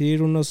 por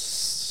decir unos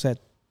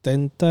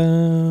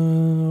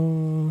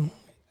 70,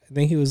 I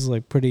think he was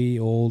like pretty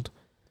old.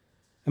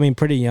 I mean,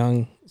 pretty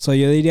young. So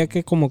yo diría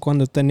que como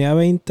cuando tenía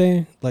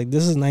 20, like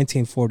this is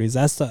 1940s.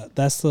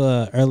 That's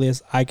the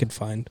earliest I could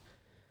find.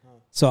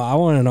 So I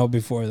want to know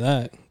before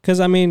that. Because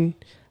I mean,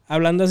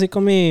 hablando así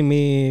con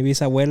mi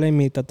bisabuela y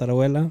mi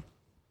tatarabuela.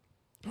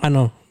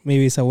 No, mi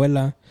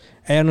bisabuela.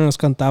 Ella no nos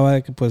contaba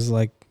de que pues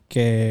like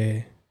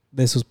que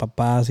de sus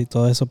papás y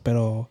todo eso,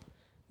 pero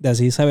de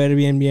así saber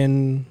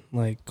bien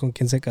like con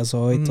quién se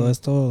casó y todo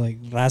esto, like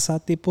raza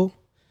tipo.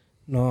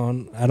 No,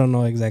 I don't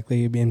know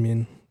exactly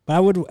bien.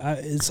 But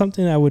it's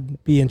something I would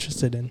be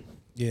interested in.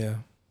 Yeah,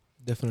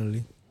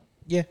 definitely.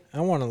 Yeah,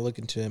 I want to look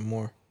into it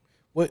more.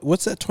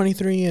 What's that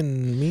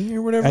 23andMe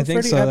or whatever? I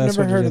think Freddie? so, I've that's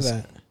never what heard it of is.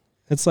 that.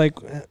 It's like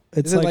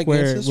Is it like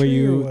where Ancestry or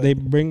you what? they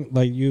bring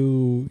like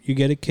you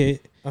get a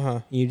kit, Uh-huh.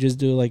 you just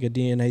do like a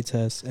DNA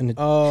test and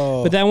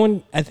Oh. but that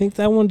one, I think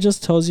that one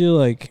just tells you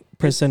like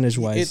percentage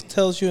wise. It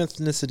tells you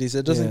ethnicities.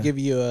 It doesn't Yeah. give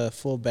you a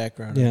full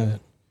background Yeah. of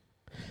it.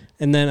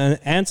 And then an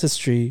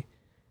ancestry,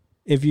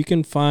 if you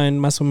can find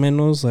más o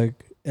menos like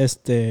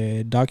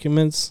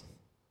documents,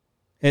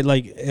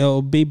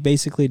 it'll be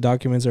basically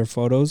documents or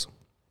photos.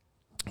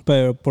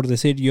 Pero por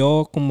decir,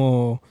 yo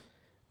como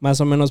más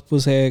o menos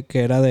puse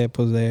que era de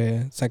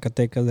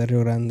Zacatecas, de Río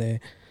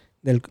Grande,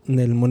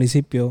 del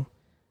municipio.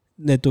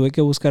 Le tuve que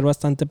buscar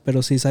bastante,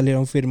 pero sí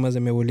salieron firmas de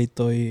mi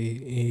abuelito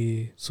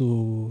y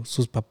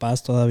sus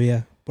papás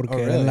todavía. Porque Oh,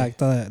 era really?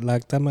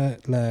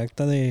 la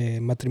acta de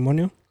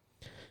matrimonio.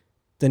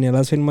 Tenía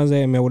las firmas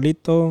de mi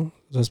abuelito,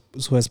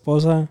 su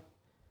esposa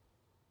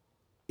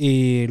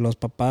y los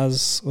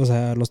papás, o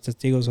sea, los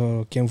testigos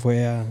o quién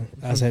fue a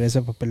hacer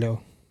ese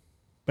papeleo.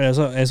 Pero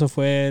eso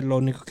fue lo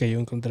único que yo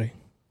encontré.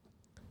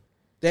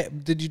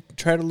 Did you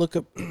try to look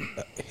up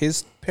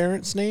his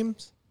parents'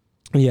 names?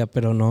 Ya,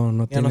 pero no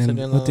Ya no tienen,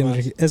 salía no nada tienen más.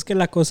 registro. Es que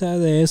la cosa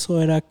de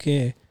eso era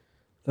que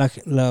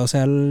o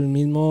sea,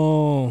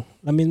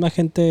 la misma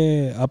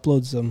gente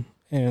uploads them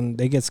and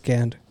they get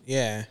scanned.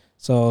 Yeah.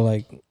 So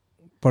like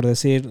por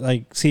decir,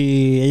 like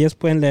si ellos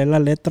pueden leer la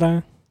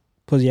letra,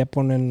 pues ya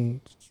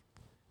ponen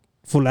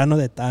fulano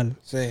de tal.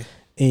 Sí.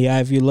 Y ya,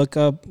 if you look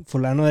up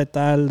fulano de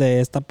tal de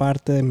esta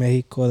parte de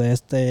México, de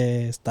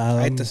este estado,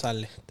 Ahí te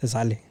sale. te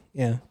sale.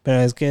 Yeah.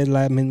 Pero es que es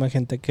la misma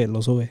gente que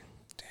lo sube.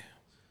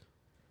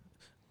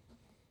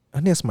 I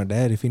need to ask my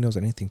dad if he knows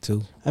anything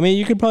too. I mean,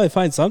 you could probably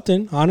find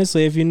something,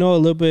 honestly, if you know a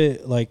little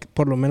bit, like,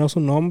 por lo menos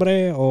un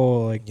nombre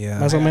o like, Yeah.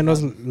 más o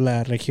menos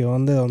la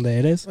región de donde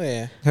eres. Oh,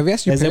 yeah. Have you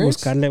asked your Es de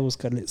parents?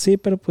 buscarle. Sí,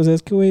 pero pues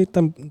es que, güey,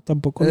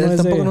 tampoco no ¿Él es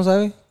tampoco de... no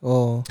sabe?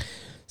 O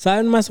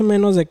Saben más o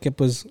menos de que,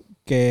 pues,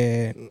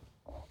 que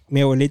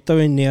mi abuelito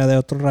venía de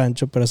otro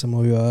rancho, pero se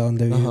movió a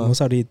donde Ajá.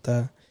 vivimos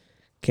ahorita.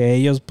 Que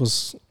ellos,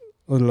 pues,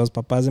 los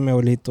papás de mi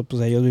abuelito,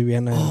 pues ellos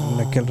vivían en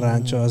aquel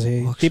rancho,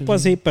 así. actually. Tipo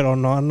así, pero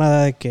no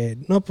nada de que...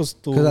 No, pues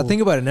tú... because I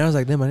think about it now, I was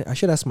like, damn, I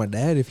should ask my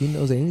dad if he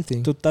knows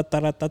anything. Tu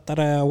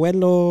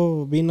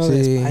tatarabuelo vino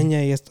de Sí.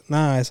 España y esto.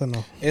 No, eso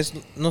no.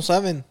 No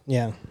saben.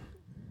 Yeah.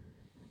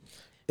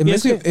 It Y makes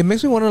es me que- it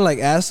makes me want to like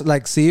ask,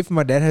 like, see if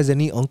my dad has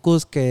any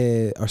uncles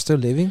que are still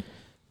living,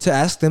 to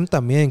ask them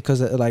también,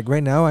 because like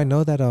right now I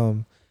know that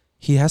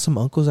he has some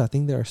uncles I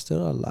think that are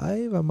still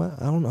alive.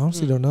 I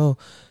honestly don't know,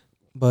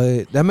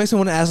 but that makes me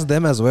want to ask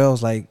them as well.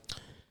 It's like,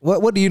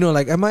 what do you know?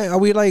 Like, are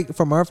we like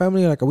from our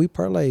family? Like, are we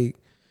part like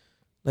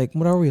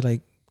what are we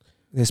like?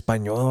 De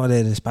España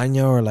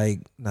or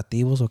like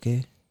nativos o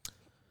qué?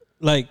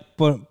 Like,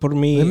 por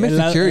mi... It makes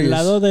me El curious.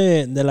 lado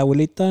de la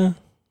abuelita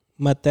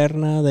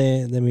materna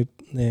de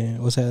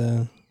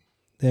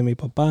mi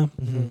papá.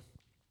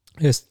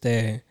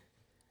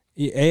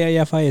 Y ella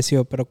ya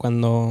falleció, pero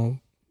cuando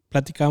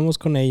platicábamos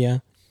con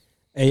ella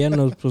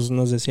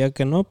nos decía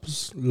que no,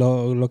 pues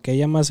lo que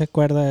ella más se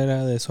acuerda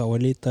era de su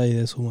abuelita y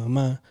de su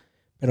mamá,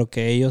 pero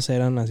que ellos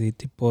eran así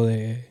tipo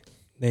de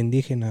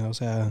indígena, o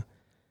sea,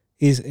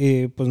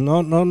 Y pues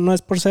no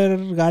es por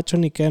ser gacho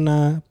ni que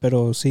nada,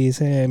 pero sí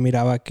se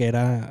miraba que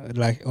era...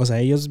 o sea,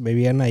 ellos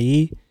vivían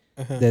ahí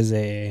Ajá.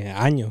 desde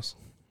años.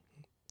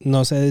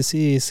 No sé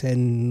si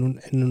en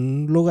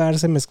un lugar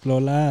se mezcló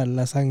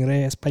la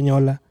sangre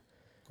española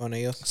Con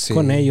ellos. Sí.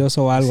 con ellos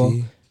o algo,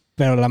 Sí.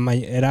 pero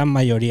era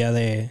mayoría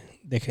de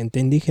gente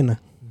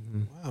indígena.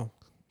 Wow.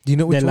 Do you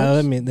know which Del lado,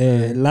 ones?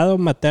 del lado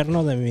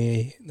materno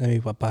de mi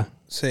papá.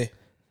 Sí.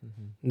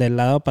 Del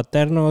lado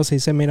paterno sí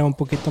se mira un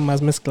poquito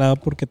más mezclado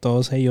porque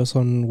todos ellos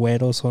son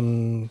güeros,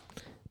 son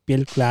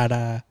piel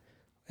clara,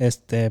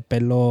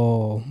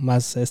 pelo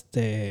más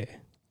De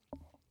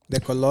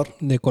color.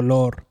 de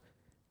color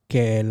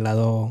que el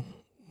lado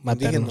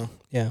materno. Indígena.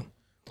 Yeah,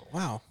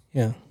 Wow.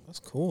 yeah.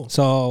 That's cool.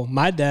 So,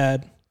 my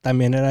dad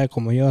también era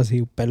como yo,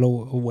 así, pelo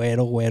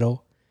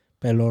güero,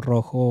 pelo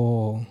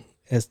rojo,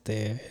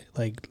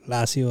 like,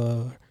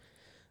 lacio,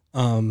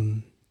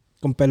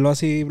 con pelo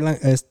así,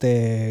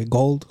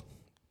 gold,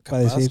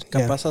 para Capaz, decir. yeah.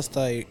 capaz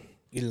hasta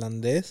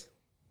irlandés.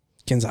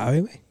 ¿Quién sabe,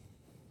 güey?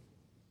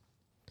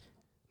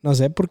 No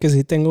sé, porque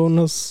sí tengo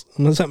unos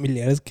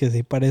familiares que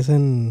sí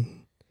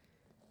parecen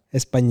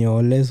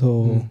españoles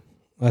o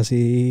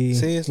así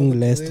Sí, eso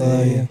inglés sí.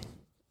 todavía.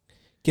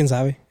 ¿Quién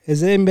sabe? Es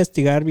de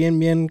investigar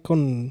bien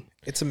con...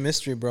 It's a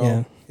mystery, bro.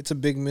 Yeah. It's a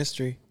big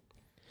mystery.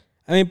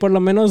 A mí, por lo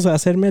menos,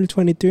 hacerme el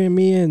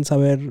 23andMe en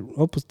saber...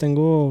 Oh, pues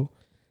tengo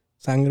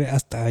sangre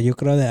hasta, yo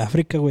creo, de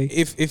África, güey.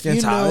 If ¿Quién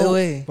you sabe, know,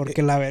 güey?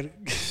 Porque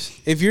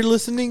if you're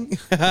listening,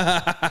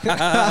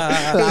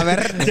 A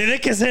ver. tiene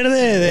que ser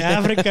de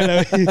África,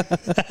 la güey.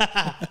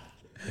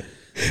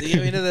 sí,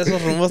 viene de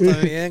esos rumbos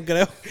también,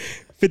 creo.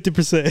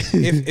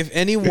 50%. If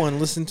anyone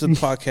listening to the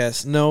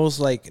podcast knows,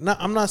 like, no,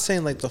 I'm not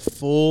saying like the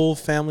full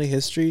family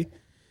history,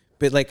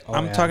 but like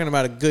I'm yeah. talking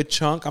about a good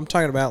chunk. I'm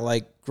talking about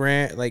like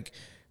grandparents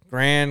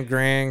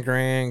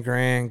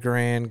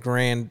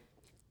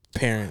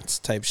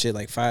type shit,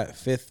 like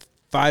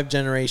five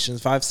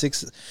generations, 5,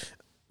 6.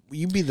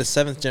 You'd be the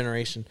 7th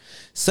generation,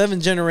 7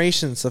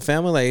 generations of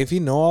family. Like if you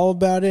know all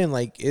about it, and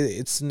like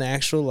it's an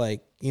actual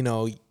like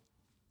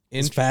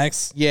It's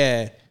facts.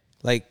 yeah.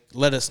 Like,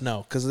 let us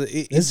know because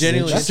it This is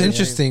genuinely That's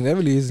interesting. That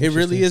really is. It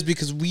really is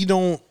because we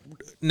don't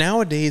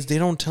nowadays. They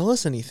don't tell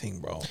us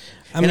anything, bro.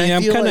 I mean,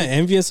 I'm feel kind of like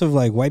envious of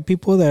like white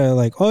people that are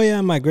like, oh yeah,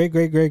 my great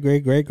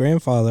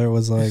grandfather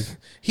was like,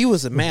 he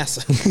was a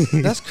massive.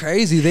 That's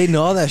crazy. They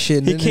know all that shit.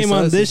 and he then came saw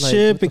on us, this it's like,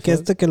 ship, what the que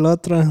fuck? esto que el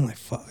otro. I'm like,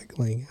 fuck,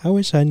 like I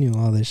wish I knew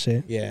all this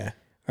shit. yeah,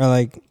 Or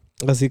like,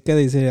 así que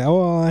dice,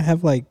 oh, I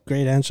have like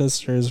great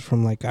ancestors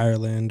from like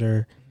Ireland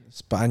or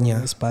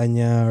España.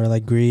 España or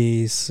like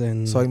Greece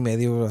and Soy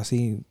medio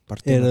así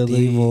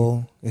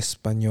participativo,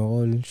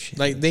 español. Shit.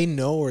 like they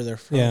know where they're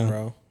from, Yeah.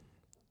 bro.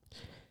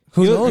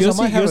 Who yo, knows? yo I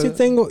might sí, have yo sí a-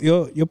 tengo,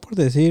 yo por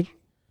decir,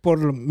 por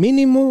lo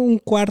mínimo un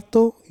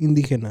cuarto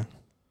indígena.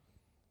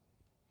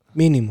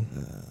 Mínimo.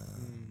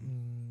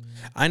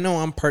 I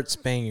know I'm part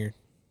Spaniard.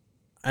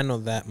 I know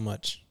that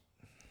much.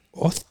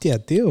 Hostia,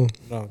 tío.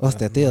 No,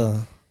 Hostia,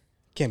 tío.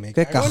 Que me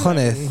 ¿Qué cago en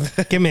cajones?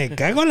 que me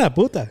cago en la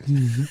puta.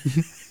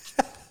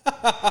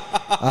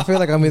 I feel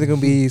like I'm either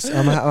gonna be.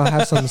 I'll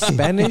have some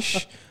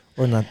Spanish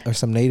or not, or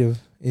some native.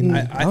 In,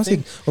 I honestly,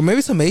 think- or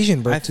maybe some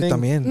Asian, bro. I Too, think-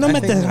 también. No I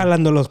me think- estés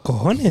jalando los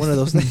cojones. One of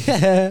those.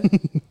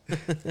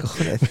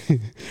 Cojones.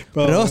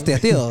 Bro, Pero hostia,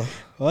 tío.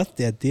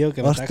 Hostia, tío,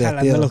 que me Hostia, está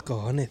jalando tío. los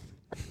cojones.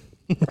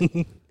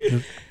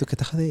 ¿Tú qué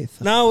te de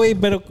eso? No, güey,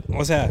 pero,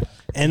 o sea,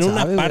 en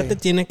una Sabe, parte güey.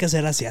 tiene que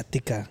ser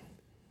asiática.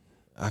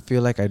 I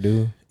feel like I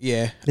do.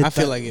 Yeah, De I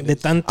feel ta- like it de is.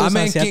 tantos I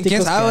mean, asiáticos ¿quién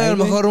que sabe? hay, A lo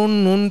güey, mejor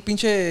un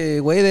pinche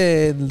güey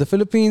de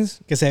Philippines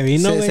que se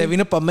vino, güey. se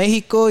vino para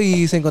México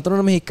y se encontró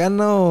una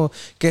mexicana o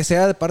que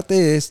sea de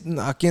parte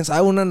a quién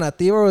sabe, una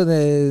nativa o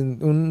de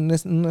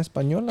una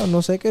española,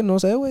 no sé qué, no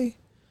sé, güey.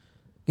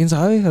 ¿Quién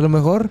sabe? A lo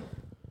mejor.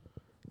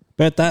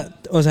 Pero,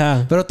 o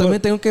sea... Pero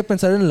también tengo que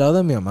pensar en el lado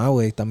de mi mamá,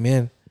 güey,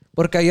 también.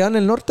 Porque allá en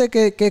el norte,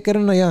 ¿qué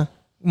eran allá?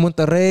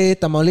 Monterrey,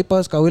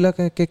 Tamaulipas, Coahuila,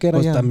 ¿qué era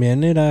pues allá?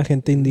 también era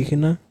gente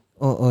indígena.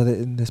 O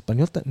de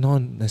español, no,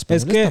 de español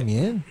Es que-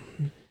 también.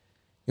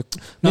 No,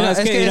 Mira, es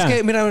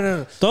que, mira.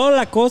 mira. Toda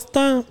la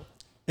costa,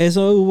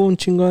 eso hubo un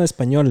chingo de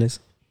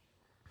españoles.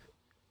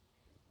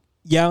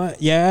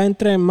 Ya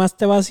entre más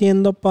te vas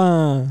yendo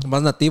para...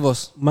 Más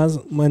nativos. Más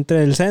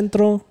entre el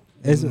centro,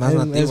 es Más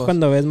nativos.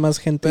 cuando ves más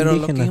gente Pero lo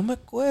indígena. que yo me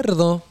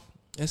acuerdo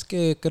es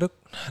que creo...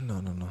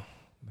 No.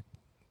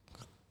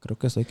 Creo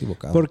que estoy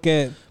equivocado.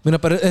 Porque... Bueno,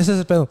 pero ese es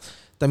el pedo.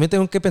 También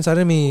tengo que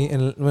pensar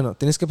bueno,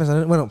 tienes que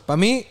pensar bueno, para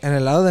mí, en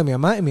el lado de mi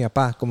mamá y mi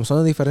papá, como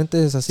son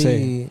diferentes así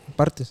Sí.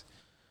 partes.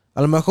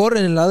 A lo mejor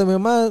en el lado de mi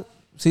mamá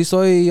sí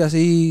soy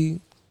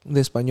así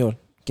de español,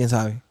 quién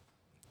sabe.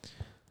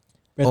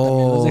 Pero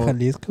también los de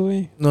Jalisco,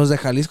 güey. Los de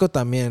Jalisco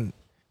también.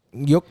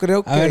 Yo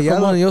creo que A ver, allá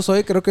 ¿cómo? donde yo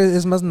soy, creo que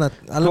es más...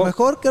 A lo ¿Cómo?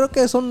 mejor creo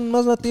que son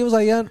más nativos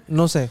allá,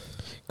 no sé.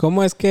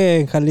 ¿Cómo es que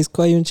en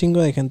Jalisco hay un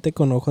chingo de gente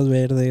con ojos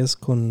verdes,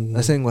 con...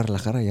 Es en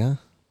Guadalajara ya.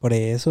 Por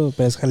eso,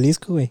 pero es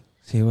Jalisco, güey.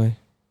 Sí, güey.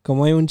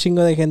 Como hay un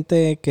chingo de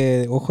gente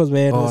que ojos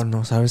verdes, Oh,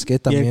 no, ¿sabes qué?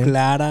 piel También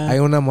clara. hay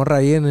una morra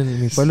ahí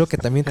en mi pueblo que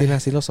también tiene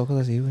así los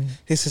ojos así, güey.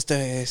 Es sí, está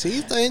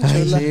bien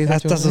Ay, chula. sí, está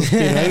Hasta chulo.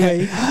 suspiró el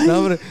güey. No,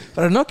 hombre.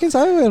 Pero no, quién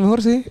sabe, güey. A lo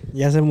mejor sí.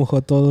 Ya se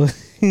mojó todo.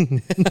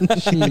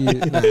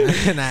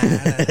 Nah.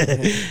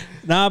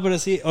 No, pero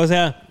sí, o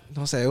sea,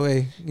 No sé,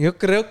 güey. Yo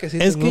creo que sí.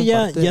 es tengo que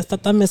ya parte- está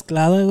tan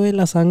mezclada, güey,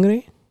 la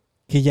sangre,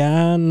 que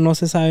ya no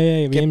se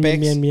sabe bien,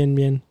 pex?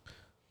 bien.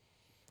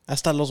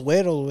 Hasta los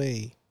güeros,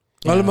 güey.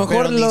 A lo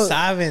mejor Pero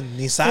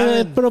ni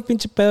saben. Pero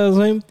pinche pedo,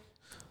 soy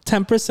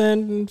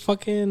 10%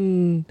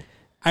 fucking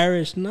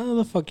Irish.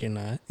 No, the fuck you're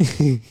not.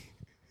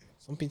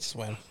 Son pinches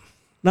güeros.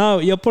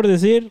 No, yo por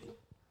decir,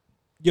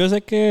 yo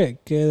sé que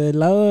del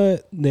lado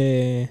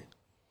de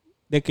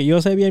que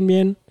yo sé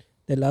bien,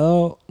 del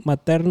lado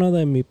materno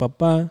de mi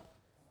papá,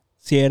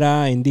 si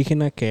era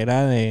indígena, que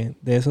era de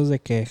esos de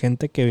que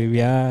gente que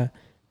vivía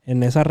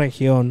en esa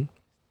región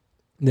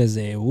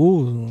desde,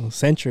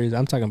 centuries.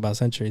 I'm talking about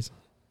centuries.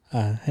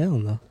 Hell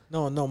no.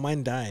 No,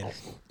 mine died.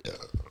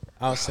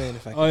 I was saying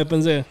if I Oh, yo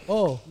pensé,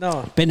 no.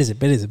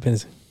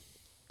 espérense.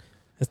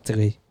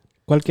 Güey.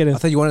 ¿Cuál I quieres?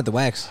 thought you wanted the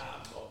wax.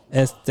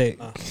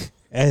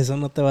 Eso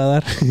no te va a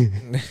dar.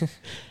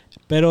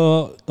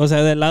 Pero, o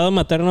sea, del lado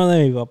materno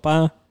de mi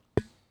papá,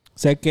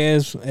 sé que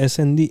es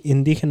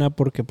indígena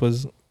porque,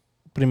 pues,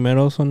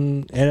 primero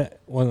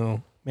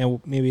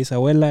mi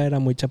bisabuela era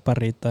muy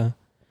chaparrita,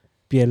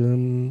 piel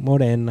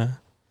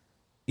morena,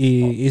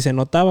 y se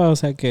notaba, o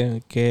sea,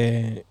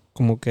 que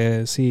como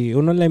que si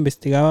uno la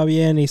investigaba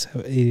bien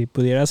y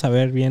pudiera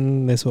saber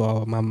bien de su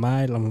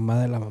mamá y la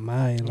mamá de la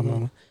mamá y la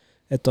mamá,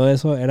 de todo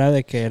eso, era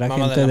de que era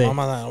gente de...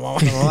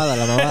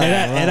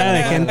 Era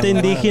de gente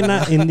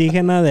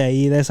indígena de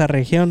ahí, de esa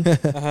región.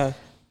 Ajá.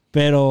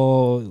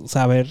 Pero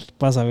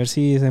para saber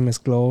si se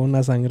mezcló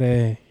una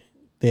sangre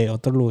de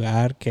otro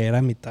lugar que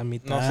era mitad,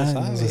 No se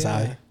sabe.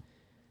 sabe.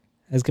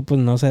 Es que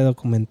pues no se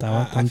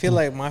documentaba I tanto. feel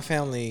like my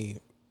family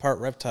part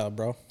reptile,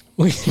 bro.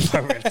 Uy,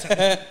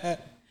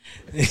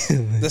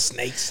 The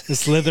snakes.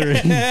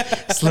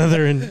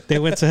 Slytherin. They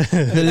went to...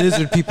 The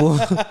lizard people.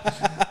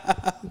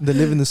 They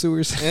live in the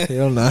sewers.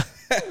 Hell nah.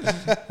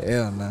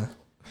 Hell nah.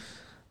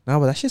 No,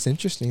 but that shit's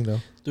interesting, though.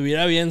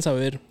 Estuviera bien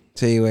saber.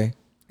 Sí, güey.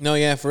 No,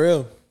 yeah, for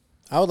real.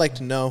 I would like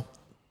to know.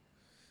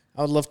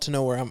 I would love to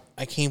know where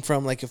I came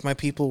from. Like if my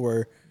people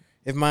were,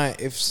 if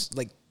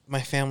like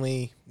my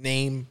family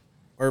name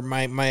or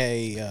my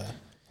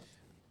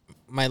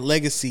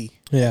legacy,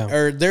 Yeah.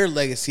 or their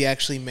legacy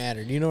actually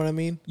mattered. You know what I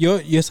mean? Yo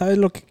sabes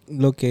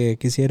lo que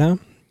quisiera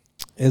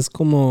es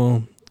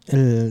como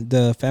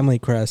the family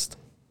crest.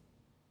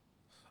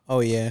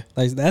 Oh yeah,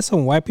 Like that's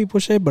some white people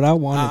shit, but I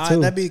want it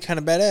too. that'd be kind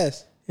of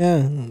badass.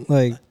 Yeah,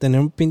 like tener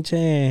un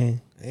pinche...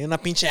 Una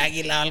pinche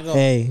águila o algo.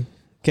 Hey,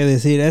 que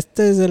decir,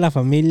 este es de la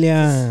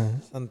familia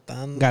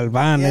Santana.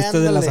 Galván, este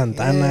es de la Ándale.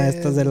 Santana,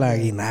 este es de la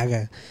Yeah.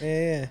 Guinaga.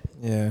 Yeah.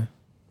 Yeah.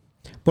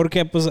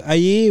 Porque pues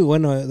allí,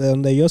 bueno, de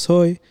donde yo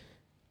soy,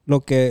 lo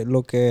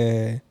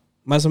que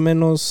más o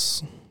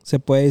menos se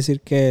puede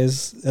decir que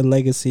es el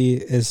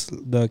legacy es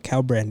the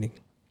cow branding.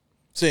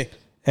 Sí.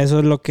 Eso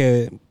es lo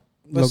que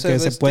Pues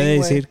se puede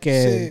decir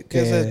que, sí,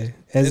 que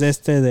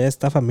es de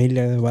esta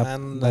familia, va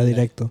Ándale.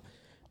 directo.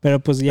 Pero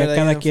pues ya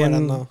Pero ahí en fuera,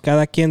 no.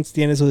 cada quien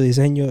tiene su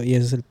diseño y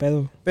ese es el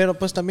pedo. Pero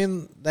pues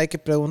también hay que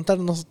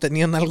preguntarnos,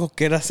 ¿tenían algo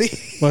que era así?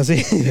 Pues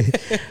sí.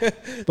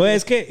 Pues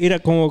es que, mira,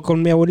 como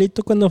con mi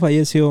abuelito cuando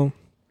falleció,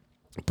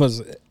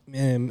 pues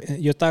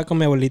yo estaba con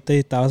mi abuelita y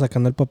estaba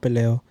sacando el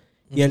papeleo.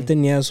 Y él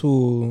tenía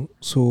su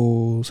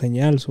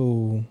señal,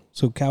 su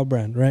cow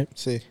brand, right?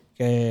 Sí.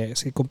 Que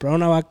si compraba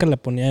una vaca le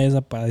ponía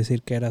esa para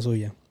decir que era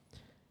suya.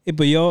 Y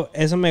pues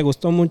eso me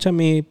gustó mucho a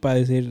mí para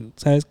decir,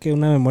 ¿sabes qué?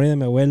 Una memoria de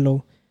mi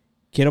abuelo.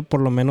 Quiero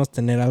por lo menos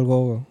tener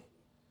algo,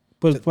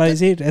 pues para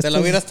decir... Te lo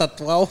hubieras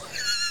tatuado.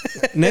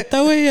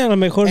 Neta, güey, a lo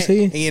mejor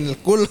sí. Y en el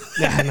culo.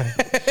 Ya, no.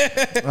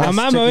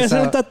 Mamá, me voy a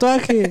hacer un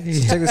tatuaje.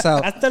 Check this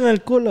out. Hasta en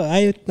el culo.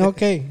 Ay, ok.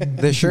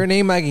 The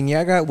surname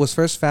Aguinaga was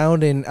first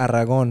found in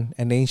Aragon,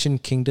 an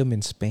ancient kingdom in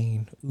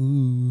Spain.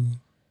 Ooh.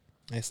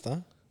 Ahí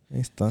está.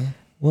 Ahí está.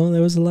 Well,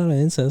 there was a lot of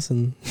incest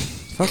and...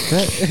 Fuck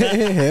that.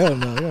 Hell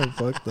no, you're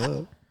fucked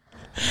up.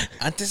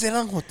 Antes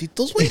eran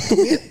jotitos, güey.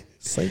 también.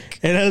 Psych.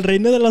 Era el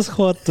reino de los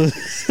jotos.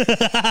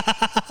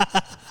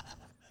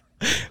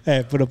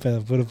 Puro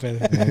pedo.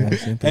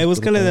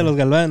 Búscale de los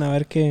Galván, a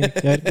ver qué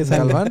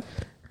sale. ¿Galván?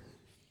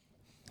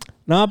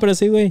 No, pero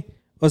sí, güey.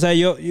 O sea,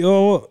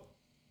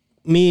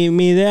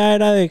 mi idea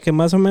era de que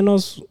más o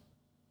menos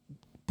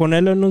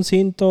ponerlo en un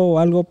cinto o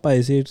algo para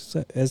decir,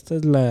 esta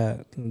es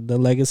the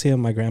legacy of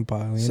my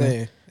grandpa. You know?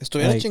 Sí.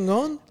 ¿Estuviera Like,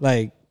 chingón?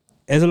 Like,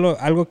 eso es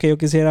algo que yo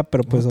quisiera,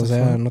 pero pues, What o the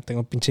sea, fuck? no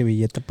tengo pinche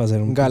billete para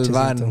hacer un pinche cinto.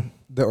 Galván.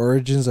 The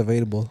origins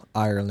available.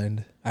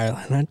 Ireland.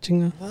 Ireland,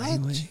 chinga. Ay,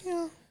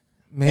 chinga.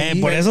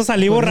 Por eso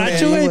salí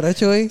borracho, güey.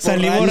 Borracho, güey.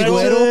 Salí Borracho,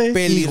 borracho, güey.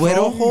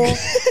 pelirrojo,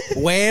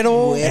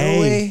 güero. Ey,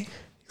 güey.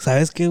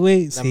 ¿Sabes qué,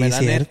 güey? La Sí, mera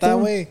cierto. neta,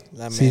 güey.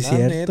 La Sí, mera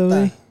cierto, neta.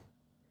 güey.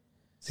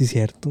 Sí,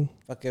 cierto.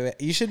 Pa' que vea.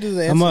 You should do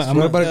the I'm a- ancestry.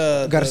 What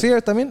about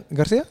García también?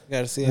 ¿García?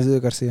 García. Es de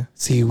García.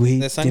 Sí, güey.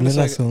 De sangre Tienes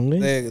soy- razón,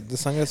 güey. de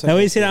sangre soy Le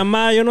voy a decir, García.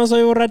 mamá, yo no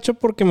soy borracho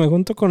porque me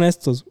junto con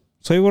estos.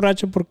 Soy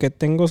borracho porque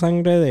tengo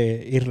sangre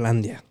de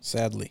Irlandia.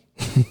 Sadly.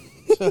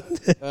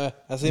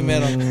 Así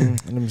mero.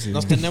 Let me see.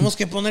 Nos tenemos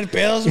que poner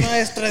pedos, ma.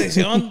 Es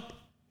tradición.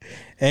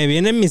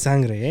 Viene en mi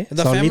sangre, ¿eh?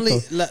 The Solito.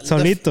 family,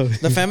 Solito.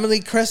 The family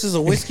crest is a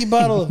whiskey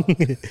bottle.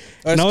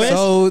 Or No, it's-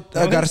 So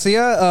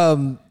Garcia,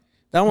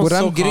 that one's what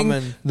so I'm getting,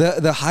 common.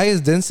 the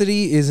highest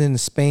density is in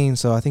Spain,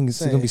 so I think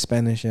it's gonna be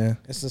Spanish, yeah.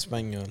 Es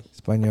español.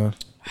 Español.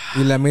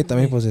 Y la mía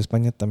también, pues de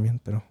España también,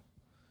 pero.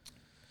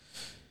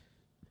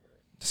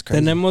 It's crazy.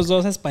 Tenemos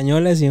 2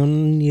 españoles y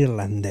un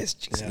irlandés,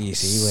 chingada. Sí,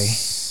 sí, güey.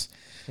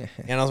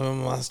 Ya nos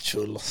vemos más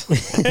chulos.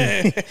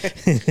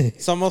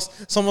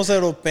 somos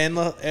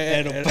europeos.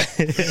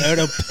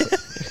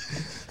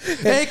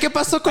 Hey, ¿qué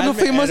pasó cuando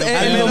fuimos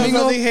el domingo?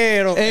 No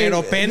dije Eh,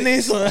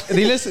 europenes.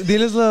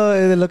 Diles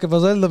de lo que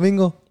pasó el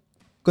domingo.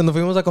 Cuando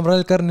fuimos a comprar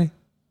el carne.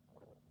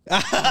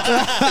 Fuck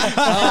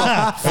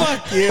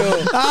you.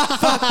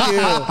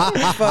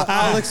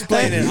 I'll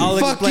explain it.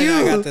 Fuck I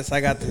you.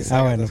 got this.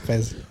 Ah, bueno,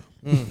 pues.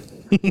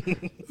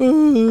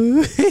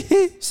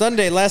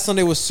 Last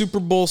Sunday was Super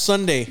Bowl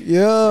Sunday.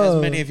 Yeah.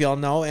 As many of y'all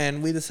know.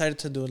 And we decided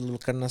to do a little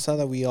carne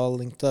asada. We all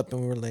linked up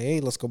and we were like, hey,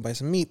 let's go buy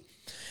some meat.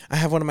 I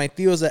have one of my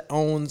tios that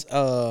owns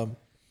El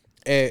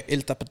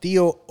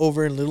Tapatío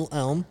over in Little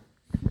Elm.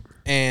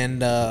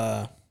 And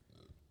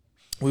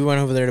we went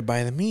over there to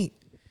buy the meat.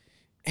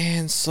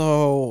 And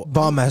so...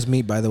 Bomb ass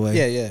meat, by the way.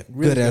 Yeah.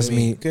 Really Good ass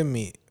meat. Good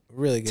meat.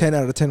 Really good. 10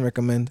 out of 10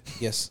 recommend.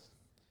 Yes.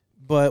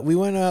 But we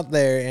went out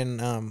there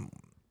and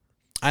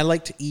I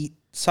like to eat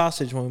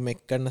sausage when we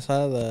make carne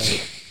asada.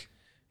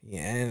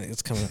 Yeah,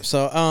 it's coming up.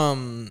 So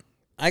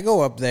I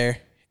go up there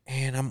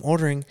and I'm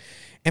ordering,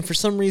 and for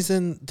some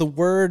reason the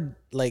word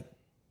like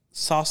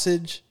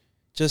sausage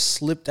just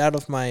slipped out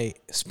of my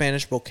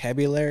Spanish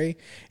vocabulary.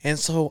 And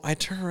so I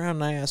turn around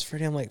and I ask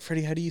Freddie, I'm like,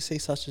 Freddie, how do you say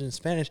sausage in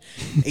Spanish?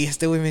 Y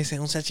este güey me dice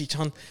un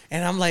salchichón.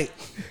 And I'm like,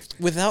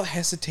 without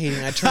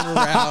hesitating, I turn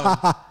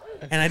around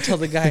and I tell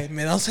the guy,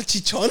 me da un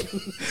salchichón.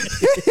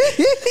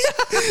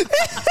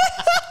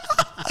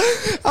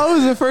 I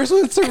was the first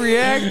one to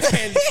react.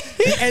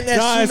 And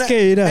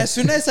as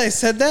soon as I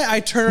said that, I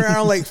turn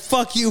around like,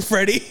 fuck you,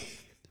 Freddie.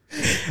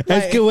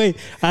 Es que, güey,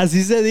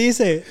 así se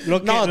dice. Lo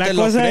que, No, la te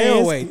lo cosa creo,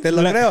 es- güey. Te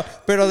lo creo.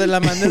 Pero de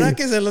la manera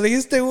que se lo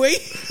dijiste, güey.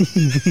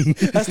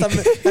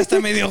 hasta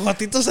medio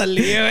jotito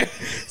salí, güey.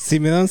 Si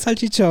me da un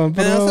salchichón,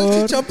 por Me das favor.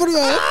 salchichón, por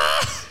favor.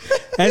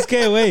 Es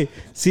que, güey,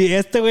 si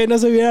este güey no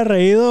se hubiera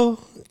reído,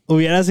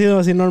 hubiera sido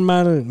así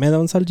normal. Me da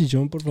un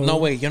salchichón, por favor. No,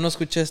 güey, yo no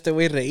escuché a este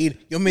güey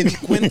reír. Yo me di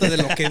cuenta de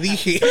lo que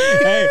dije.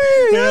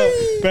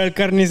 Pero el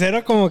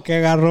carnicero como que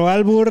agarró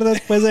al burro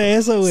después de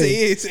eso,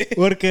 güey. Sí.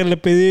 Porque le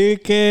pedí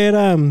que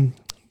era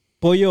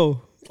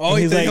pollo. Oh,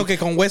 y He's te like, dijo que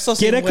con hueso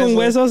sin ¿quiere con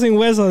hueso o sin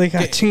hueso? Dije,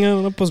 ah,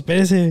 chingado, no, pues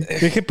espérese.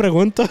 Dije,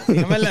 pregunto.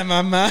 Llámale a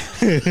mamá.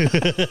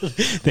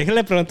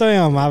 Déjale pregunto a mi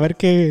mamá a ver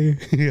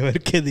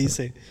qué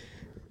dice.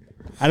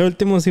 Al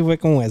último sí fue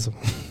con hueso.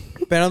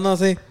 Pero no,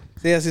 sí.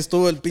 Sí, así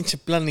estuvo el pinche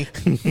plan.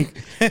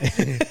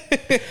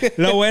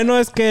 Lo bueno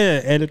es que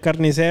el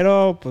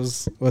carnicero,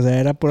 pues, o sea,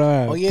 era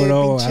puro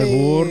pinche-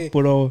 albur,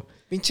 puro...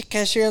 Pinche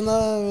cashier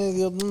andaba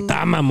medio...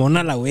 Estaba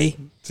mamona la güey.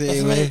 Sí,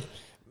 güey.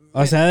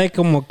 O sea, de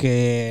como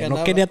que no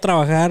andaba- quería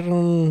trabajar.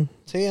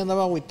 Sí,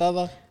 andaba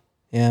agüitada.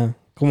 Ya.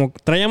 Como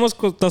traíamos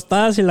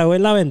tostadas y la güey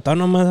la aventó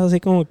nomás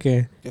así como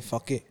que... Que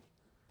fuck it.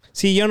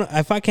 Sí, yo no...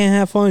 If I can't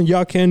have fun,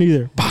 y'all can't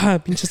either. Bah,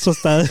 pinches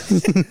tostadas.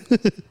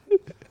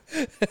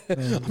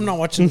 I'm not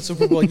watching the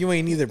Super Bowl. You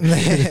ain't either.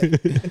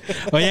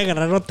 Voy a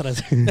agarrar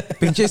otras.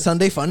 Pinche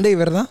Sunday Funday,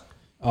 ¿verdad?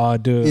 Oh,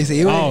 dude. Y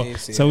sí, güey. Oh,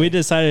 Sí, so we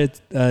decided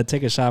to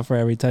take a shot for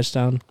every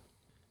touchdown.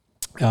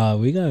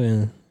 We got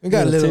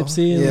a little,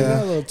 tipsy.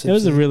 yeah. It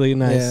was a really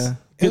nice. Yeah.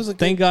 It was a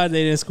Thank God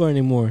they didn't score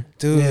anymore.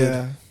 Dude.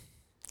 Yeah.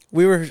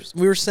 We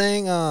were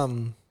saying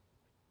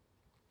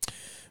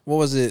what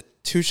was it?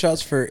 2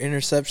 shots for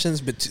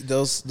interceptions, but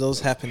those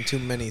happened too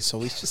many, so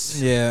we just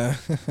Yeah.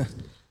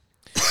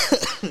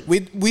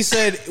 we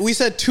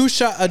said 2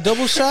 shot, a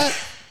double shot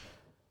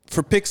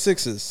for pick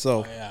sixes.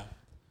 So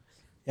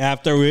Yeah,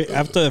 after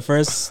the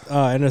first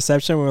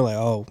interception, we were like,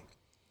 oh,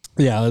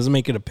 yeah, let's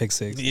make it a pick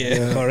six.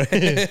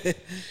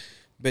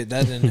 but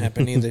that didn't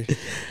happen either.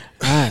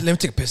 Let me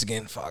take a piss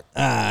again. Fuck.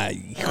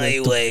 Ay, hijo de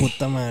tu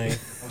puta madre.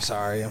 I'm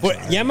sorry.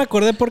 Ya me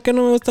acordé por qué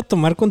no me gusta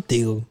tomar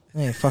contigo.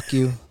 Hey, fuck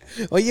you.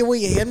 Oye,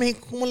 güey, allá en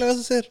México, ¿cómo le vas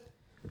a hacer?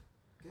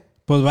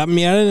 Pues va a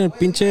mirar en el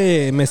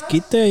pinche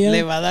mezquite allá.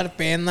 Le va a dar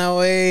pena,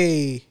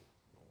 güey.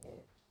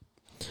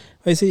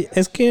 Oye, sí,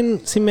 es que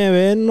si me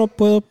ven no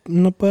puedo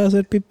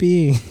hacer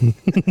pipí.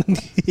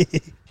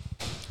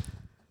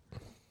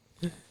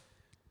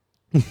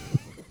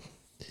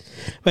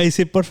 Oye,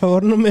 sí, por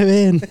favor no me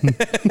ven.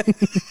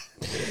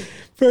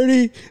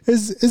 Freddie,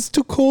 it's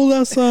too cold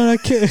outside. I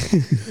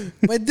can't.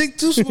 My dick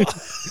too small.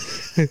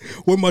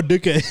 Where my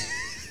dick at?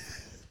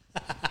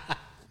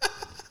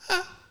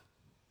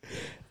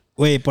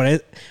 Wait, por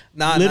eso.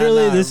 Nah,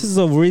 Literally, nah. this is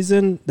the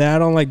reason that I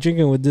don't like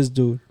drinking with this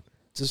dude.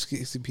 Just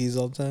he pees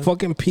all the time.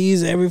 Fucking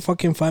pees every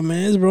fucking 5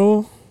 minutes,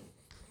 bro.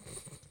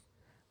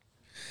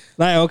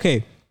 Like,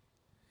 okay.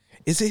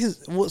 Is it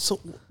his?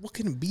 What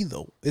can it be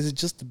though? Is it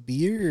just the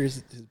beer, or is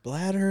it his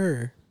bladder?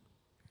 Or?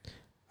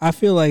 I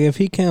feel like if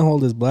he can't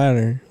hold his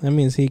bladder, that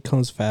means he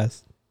comes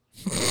fast.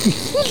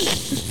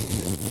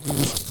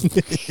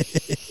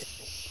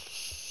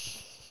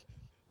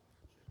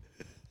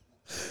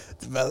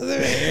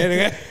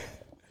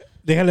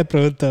 Déjale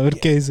preguntar, a ver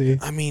qué dice.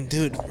 I mean,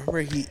 dude, remember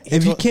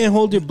If you can't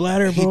hold your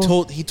bladder,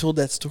 bro. he told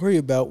that story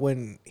about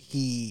when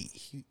he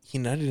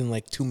nutted in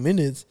like 2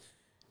 minutes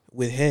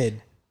with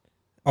head.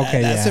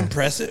 Okay, That's yeah.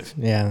 impressive.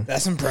 Yeah.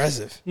 That's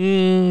impressive.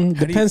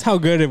 Depends how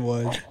good it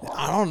was.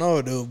 I don't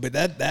know, dude, but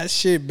that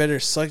shit better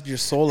suck your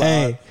soul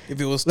Hey, out. If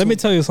it was, Let me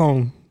tell you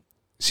something.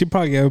 She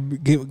probably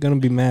gonna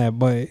be mad,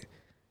 but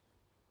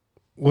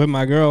with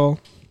my girl,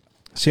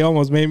 she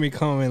almost made me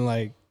come in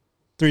like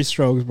 3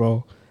 strokes,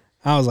 bro.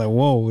 I was like,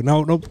 whoa,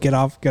 nope, get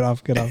off. You're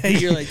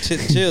like,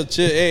 chill.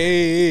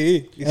 Hey,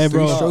 Hey,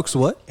 bro. 3 strokes,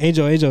 what?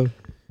 Angel.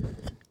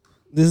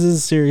 This is a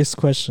serious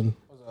question.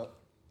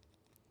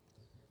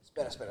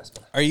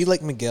 Are you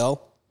like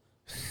Miguel,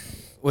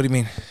 What do you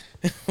mean?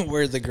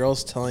 where the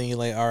girl's telling you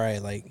like, all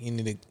right, like you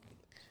need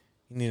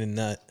a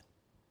nut,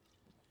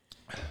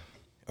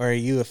 or are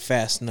you a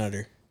fast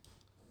nutter?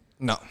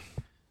 No.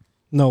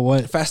 No,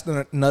 what? Fast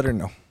nutter,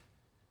 no.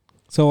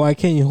 So why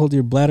can't you hold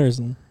your bladders?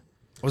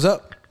 What's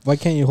up? Why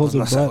can't you hold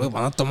your bladder?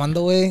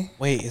 Tomando, güey.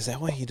 Wait, is that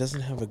why he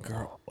doesn't have a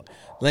girl?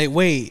 Like,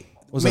 wait,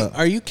 What's up?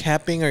 Are you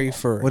capping? Or are you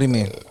for? What do you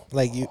mean?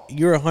 Like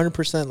you're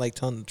 100% like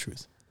telling the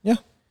truth. Yeah.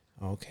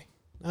 Oh, okay,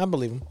 I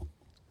believe him.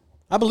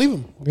 I believe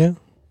him. Yeah.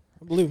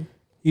 I believe him.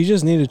 You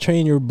just need to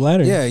train your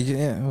bladder.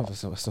 Yeah. Oh,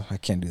 so I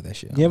can't do that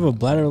shit. You have a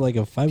bladder like a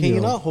 5-year-old. Can you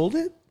not hold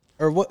it?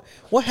 Or what?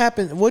 What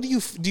happened? What do you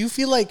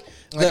feel like?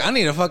 Like, I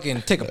need to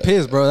fucking take a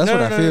piss, bro. That's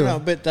what I feel. No.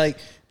 But like,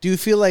 do you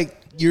feel like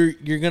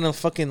you're gonna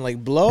fucking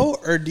like blow,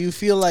 or do you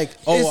feel like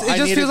It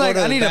just feels like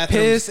I need a bathroom?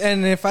 piss,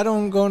 and if I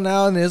don't go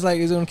now, then it's like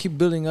it's gonna keep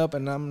building up,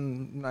 and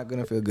I'm not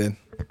gonna feel good.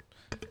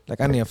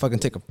 Like I need to fucking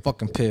take a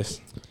fucking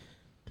piss.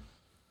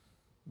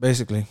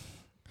 Basically,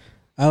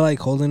 I like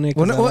holding it.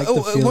 'Cause I like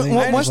the feeling.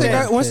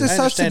 once it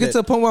starts to get to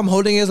the point where I'm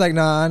holding it, it's like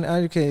nah,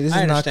 okay, this is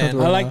not understand.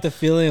 comfortable. I like the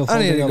feeling of I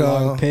need holding to a go.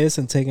 long piss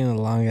and taking a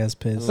long ass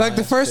piss. Like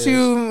the first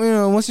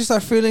once you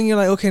start feeling, you're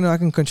like, okay, no, I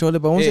can control it.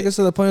 But once it gets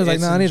to the point, it's like,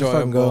 it's nah, I need to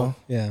fucking go. enjoyable.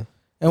 Yeah.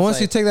 And once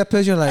you like- take that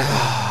piss, you're like,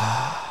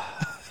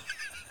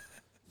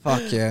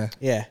 fuck yeah.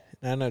 Yeah,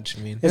 I know what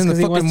you mean. It's In the 'cause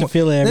he wants to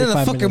feel it every then in the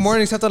 5 fucking minutes.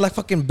 mornings, I have to like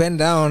fucking bend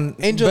down,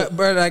 Angel-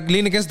 but like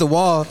lean against the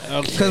wall,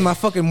 because my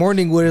fucking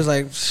morning wood is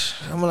like,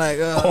 I'm like,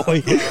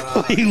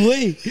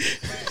 Wait.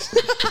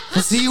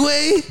 see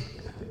way.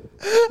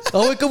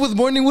 I wake up with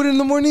morning wood in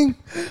the morning,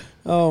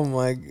 Oh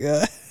my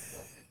god.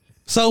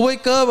 so I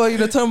wake up,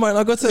 tell my,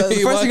 I go to the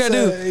He first thing I walks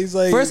do. out, he's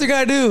like- First thing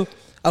I do,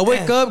 I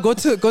wake up, go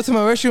to my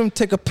restroom,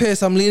 take a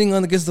piss. I'm leaning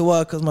on against the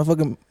wall because my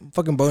fucking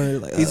boner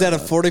is like, He's at a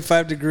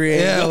 45-degree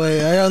yeah, angle.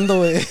 way, I on the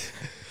way.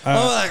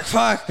 I'm like,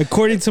 fuck.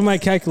 According to my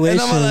And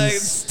calculations, I'm like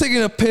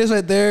taking a piss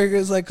right there.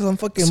 It's like, cause I'm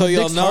fucking. So my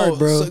you'll dick's know, hard,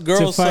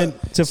 bro. so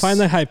to find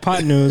the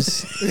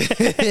hypotenuse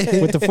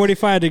with the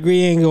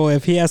 45-degree angle,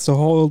 if he has to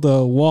hold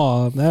a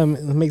wall, that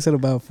makes it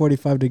about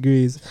 45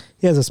 degrees.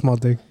 He has a small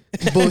dick.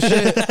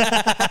 Bullshit.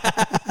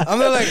 I'm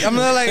not like,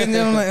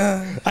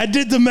 I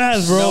did the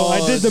math, bro. No,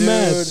 I did the dude.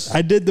 math.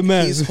 I did the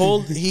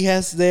math. He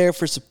has there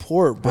for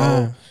support, bro.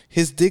 Ah.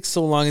 His dick's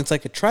so long, it's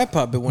like a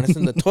tripod. But when it's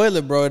in the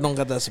toilet, bro, it don't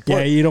got that support.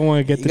 Yeah, you don't want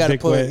to get You the gotta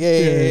dick put wet.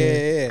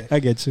 it- yeah. I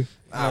get you.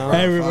 bro,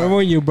 Hey, remember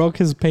when you broke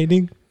his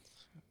painting?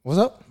 what's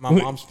up? My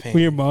mom's When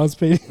pain. your mom's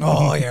painting?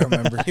 Oh yeah, I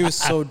remember. He was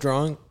so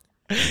drunk.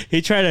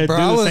 He tried to Bro, I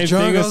do the was same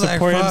drunk. thing I to was like,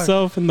 support fuck.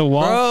 himself in the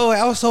wall. Bro,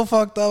 I was so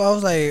fucked up. I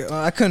was like,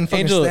 I couldn't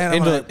fucking stand.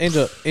 I'm like,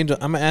 Angel,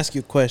 I'm gonna ask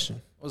you a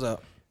question. what's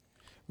up?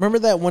 Remember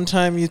that one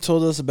time you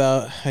told us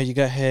about how you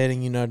got head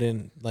and you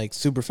nutted like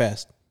super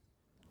fast?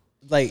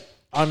 Like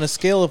on a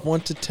scale of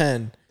 1 to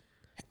 10,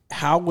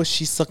 how was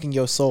she sucking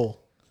your soul?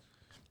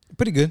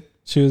 Pretty good.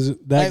 She was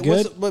that Like,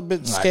 good?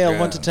 but scale good.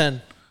 1 to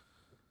 10.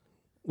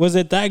 Was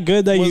it that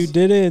good that you Was-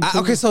 did it?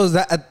 Okay, so is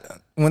that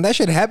when that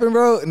shit happened,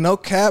 bro? No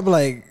cap,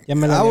 like Ya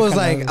me la I was había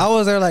like, jalado. I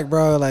was there, like,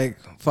 bro, like,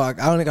 fuck.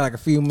 I only got like a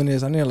few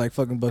minutes. I need to like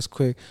fucking bust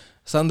quick.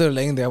 So I'm there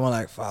laying there. I'm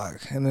like, fuck.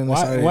 And then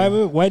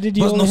Why did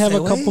you Was only no have a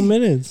segue? couple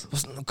minutes?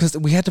 Because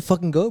we had to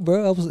fucking go,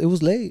 bro. It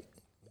was late.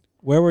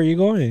 Where were you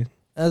going?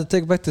 I had to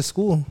take it back to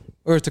school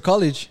or to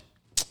college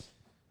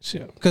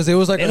Shit. because it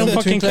was like They don't in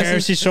fucking between care if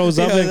classes. she shows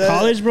up in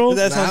college, bro.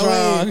 That sounds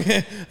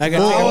wrong. I got I to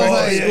was take her back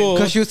like, to school.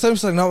 because she was telling me,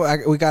 she's like,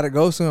 no, we gotta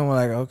go soon. I'm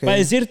like, okay. But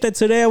is it that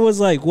today I was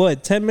like,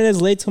 what, 10 minutes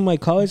late to my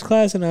college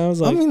class? And I was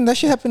like, I mean, that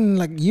shit happened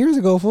like years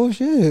ago. Full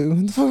shit.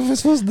 What the fuck was I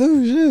supposed to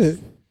do?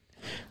 Shit.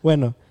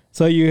 bueno.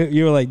 So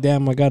you were like,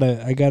 damn, I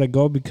gotta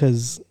go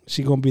because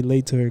she gonna be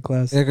late to her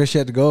class. Yeah, because she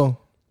had to go.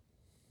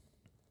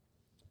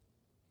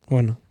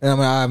 Bueno.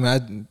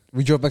 And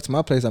we drove back to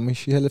my place. I mean,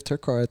 she had left her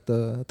car at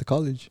the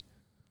college.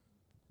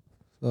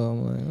 So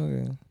I'm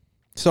like, okay.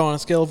 So on a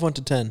scale of 1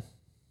 to 10,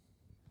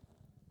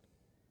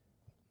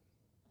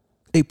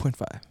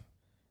 8.5.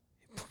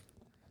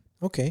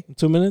 Okay.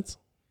 2 minutes?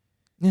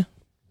 Yeah.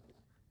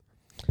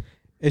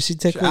 If she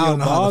take I don't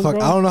know how the fuck.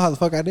 bro, I don't know how the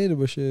fuck I did it,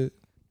 but shit.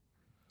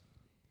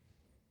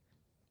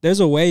 there's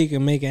a way you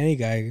can make any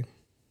guy.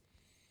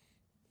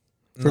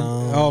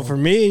 For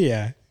me,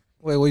 yeah.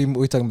 Wait, what are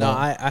you talking No,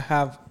 about? I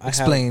have.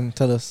 Explain.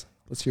 Tell us.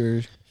 What's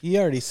your? He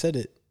already said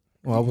it.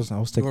 Well, I was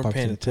You taking weren't part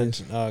paying in it.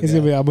 attention. Oh, He's God.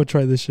 gonna be, I'm gonna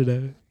try this shit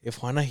out.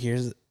 If Juana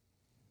hears it,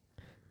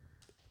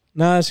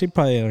 Nah, she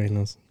probably already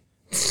knows.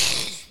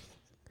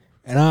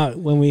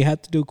 And when we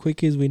had to do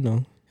quickies, we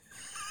know.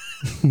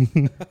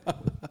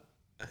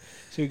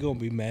 She gonna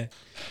be mad.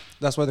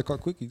 That's why they're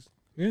called quickies.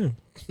 Yeah.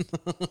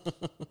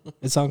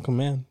 It's on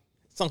command.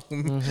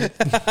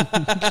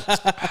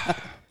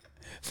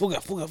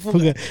 fuga, fuga, fuga.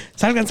 Fuga.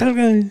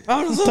 Salgan.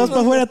 Vámonos, Todos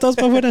para afuera, todos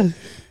para afuera.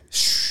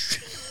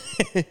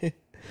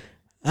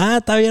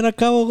 Está bien a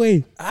cabo,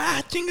 güey.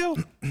 Chingo.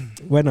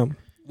 Bueno,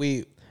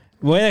 We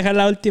voy a dejar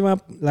la última,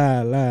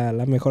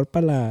 la mejor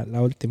para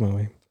la última,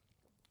 güey.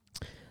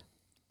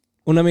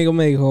 Un amigo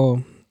me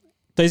dijo,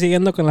 estoy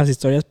siguiendo con las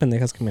historias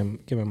pendejas que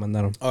me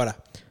mandaron. ahora.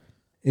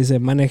 Dice,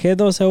 manejé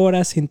 12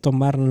 horas sin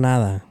tomar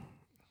nada.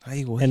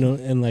 Ay, güey.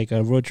 En like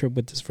a road trip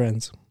with his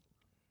friends.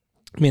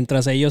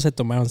 Mientras ellos se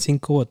tomaron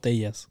 5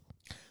 botellas.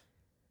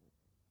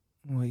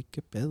 Güey,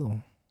 qué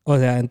pedo. O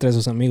sea, entre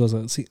sus amigos.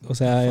 Sí, o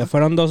sea,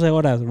 fueron 12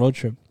 horas road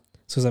trip.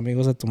 Sus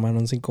amigos se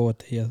tomaron 5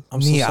 botellas.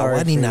 Ni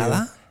agua ni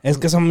nada. Es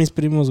que son mis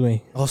primos,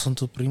 güey. Oh, son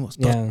tus primos.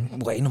 Ya.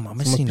 Güey, no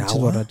mames, Somos sin pinches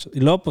agua. borrachos. Y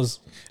luego,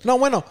 pues, No,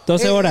 bueno.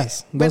 12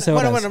 horas. 12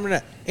 horas. Bueno,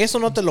 mira. Eso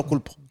no te lo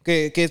culpo.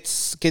 Que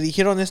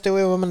dijeron, este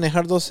güey va a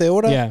manejar 12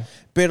 horas. Ya.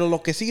 Pero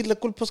lo que sí le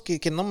culpo es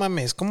que no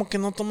mames. ¿Cómo que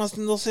no tomas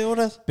en 12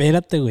 horas?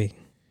 Espérate, güey.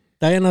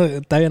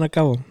 Está bien a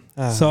cabo.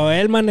 Ah. So,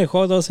 él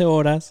manejó 12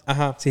 horas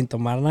Ajá. sin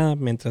tomar nada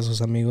mientras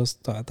sus amigos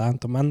estaban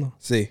tomando.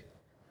 Sí.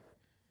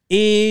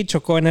 Y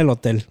chocó en el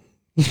hotel.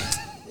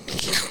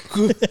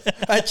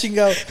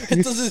 Chingado.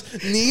 Entonces,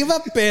 ni iba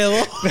pedo.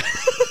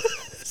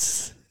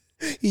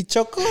 Y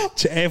chocó.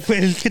 Fue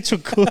el que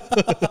chocó.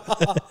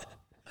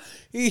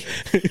 Y...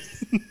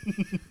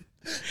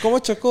 ¿Cómo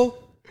chocó?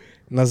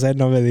 No sé,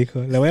 no me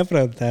dijo. Le voy a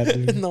preguntar.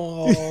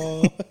 No.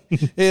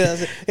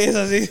 Es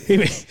así.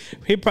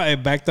 He probably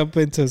backed up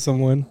into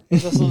someone.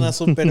 Esa es una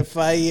super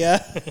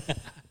falla.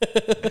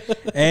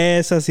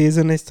 Esa sí es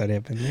una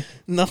historia, pendejo.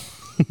 No.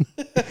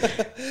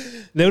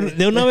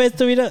 De una vez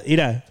tuviera...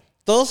 Mira.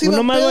 Todos iban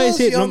Nomás voy a pedos,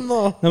 decir, ¿sí o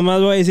no?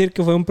 nomás voy a decir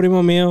que fue un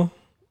primo mío.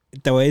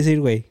 Te voy a decir,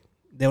 güey.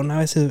 De una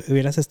vez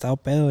hubieras estado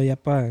pedo ya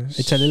para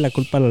echarle la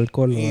culpa al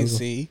alcohol. Y O algo.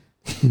 sí.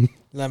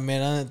 La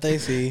mera neta y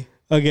sí.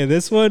 Okay,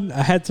 this one,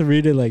 I had to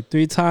read it like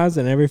 3 times,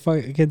 and every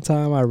fucking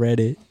time I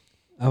read it,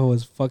 I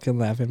was fucking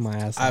laughing my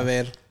ass A off.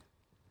 ver.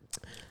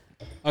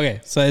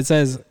 Okay, so it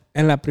says,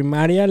 en la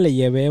primaria le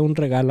llevé un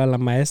regalo a la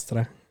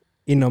maestra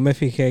y no me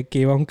fijé que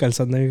iba un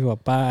calzón de mi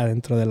papá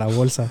adentro de la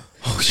bolsa.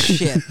 Oh,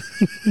 shit.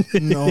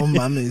 No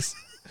mames.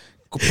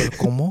 ¿Pero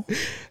cómo?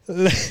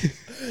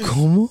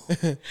 ¿Cómo?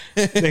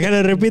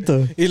 Déjale,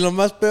 repito. Y lo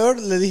más peor,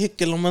 le dije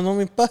que lo mandó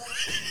mi papá.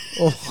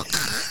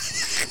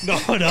 No.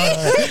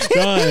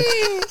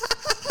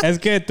 Es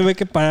que tuve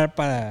que parar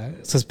para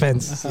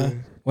suspense. Sí.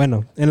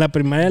 Bueno, en la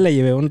primaria le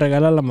llevé un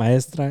regalo a la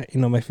maestra y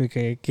no me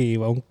fijé que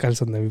iba un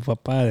calzón de mi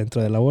papá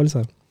dentro de la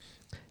bolsa.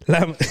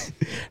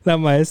 La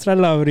maestra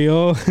lo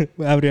abrió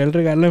el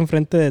regalo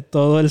enfrente de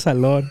todo el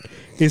salón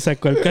y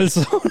sacó el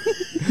calzón.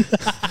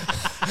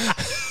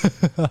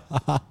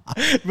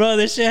 Bro,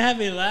 this shit had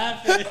me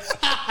laughing.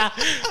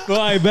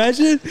 Bro,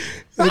 imagine,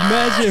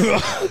 bro.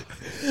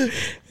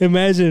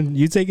 Imagine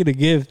you taking a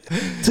gift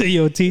to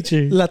your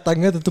teacher. La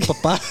tanga de tu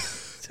papá.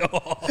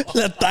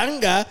 La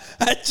tanga.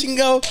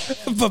 Chingado.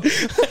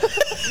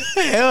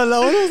 Hell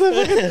no.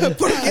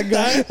 ¿Por qué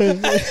tanga?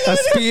 A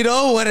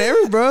Speedo,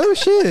 whatever, bro.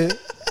 Shit.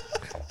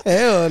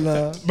 Hell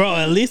no. Bro,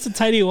 at least a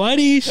tiny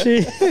whitey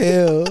shit.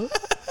 Hell.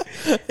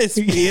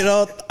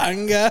 Espiro,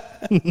 tanga.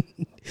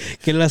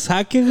 Que la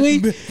saque, güey.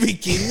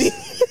 Bikini.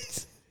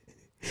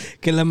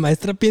 Que la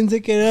maestra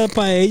piense que era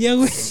para ella,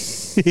 güey.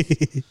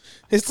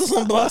 Estos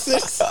son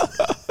boxers.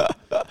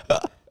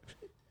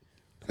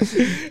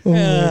 Oh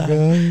my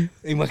God.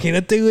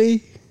 Imagínate,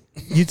 güey.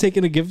 You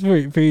taking a gift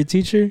for your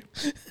teacher?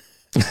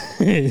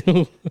 I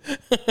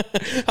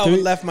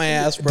would laugh my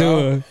ass,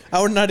 bro. Dude.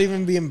 I would not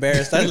even be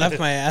embarrassed. I'd laugh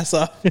my ass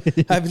off.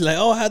 I'd be like,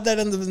 oh, how'd that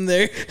end up in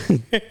there?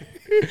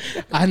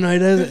 Ah, no,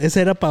 ese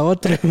era para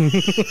otro. Do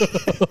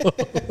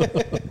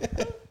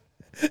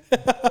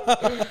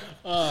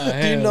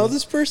you know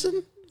this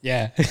person?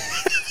 Yeah.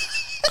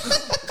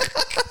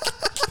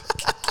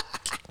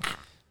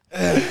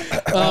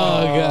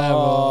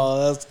 Oh,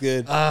 that's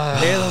good.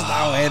 Eso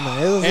está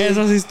bueno.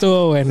 Eso sí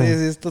estuvo bueno.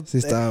 Sí,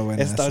 estaba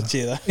buena Está esa.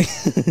 chida.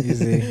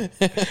 Easy.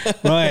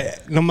 Bro,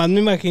 nomás me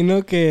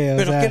imagino que.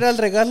 ¿Pero qué era el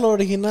regalo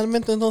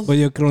originalmente entonces? Pues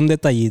yo creo un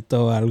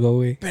detallito o algo,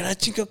 güey. Pero,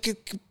 chico, ¿qué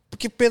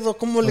pedo?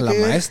 ¿Cómo le La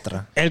quedó?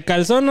 maestra. El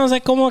calzón no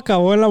sé cómo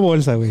acabó en la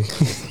bolsa, güey.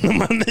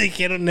 Nomás me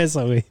dijeron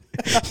eso, güey.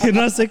 Yo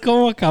no sé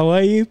cómo acabó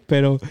ahí,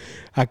 pero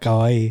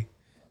acabó ahí.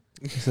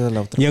 Esa es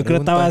la otra Yo creo que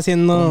pregunta. estaba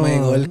haciendo. ¿Cómo me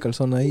llegó el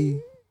calzón ahí?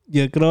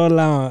 Yo creo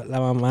la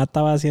mamá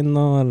estaba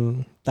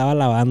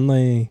lavando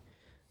y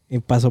Y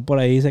pasó por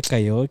ahí y se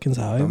cayó, quién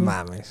sabe. No güey.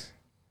 mames.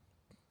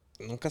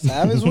 Nunca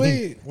sabes,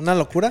 güey. Una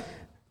locura.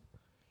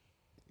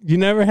 You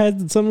never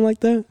had something like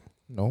that?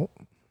 No,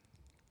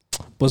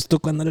 Pues tú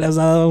cuando le has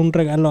dado un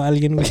regalo a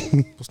alguien,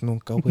 güey. pues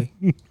nunca, güey.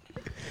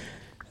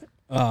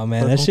 Oh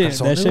man, ¿Pero that con shit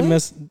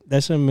calzones,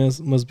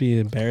 güey? must be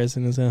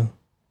embarrassing as hell.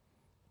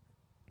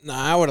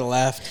 Nah, I would have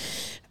laughed.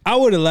 I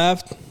would have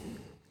laughed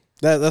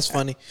That's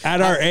funny. at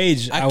our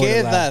age. ¿A I qué would've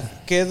edad?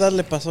 laughed. ¿Qué edad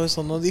le pasó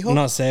eso? ¿No dijo?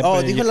 No sé, Oh,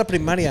 pero dijo yo- en la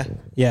primaria.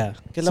 Yeah.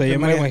 ¿Qué es la So yo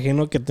me primaria?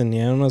 imagino que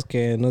tenía unos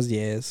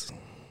 10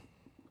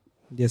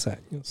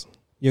 años.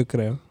 Yo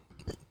creo.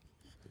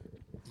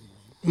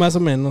 Más o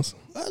menos.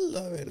 A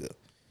la verga.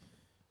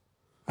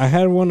 I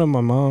had one of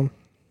my mom.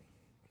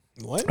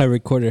 What? I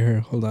recorded her.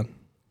 Hold on.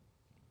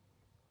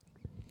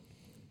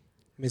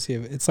 Let me see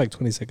if it's like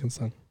 20 seconds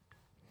long.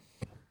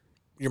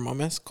 Your mom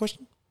asked a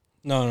question?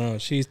 No.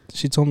 She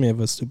told me of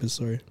a stupid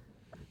story.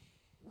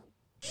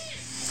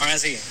 Ahora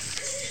sí.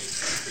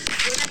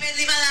 Una vez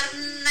le iba a dar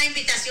una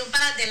invitación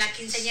para de la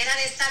quinceañera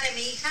de esta de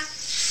mi hija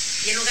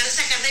y en lugar de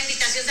sacar la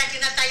invitación saqué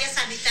una talla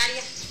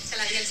sanitaria. Se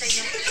la di al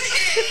señor.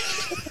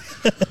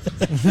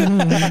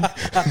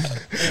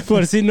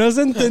 Por si no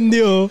se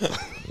entendió.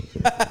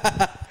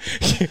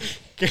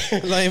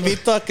 Lo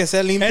invito a que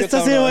sea limpio, Esta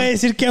sí cabrón. voy a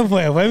decir quién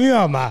fue. Fue mi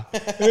mamá.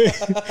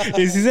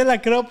 Y sí se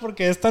la creo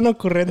porque es tan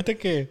ocurrente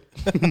que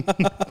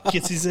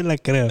sí se la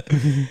creo.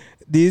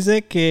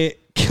 Dice que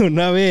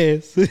una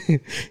vez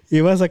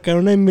iba a sacar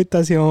una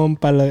invitación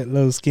para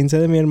los 15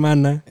 de mi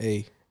hermana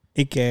Ey.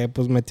 y que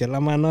pues metió la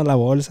mano a la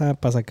bolsa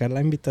para sacar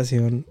la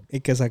invitación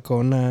y que sacó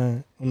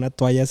una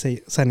toalla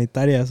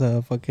sanitaria, o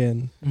sea,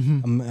 fucking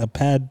a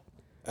pad.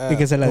 Y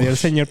que se la dio el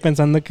señor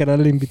pensando que era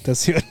la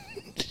invitación.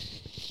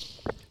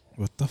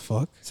 What the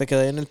fuck? Se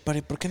quedó ahí en el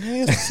party. ¿Por qué no hay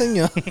ese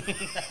señor?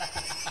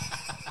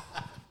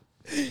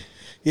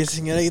 Y el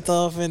señor ahí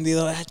todo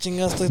ofendido. Ah,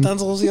 chinga, estoy tan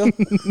sucio.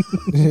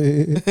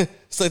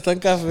 Estoy tan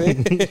café.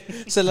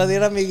 Se la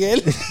diera a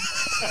Miguel.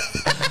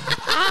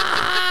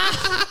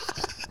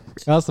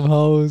 Got some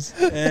hoes.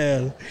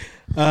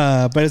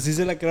 Pero sí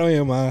se la creo a mi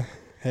mamá.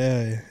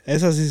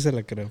 Esa sí se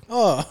la creo.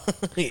 Oh,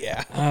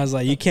 yeah. I was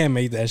like, you can't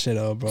make that shit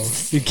up, bro.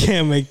 You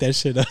can't make that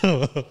shit up.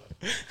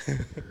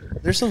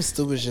 There's some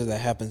stupid shit that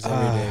happens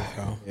every day,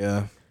 bro.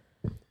 Yeah.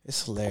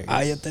 It's hilarious.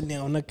 Yo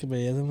tenía una que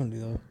ya se me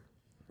olvidó.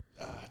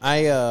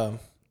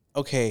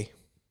 Okay.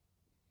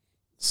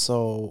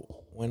 So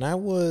when I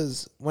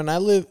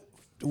lived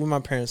with my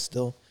parents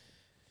still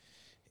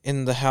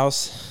in the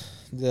house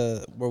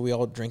where we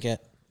all drink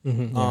at,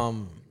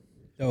 The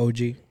OG.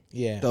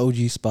 yeah. The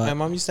OG spot. My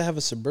mom used to have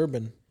a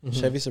Suburban,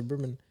 Chevy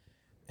Suburban.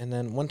 And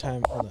then one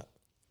time, hold up.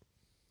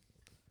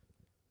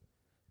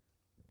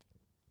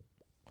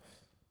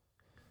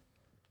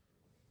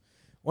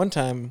 One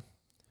time,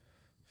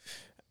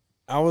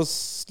 I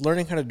was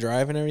learning how to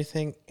drive and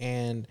everything,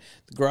 and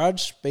the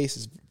garage space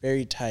is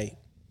very tight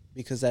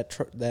because that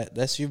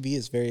SUV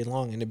is very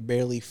long and it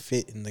barely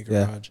fit in the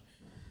Yeah. garage.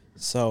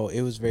 So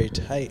it was very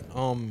tight.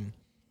 And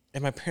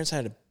my parents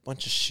had a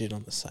bunch of shit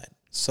on the side.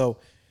 So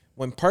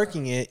when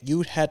parking it,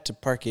 you had to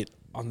park it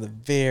on the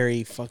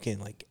very fucking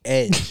like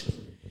edge.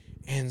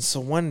 And so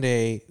one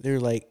day they were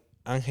like,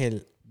 Angel,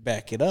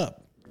 back it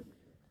up.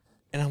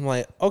 And I'm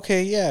like,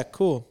 okay, yeah,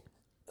 cool.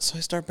 So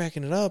I start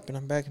backing it up and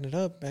I'm backing it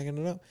up.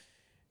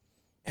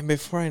 And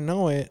before I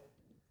know it,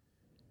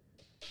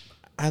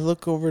 I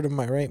look over to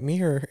my right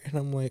mirror and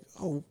I'm like,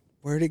 oh,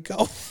 where'd it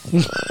go?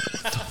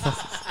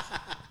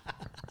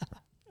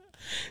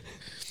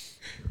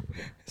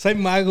 Soy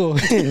mago.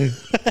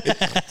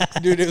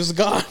 Dude, it was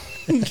gone.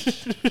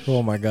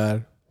 Oh my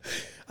god.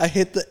 I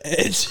hit the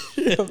edge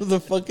of the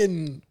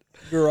fucking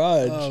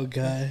garage. Oh,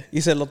 God. Y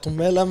se lo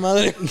tumbé a la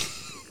madre.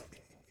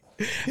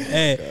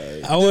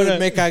 Hey, I Dude, wanna...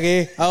 me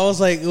cagué. I was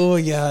like, oh,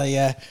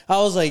 yeah. I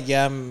was like,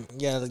 ya me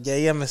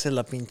sé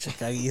la pinche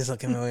caguiza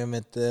que me voy a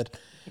meter.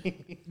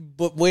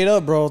 But wait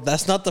up, bro.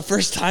 That's not the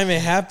first time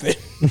it happened.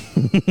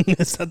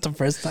 It's not the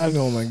first time.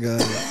 Oh my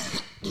god.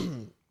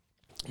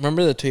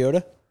 Remember the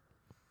Toyota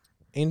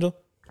Angel?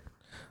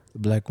 The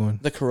black one.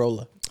 The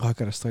Corolla. Oh, I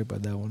gotta start by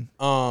that one.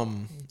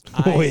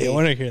 Wait, I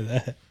want to hear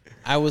that.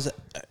 I was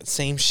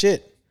same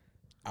shit.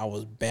 I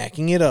was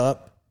backing it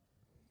up,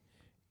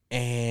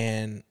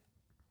 and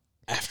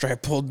after I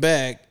pulled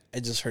back, I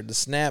just heard the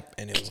snap,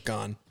 and it was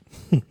gone.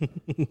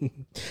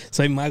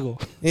 Soy mago.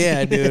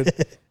 Yeah, dude.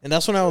 And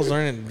that's when I was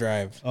learning to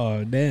drive.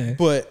 Oh, damn.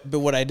 But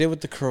what I did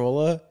with the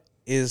Corolla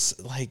is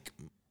like,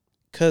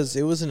 cause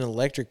it was an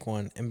electric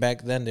one, and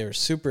back then they were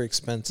super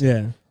expensive.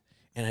 Yeah.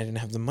 And I didn't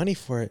have the money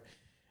for it.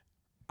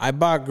 I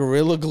bought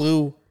Gorilla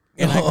Glue,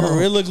 and I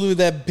Gorilla Glue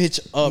that bitch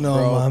up, No,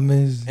 bro.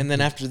 mames. And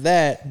then after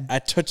that, I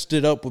touched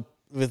it up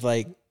with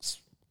like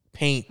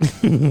paint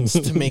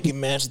to make it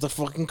match the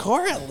fucking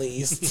car at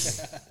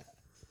least.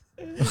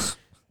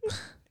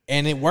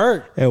 And it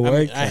worked. It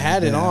worked, I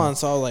had it on,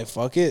 so I was like,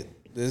 "Fuck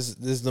it, this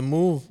is the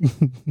move.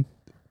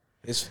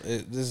 This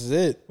is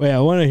it." Wait, I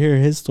want to hear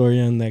his story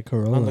on that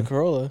Corolla. On the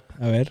Corolla,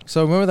 A ver.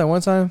 So remember that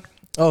one time?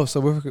 Oh, so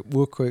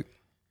real quick.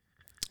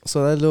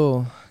 So that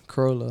little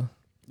Corolla,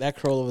 that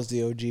Corolla was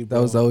the OG, bro.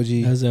 that was the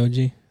OG. That's the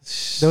OG.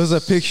 There was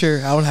a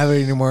picture. I don't have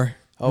it anymore.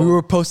 Oh. We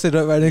were posted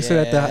up right next to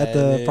it at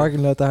the dude.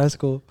 parking lot at the high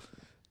school.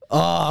 Oh,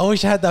 I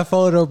wish I had that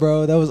photo,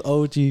 bro. That was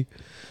OG.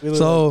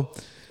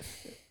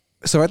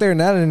 So right there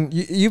in Allen,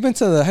 you've been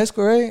to the high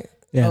school, right?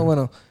 Yeah. Oh,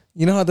 bueno.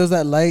 You know how there's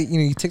that light? You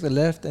know, you take the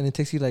left and it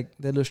takes you like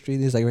that little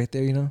street is like right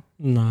there, you know?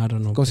 No, I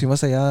don't know. Como si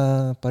vas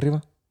allá para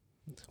arriba.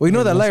 Well, you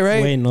know that light,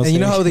 right? Wait, no and you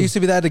know sé. how there used to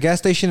be that at the gas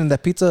station and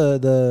that pizza,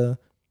 the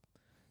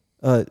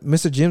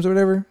Mr. Jim's or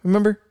whatever?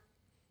 Remember?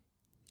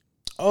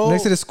 Oh,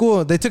 Next to the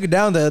school. They took it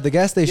down, the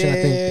gas station, I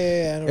think.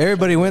 Yeah. I know what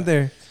Everybody you're went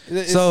there. talking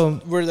about.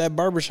 So- where that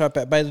barbershop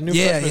at by the new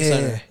freshman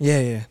center.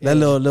 Yeah. That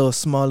little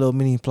small little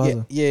mini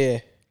plaza. Yeah.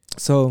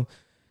 So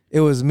it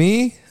was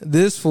me,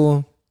 this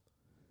fool,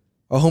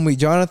 our homie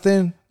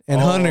Jonathan, and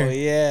Hunter. Oh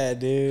yeah,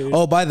 dude.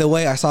 Oh, by the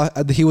way, I saw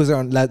he was there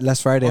on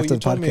last Friday Oh, after you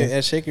the told me podcast.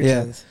 at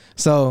Shakerton's.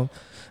 So,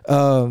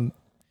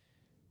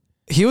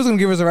 he was gonna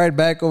give us a ride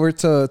back over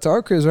to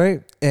our cribs,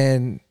 right?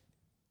 And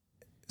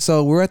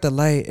so we're at the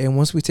light, and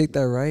once we take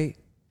that right,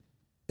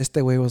 este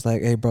way was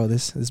like, "Hey, bro,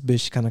 this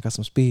bitch kind of got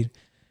some speed.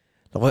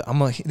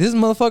 This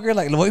motherfucker,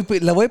 like, le voy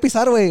a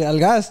pisar, güey, al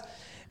gas."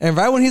 And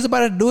right when he's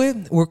about to do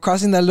it, we're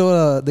crossing that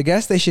little the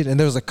gas station, and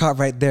there was a cop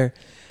right there.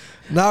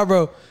 Nah,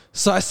 bro.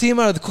 So I see him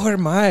out of the corner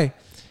of my eye,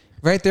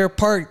 right there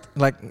parked,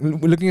 like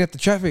looking at the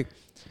traffic.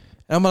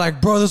 And I'm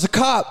like, bro, there's a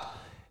cop.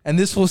 And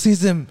this fool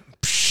sees him,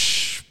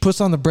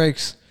 puts on the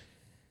brakes.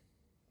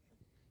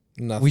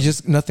 Nothing.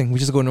 We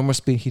just go normal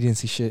speed. He didn't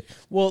see shit.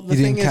 Well, the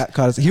He thing didn't is,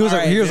 caught us. He was all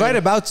right, he was dude. right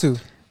about to.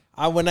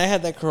 When I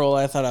had that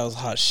Corolla, I thought I was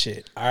hot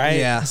shit. All right.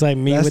 It's like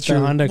me That's with true.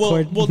 the Honda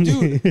Accord. Well,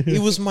 dude, it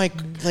was my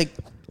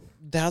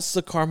that's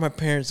the car my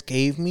parents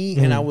gave me,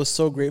 and I was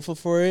so grateful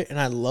for it, and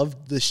I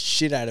loved the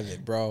shit out of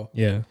it, bro.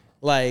 Yeah.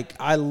 Like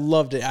I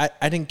loved it.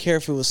 I didn't care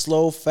if it was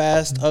slow,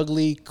 fast,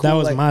 ugly, cool. That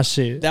was like, my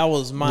shit. That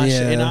was my Yeah.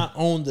 shit, and I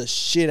owned the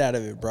shit out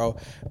of it, bro.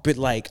 But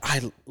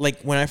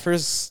when I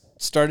first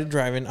started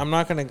driving, I'm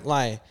not gonna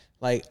lie,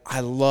 like I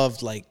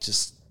loved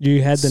just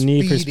You had the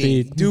need for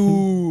speeding. speed.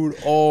 Dude.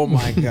 Oh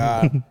my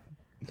god.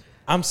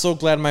 I'm so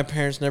glad my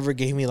parents never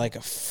gave me like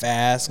a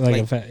fast,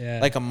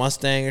 like a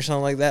Mustang or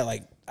something like that.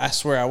 Like I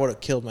swear I would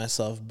have killed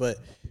myself. But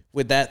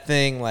with that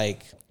thing,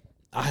 like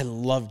I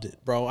loved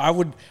it, bro. I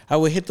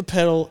would hit the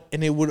pedal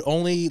and it would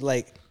only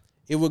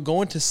it would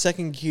go into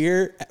second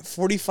gear at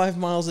 45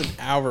 miles an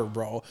hour,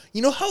 bro.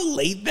 You know how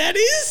late that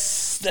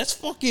is? That's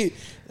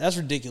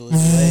ridiculous.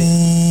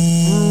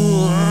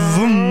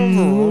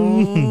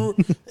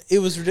 It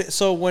was ridiculous.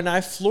 So when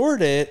I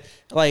floored it,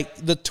 like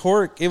the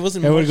torque, it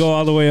wasn't. It would go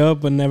all the way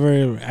up but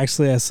never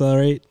actually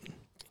accelerate.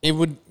 It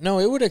would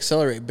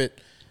accelerate, but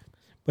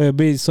it'd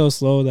be so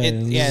slow that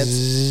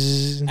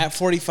it's at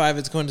 45,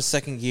 it's going to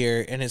second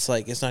gear, and it's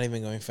not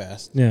even going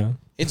fast. yeah.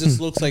 It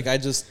just looks like I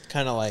just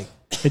kind of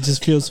It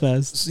just feels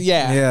fast.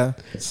 yeah. Yeah.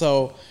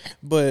 So,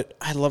 but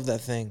I love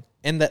that thing,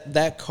 and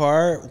that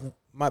car,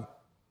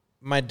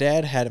 my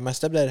dad had it, my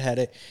stepdad had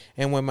it,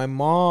 and when my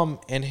mom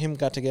and him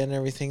got together and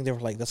everything, they were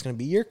like, "That's gonna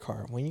be your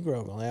car when you grow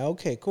up." I'm like,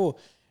 "Okay, cool,"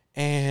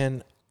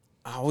 and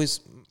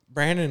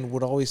Brandon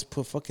would always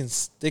put fucking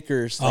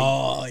stickers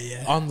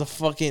on the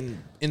fucking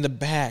in the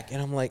back,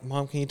 and I'm like,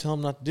 "Mom, can you tell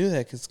him not to do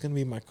that? Because it's gonna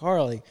be my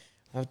car. Like,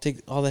 I would take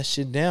all that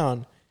shit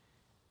down."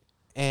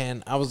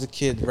 And I was a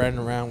kid riding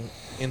around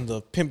in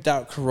the pimped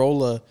out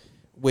Corolla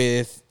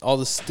with all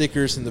the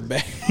stickers in the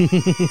back.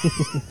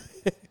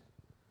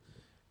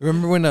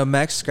 Remember when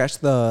Max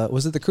scratched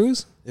was it the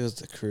Cruise? It was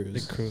the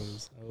Cruise. The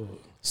cruise. Oh.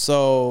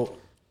 So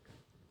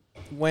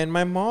when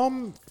my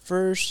mom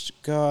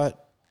first got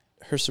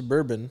her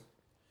Suburban,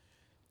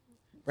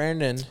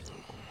 Brandon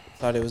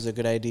thought it was a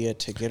good idea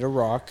to get a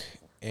rock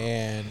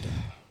and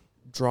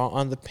draw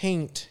on the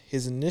paint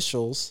his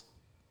initials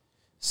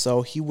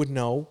so he would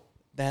know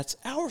that's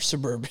our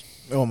Suburban.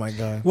 Oh my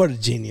god. What a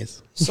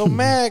genius. So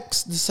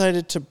Max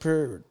decided to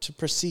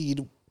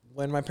proceed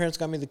when my parents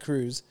got me the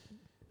Cruise.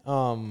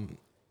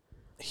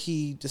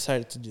 He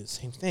decided to do the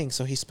same thing.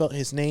 So he spelled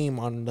his name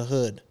on the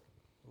hood.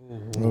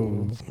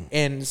 Ooh.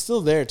 And it's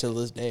still there till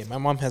this day. My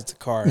mom has the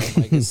car.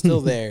 It's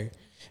still there.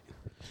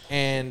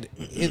 And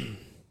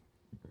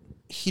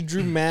he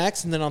drew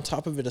Max, and then on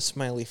top of it, a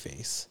smiley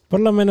face. Por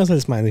lo menos el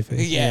smiley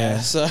face. Yeah.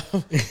 So,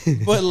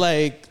 but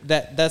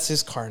that's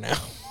his car now.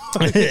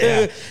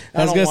 Yeah.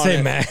 I was going to say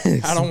it. Max.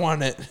 I don't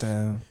want it.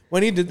 Damn.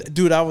 When he did,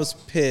 dude, I was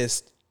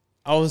pissed.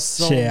 I was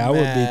so Shit, mad. I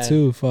would be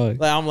too. Fuck.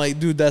 Like, I'm like,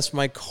 dude, that's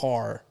my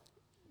car.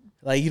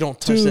 Like, you don't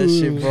touch that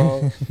shit,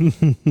 bro.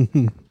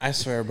 I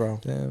swear, bro.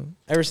 Damn.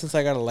 Ever since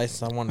I got a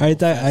license, I want to go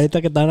fast.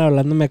 Ahorita que estaban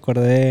hablando me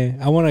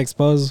acordé. I want to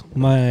expose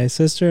my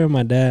sister,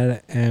 my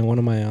dad, and one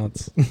of my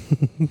aunts.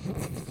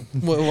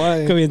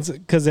 Why?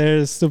 Because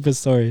they're stupid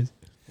stories.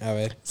 A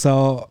ver.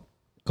 So,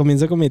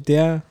 comienzo con mi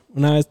tía.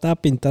 Una vez estaba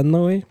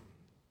pintando, güey.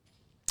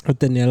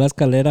 Tenía la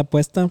escalera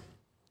puesta.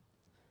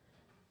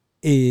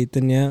 Y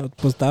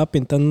estaba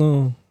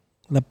pintando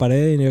la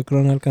pared y yo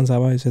creo no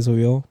alcanzaba y se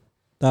subió.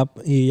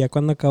 Y ya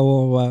cuando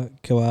acabó,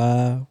 que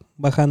va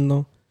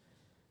bajando,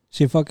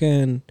 she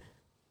fucking,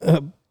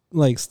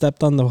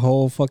 stepped on the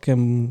whole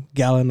fucking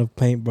gallon of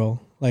paint, bro.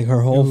 Like,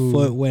 her whole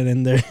foot went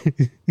in there.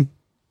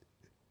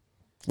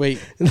 Wait.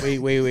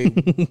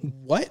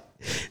 What?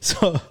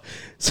 So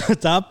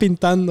estaba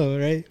pintando,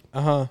 right?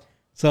 Uh-huh.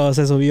 So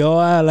se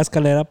subió a la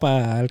escalera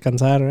para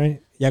alcanzar,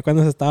 right? Ya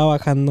cuando se estaba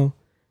bajando,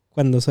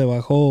 cuando se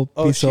bajó,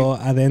 pisó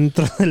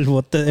adentro del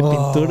bote de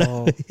pintura.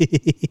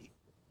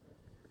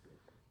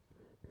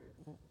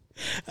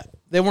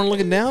 They weren't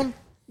looking down?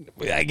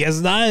 I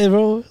guess not,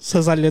 bro.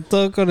 Se salió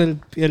todo con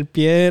el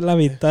pie la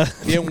mitad.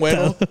 Bien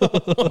bueno.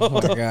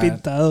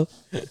 Pintado.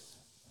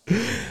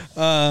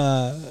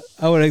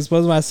 I would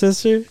expose my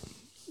sister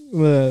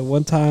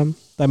one time.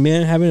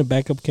 También having a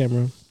backup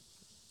camera.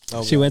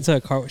 Oh, She went to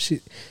a car.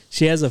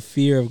 She has a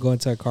fear of going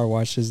to car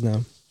washes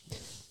now.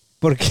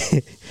 Porque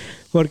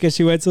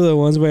she went to the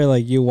ones where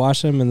like you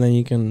wash them and then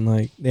you can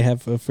like they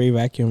have a free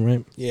vacuum,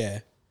 right? Yeah.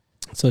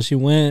 So she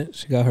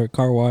got her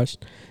car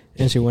washed,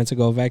 and she went to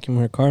go vacuum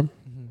her car.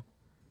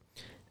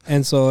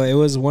 And so it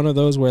was one of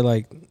those where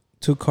like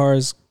two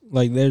cars,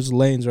 like there's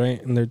lanes,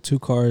 right? And there are two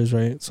cars,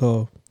 right?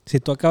 So si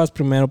tú acabas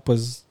primero,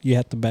 pues you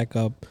have to back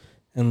up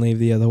and leave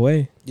the other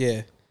way.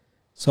 Yeah.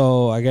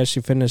 So I guess she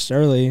finished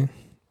early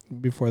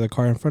before the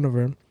car in front of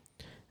her,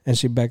 and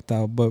she backed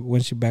out. But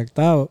when she backed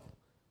out,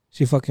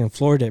 she fucking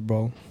floored it,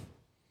 bro.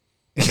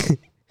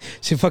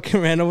 She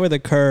fucking ran over the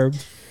curb,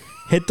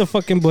 hit the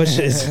fucking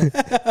bushes,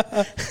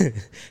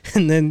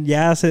 and then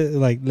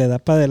le da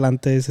para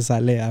adelante y se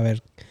sale a ver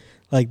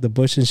like the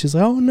bush, and she's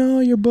like, "Oh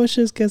no, your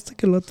bushes, que este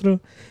que el otro."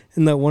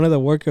 And one of the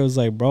workers was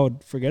like, "Bro,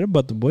 forget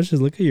about the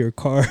bushes. Look at your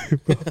car,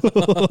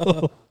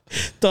 bro."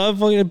 Todo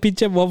fucking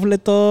pinche mofle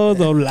todo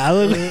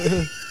doblado.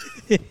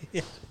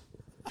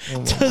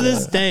 To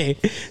this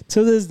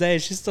day,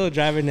 she's still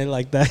driving it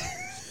like that.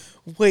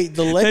 Wait,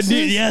 the Lexus?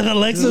 The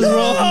Lexus,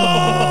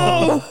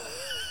 bro.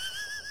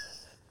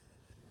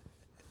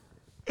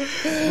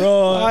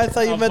 Bro, I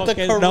thought you meant the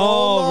Corolla.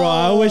 No, bro.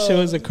 I wish it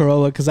was a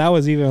Corolla because I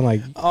was even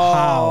like,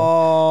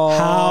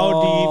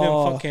 how do you even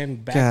fucking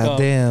back up? God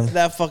damn.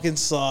 That fucking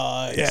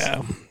sucks.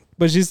 Yeah,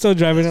 but she's still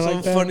driving it So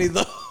like that. funny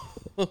though.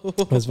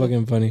 That's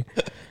fucking funny.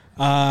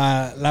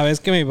 La vez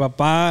que mi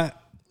papá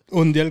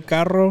hundió el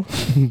carro,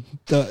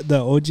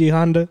 the OG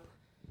Honda,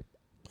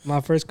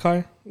 my first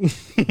car.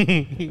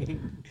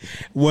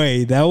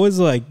 Wait, that was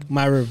like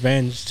my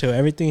revenge to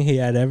everything he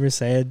had ever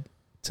said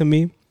to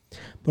me.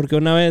 Porque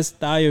una vez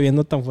estaba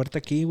lloviendo tan fuerte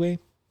aquí, güey.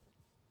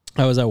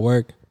 I was at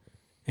work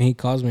and he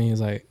calls me. He's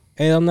like,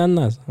 "Hey, ¿dónde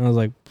andas?" I was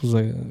like, "Pues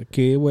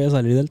aquí voy a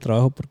salir del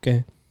trabajo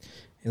porque."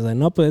 He's like,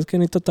 "No, pues es que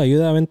necesito tu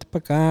ayuda. Vente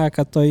para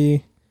acá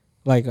estoy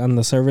like on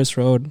the service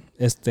road.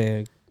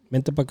 Vente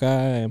para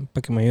acá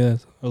para que me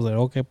ayudes." I was like,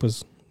 "Okay,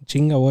 pues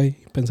chinga, voy."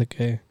 Pensé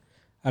que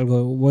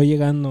algo, voy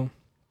llegando.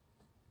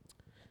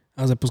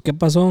 I was like, "Pues, ¿qué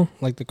pasó?"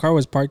 Like, the car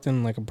was parked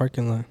in like a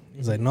parking lot.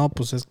 He's like, "No,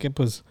 pues es que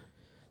pues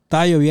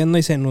estaba lloviendo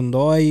y se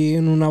inundó ahí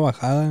en una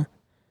bajada.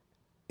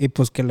 Y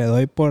pues que le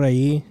doy por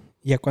ahí.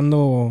 Ya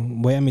cuando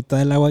voy a mitad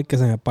del agua y que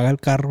se me apaga el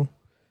carro."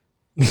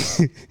 Y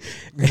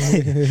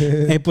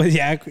pues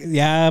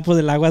ya pues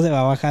el agua se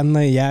va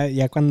bajando y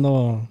ya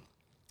cuando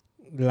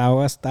el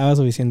agua estaba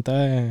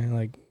suficiente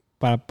like,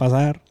 para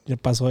pasar, ya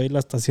pasó y la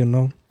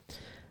estacionó.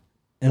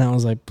 And I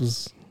was like,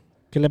 pues,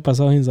 ¿qué le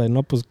pasó? He's like,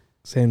 no, pues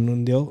se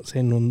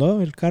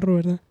inundó el carro,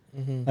 ¿verdad?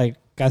 Mm-hmm. Like,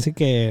 casi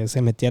que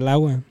se metía el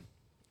agua.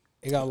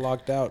 It got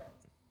locked out.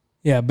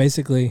 Yeah,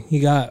 basically, he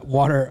got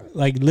water.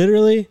 Like,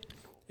 literally,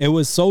 it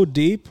was so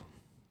deep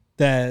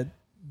that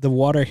the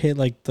water hit,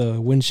 like, the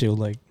windshield.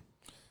 Like,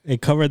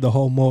 it covered the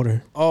whole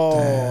motor. Oh,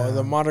 damn.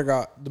 the motor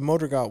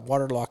got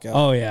water locked out.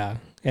 Oh, yeah.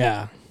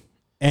 Yeah.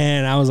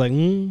 And I was like,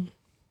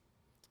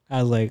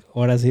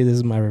 ahora sí, this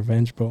is my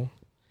revenge, bro.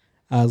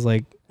 I was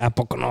like, ¿a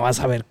poco no vas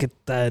a ver qué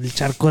está el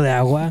charco de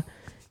agua?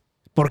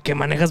 ¿Por qué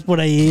manejas por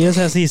ahí? O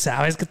sea, si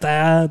sabes que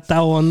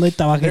está hondo y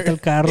está bajito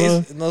el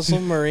carro. No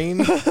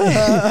submarine.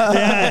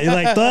 Yeah,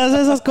 like, todas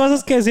esas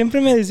cosas que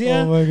siempre me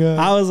decía. Oh my God.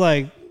 I was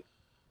like,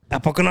 ¿a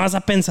poco no vas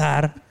a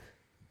pensar?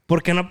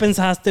 ¿Por qué no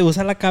pensaste?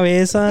 Usa la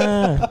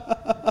cabeza.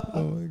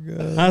 Oh my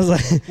God. I was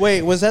like,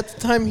 wait, was that the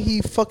time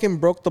he fucking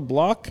broke the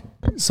block?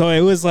 so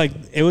it was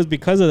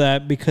because of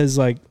that, because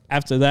like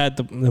after that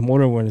the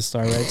motor wouldn't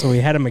start, right? So we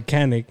had a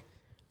mechanic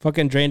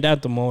fucking drained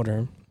out the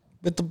motor.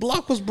 But the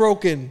block was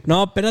broken.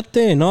 No,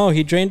 espérate. No,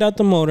 he drained out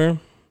the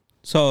motor.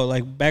 So,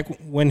 like, back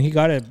when he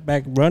got it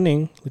back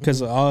running,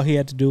 because all he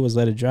had to do was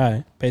let it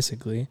dry,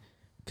 basically.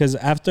 Because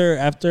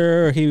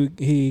after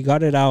he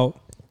got it out,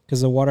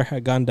 because the water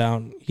had gone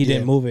down, he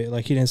didn't move it.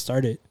 Like, he didn't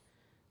start it.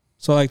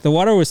 So, like, the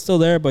water was still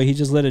there, but he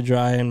just let it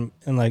dry. And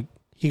like,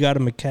 he got a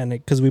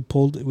mechanic, because we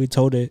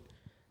towed it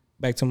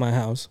back to my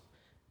house.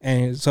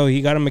 And so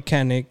he got a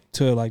mechanic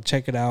to like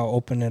check it out,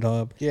 open it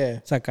up,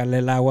 sacarle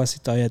el agua si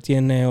todavía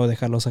tiene o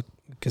dejarlo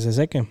que se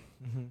seque.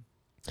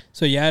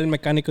 So ya el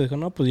mecánico dijo,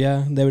 no, pues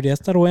ya debería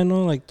estar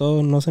bueno, like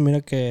todo no se mira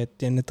que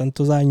tiene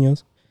tantos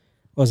años.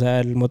 O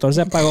sea, el motor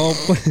se apagó,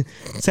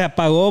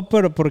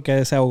 pero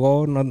porque se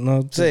ahogó,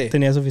 no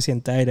tenía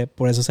suficiente aire,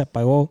 por eso se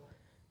apagó,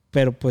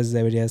 pero pues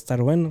debería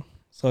estar bueno.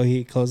 So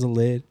he closed the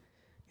lid.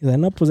 Y dice,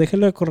 no, pues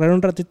déjelo de correr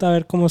un ratito a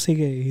ver cómo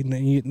sigue. Y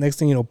next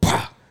thing you know,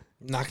 ¡pah!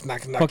 Knock,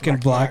 knock, knock. Fucking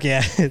knock, block, knock.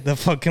 yeah. The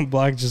fucking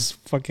block just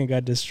fucking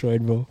got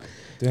destroyed, bro.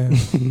 Damn.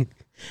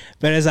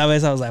 Pero esa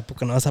vez I was like, ¿por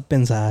qué no vas a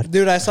pensar?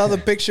 Dude, I saw the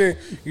picture.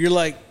 You're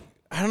like,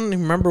 I don't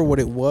even remember what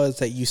it was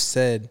that you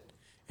said.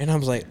 And I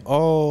was like,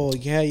 oh,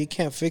 yeah, you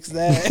can't fix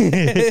that.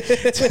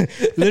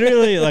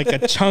 Literally, like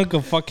a chunk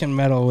of fucking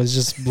metal was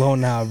just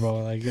blown out, bro.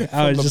 Like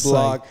I was the just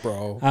block, like,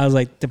 bro. I was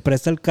like, te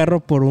presta el carro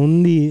por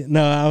un día.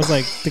 No, I was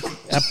like,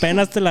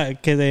 apenas te la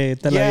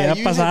había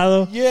you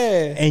pasado.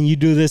 yeah. And you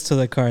do this to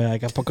the car.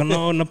 Like, ¿a poco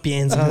no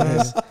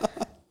piensas?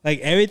 Like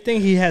everything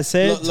he has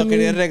said to Lo me.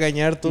 quería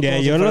regañar tú. Yeah,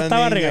 como si yo lo fuera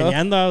estaba niño.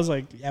 regañando. I was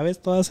like, ya ves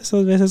todas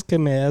esas veces que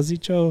me has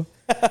dicho.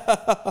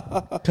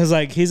 Because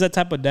like he's the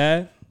type of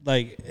dad.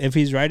 Like if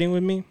he's riding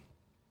with me,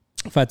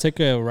 if I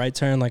take a right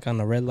turn like on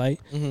a red light,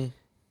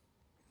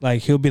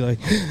 like he'll be like,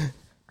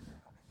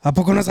 ¿a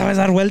poco no sabes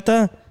dar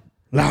vuelta?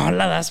 No,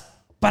 la das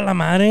pa' la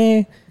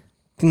madre.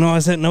 No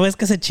ves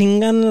que se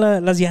chingan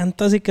las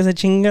llantas y que se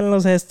chingan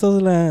los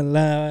estos,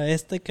 la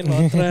y que la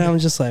otra. I'm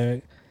just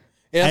like,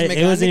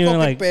 it wasn't even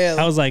like,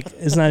 I was like,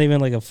 it's not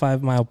even like a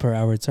 5 mile per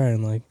hour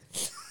turn. Like,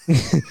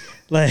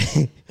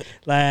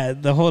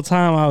 like the whole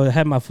time I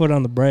had my foot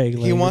on the brake.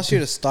 Like, He wants you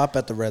to stop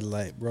at the red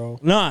light, bro.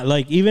 no,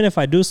 like even if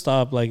I do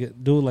stop, like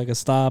do like a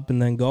stop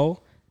and then go,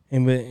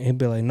 and he'd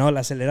be like, no,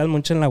 la aceleras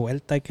mucho en la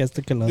vuelta y que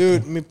esto que lo otro.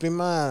 Dude, mi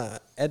prima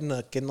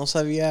Edna, que no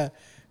sabía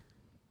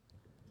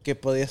que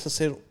podías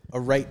hacer a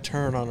right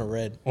turn on a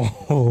red.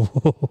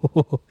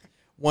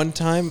 One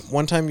time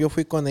yo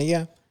fui con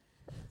ella.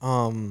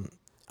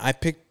 I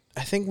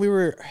think we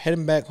were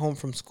heading back home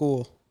from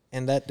school.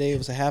 And that day it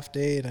was a half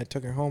day, and I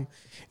took her home,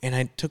 and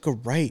I took a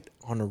right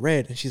on a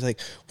red, and she's like,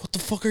 "What the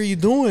fuck are you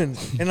doing?"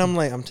 And I'm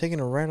like, "I'm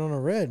taking a right on a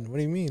red. What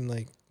do you mean?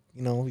 Like,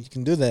 you know, you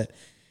can do that."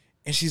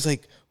 And she's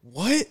like,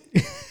 "What?"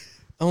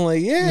 I'm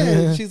like, "Yeah."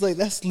 And she's like,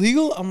 "That's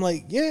legal?" I'm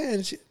like, "Yeah."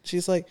 And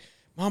she's like,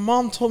 "My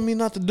mom told me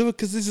not to do it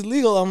because this is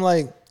legal." I'm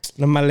like,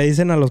 Nomás le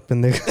dicen a los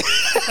pendejos.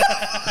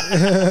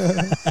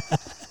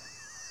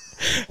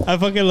 I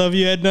fucking love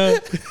you,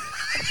 Edna.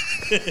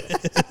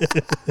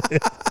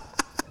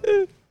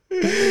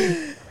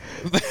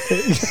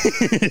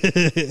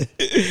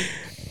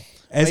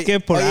 Es que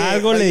por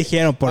algo le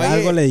dijeron,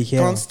 algo le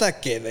dijeron. Consta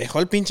que dejó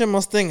el pinche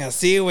Mustang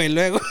así, güey,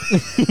 luego.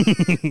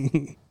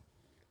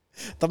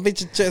 Tan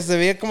pinche se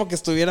veía como que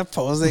estuviera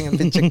posing el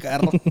pinche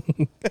carro.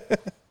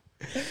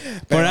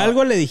 Por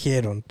algo le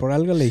dijeron,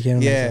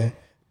 Yeah. eso.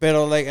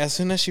 Pero like as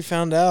soon as she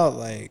found out,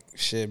 like,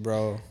 shit,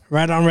 bro.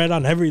 Red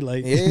on every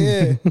light.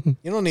 Yeah.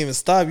 You don't even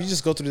stop. You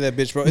just go through that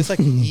bitch, bro. It's like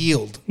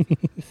yield.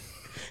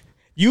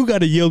 You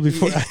gotta yield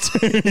before I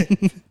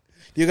turn.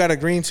 You got a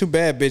green, too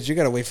bad, bitch. You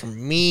gotta wait for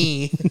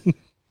me.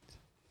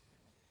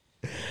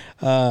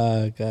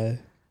 God.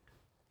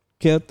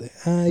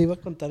 Iba a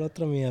contar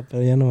otra mía,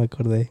 pero ya no me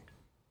acordé.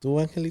 ¿Tú,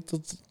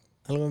 Angelito,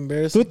 algo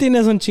embarrassing? Tú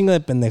tienes un chingo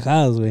de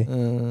pendejadas, güey.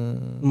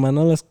 Man,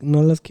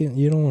 no las quiero.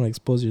 You don't want to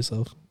expose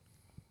yourself.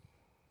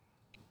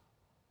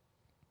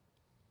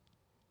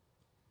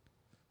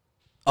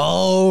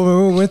 Oh,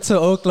 remember we went to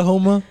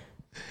Oklahoma?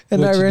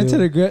 And What'd I you ran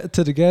do?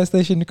 to the gas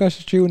station across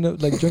the street when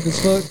like drunk as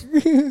fuck.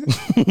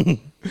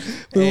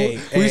 Hey,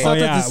 we stopped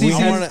yeah, at the we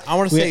Caesars. I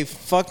want to say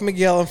fuck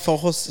Miguel and fuck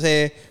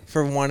Jose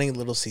for wanting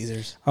Little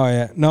Caesars. Oh,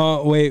 yeah.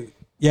 No, wait.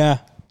 Yeah.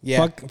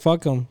 Yeah.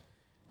 Fuck them.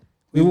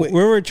 We We-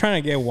 were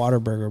trying to get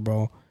Whataburger,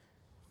 bro. We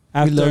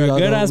After love a y'all.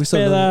 good though. ass We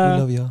still love, we peda,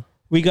 love y'all.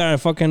 we got a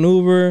fucking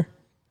Uber.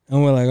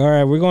 And we're like, all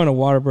right, we're going to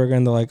Whataburger.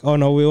 And they're like, oh,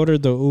 no, we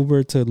ordered the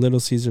Uber to Little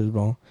Caesars,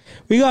 bro.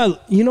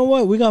 You know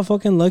what? We got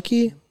fucking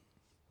lucky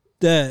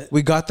that,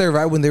 We got there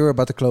right when they were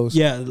about to close.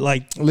 yeah,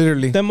 like,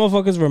 Literally. them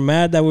motherfuckers were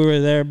mad that we were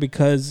there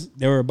because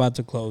they were about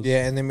to close.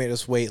 Yeah, and they made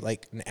us wait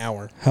like an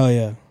hour. Hell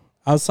yeah.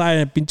 Outside,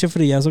 el pinche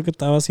frillazo que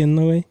estaba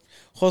haciendo, güey.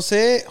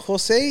 Jose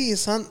y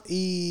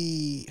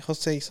Sandy.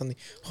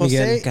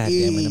 Jose God damn it,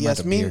 y I'm out of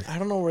Yasmin, beer. I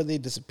don't know where they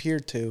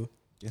disappeared to.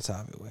 Ya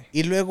sabe, güey.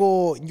 Y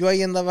luego yo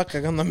ahí andaba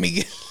cagando a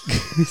Miguel.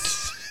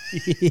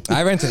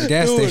 I ran to the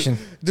gas station.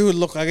 Dude,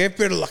 lo cagué,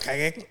 pero lo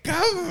cagué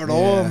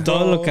cabrón.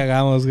 Todos lo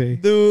cagamos,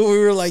 güey. Dude, we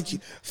were like,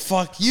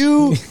 fuck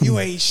you. You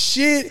ain't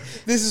shit.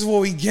 This is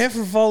what we get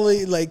for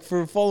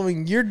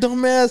following your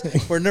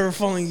dumbass. We're never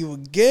following you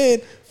again.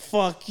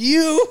 Fuck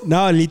you.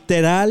 No,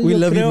 literal. We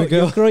love you,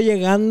 Miguel. Yo creo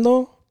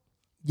llegando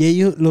y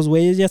ellos, los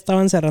güeyes ya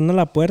estaban cerrando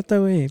la puerta,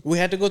 güey. We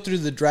had to go through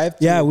the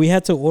drive-thru. Yeah, we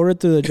had to order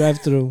through the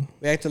drive-thru.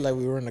 We acted like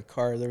we were in a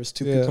car. There was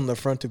two Yeah. people in the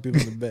front, two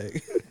people in the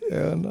back.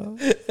 Yeah, no.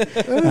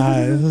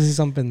 Esos sí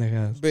son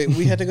pendejadas. But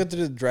we had to go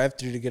through the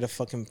drive-thru to get a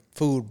fucking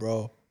food,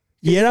 bro.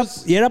 Y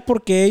era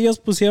porque ellos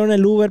pusieron el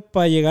Uber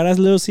para llegar a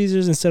Little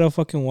Caesars instead of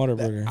fucking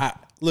Whataburger.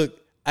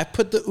 I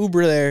put the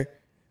Uber there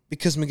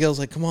because Miguel's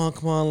like, come on,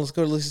 let's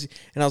go to Little Caesars.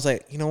 And I was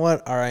like, you know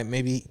what? All right,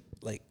 maybe,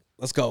 like,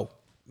 let's go.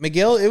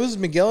 It was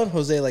Miguel and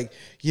Jose like,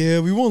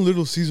 yeah, we want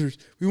Little Caesars.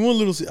 I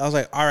was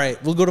like, all right,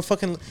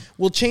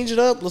 we'll change it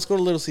up. Let's go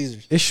to Little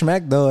Caesars. It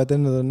smacked though at the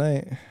end of the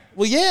night.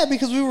 Well, yeah,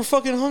 because we were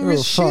fucking We hungry were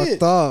as shit.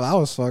 fucked up. I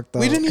was fucked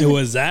up. We didn't It even,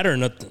 was that or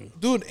nothing.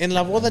 dude, en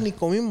la boda ni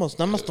comimos,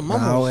 nada más tomamos.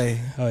 Nah, way.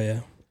 Oh,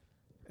 yeah.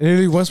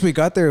 Literally, once we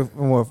got there,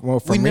 well,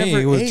 for We me,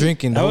 never it was ate.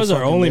 drinking. That was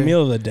our only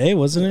meal of the day,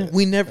 wasn't it?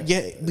 We never,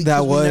 because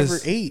That we was- never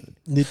ate.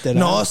 Literal.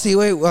 No, see,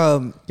 wait.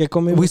 ¿Qué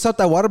comimos? We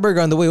stopped at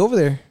Whataburger on the way over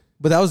there,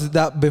 but that was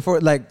before.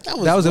 Like That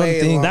was that was the only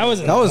way thing. long. That was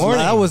in the morning.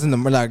 that was in the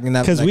like in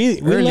that Because like,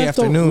 we early left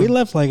afternoon. we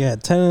left like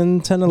at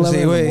 10, 11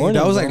 See, in the wait, morning.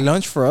 that was like bro.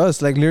 lunch for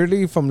us. Like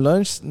literally from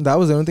lunch, that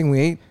was the only thing we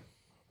ate.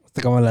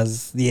 Hasta como a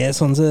las 10,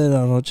 11 de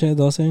la noche,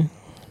 12.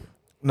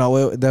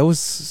 No, that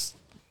was.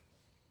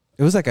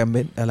 It was like at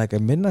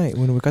midnight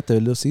when we got the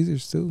Little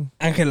Caesars too.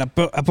 Ángel,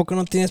 ¿a poco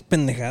no tienes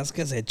pendejadas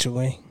que has hecho,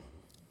 güey?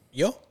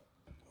 ¿Yo?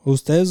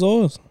 Ustedes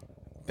dos.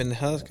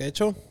 ¿Pendejadas que he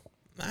hecho?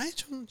 He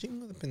hecho un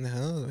chingo de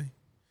pendejadas, güey.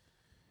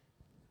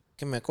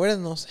 Que me acuerdes,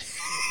 no sé.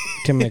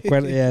 Que me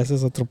acuerdo, ya, ese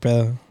es otro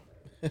pedo.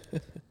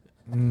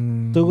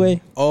 ¿Tú,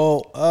 güey?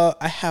 Oh,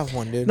 I have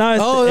one, dude. No,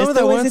 Oh, remember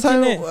that güey one sí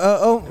time?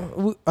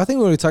 tiene- I think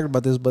we already talked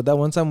about this, but that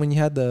one time when you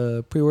had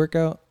the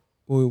pre-workout,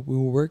 we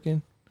were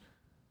working.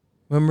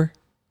 Remember?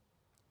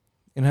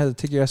 And I had to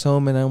take your ass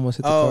home, and I almost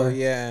hit the Oh, car.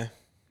 yeah.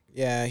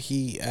 Yeah,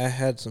 I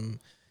had some,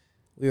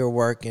 we were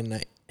working,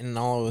 and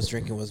all I was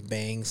drinking was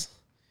Bangs.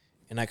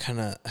 And I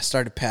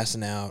started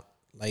passing out,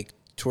 like,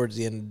 towards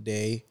the end of the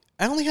day.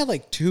 I only had,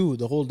 like, 2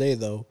 the whole day,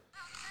 though.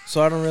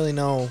 So I don't really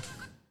know.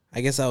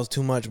 I guess that was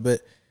too much,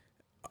 but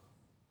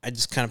I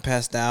just kind of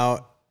passed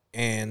out,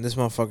 and this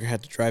motherfucker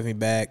had to drive me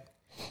back.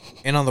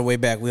 And on the way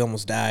back, we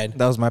almost died.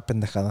 That was my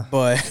pendejada.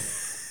 But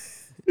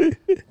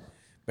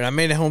I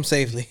made it home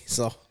safely,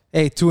 so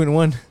Hey, 2 in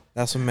 1.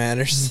 that's what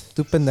matters.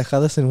 2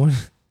 pendejadas in 1.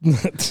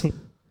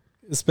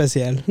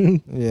 Especial.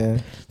 Yeah.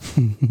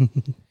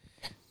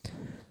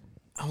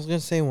 I was gonna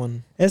say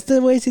one. Este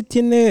güey sí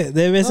tiene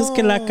de veces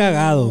que la ha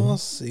cagado.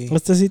 Let's see.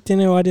 Este sí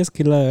tiene varias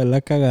que la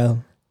ha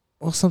cagado.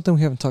 Well, something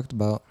we haven't talked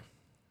about.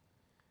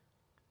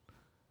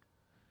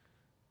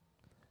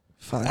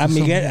 Fuck, A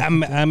Miguel,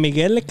 a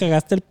Miguel le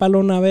cagaste el palo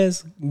una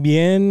vez.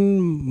 Bien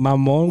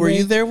mamón, Were güey.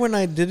 you there when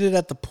I did it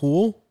at the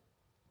pool,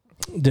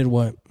 Did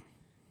what?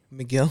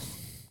 Miguel?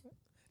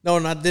 No,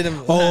 not did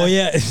him. Oh,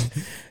 yeah.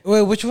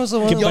 Wait, which was the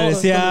one? Que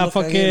parecía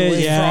fucking...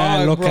 Ya,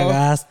 Frog, lo bro.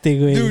 cagaste,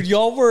 güey. Dude,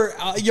 y'all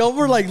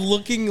were like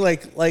looking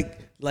like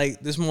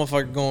this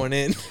motherfucker going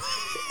in.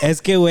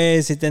 Es que,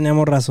 güey, sí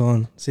teníamos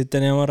razón. Sí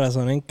teníamos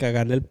razón en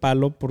cagarle el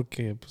palo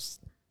porque, pues,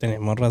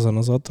 tenemos razón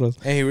nosotros.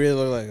 Hey, he really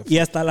looked like a. Y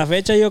hasta la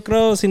fecha, yo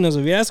creo, si nos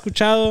hubiera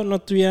escuchado, no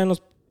tuvieran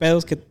los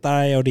pedos que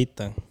trae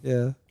ahorita.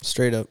 Yeah.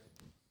 Straight up.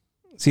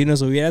 Si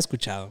nos hubiera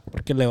escuchado.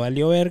 Porque le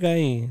valió verga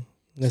y...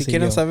 le Si siguió.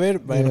 quieren saber,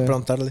 vayan Yeah. a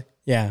preguntarle.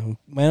 Ya,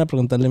 vayan a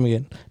preguntarle a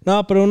Miguel.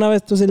 No, pero una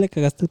vez tú sí le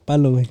cagaste el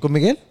palo, güey. ¿Con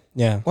Miguel?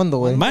 Ya. ¿Cuándo,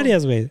 güey?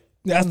 Varias, güey.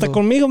 Hasta ¿Cuándo?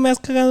 conmigo me has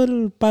cagado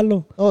el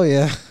palo. Oh,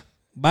 yeah.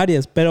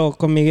 Varias. Pero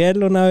con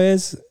Miguel una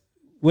vez,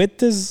 with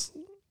this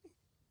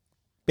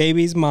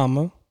baby's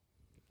mama,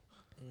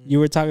 you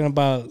were talking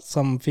about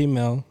some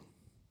female.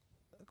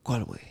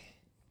 ¿Cuál, güey?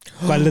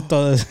 ¿Cuál de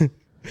todas?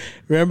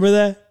 Remember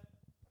that?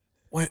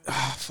 When,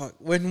 fuck.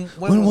 When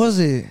When was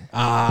it?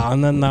 Ah,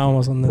 ¿dónde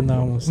andábamos?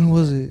 When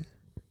was it?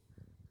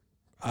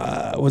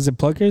 Was it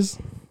Pluckers?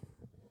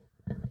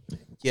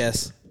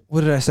 Yes.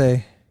 What did I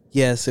say?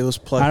 Yes, it was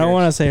Pluckers. I don't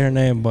want to say her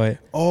name, but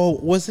Oh,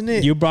 wasn't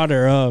it? you brought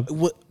her up.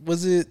 What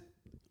was it?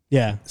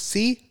 Yeah,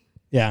 C?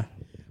 yeah.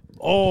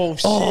 Oh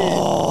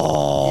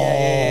shit!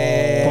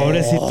 Yeah.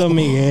 Pobrecito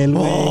Miguel,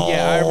 güey.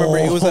 Yeah, I remember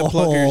it was at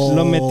Pluckers.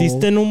 Lo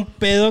metiste en un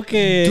pedo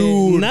que...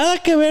 Dude. Nada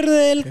que ver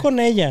de él con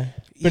ella.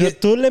 Pero Y-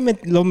 tú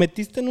lo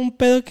metiste en un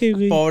pedo que...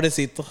 güey,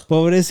 Pobrecito.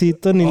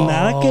 pobrecito, ni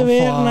nada que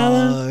ver,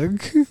 nada.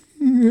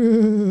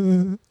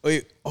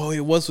 Oh,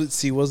 it was with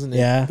C, wasn't it?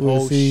 Yeah.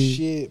 Oh Sí.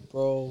 shit,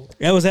 bro.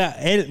 O sea,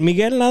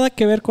 Miguel nada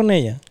que ver con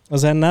ella. O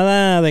sea,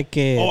 nada de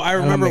que... Oh, I a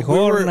lo remember.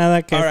 mejor we were,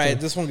 nada que all esto. right,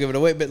 this won't give it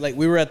away, but like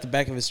we were at the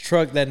back of his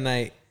truck that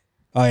night,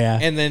 Oh, yeah.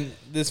 and then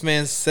this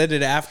man said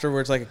it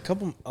afterwards,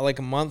 like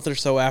a month or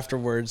so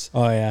afterwards,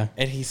 Oh, yeah.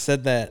 and he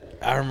said that.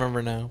 I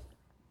remember now.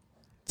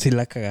 Sí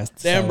la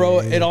cagaste. Damn, bro,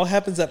 ¿sabes? it all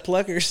happens at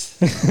Pluckers.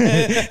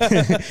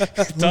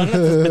 Todas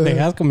nuestras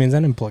pendejadas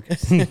comienzan en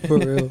Pluckers. For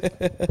real.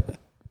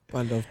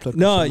 I love Pluckers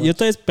No, so yo much.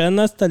 estoy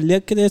esperando hasta el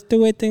día que este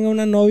güey tenga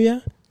una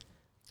novia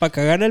para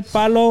cagar el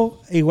palo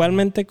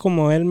igualmente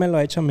como él me lo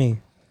ha hecho a mí.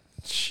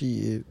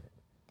 Shit.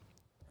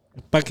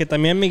 Para que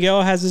también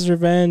Miguel has his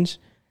revenge.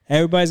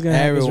 Everybody's gonna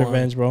have his Everyone.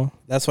 revenge, bro.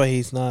 That's why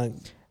he's not.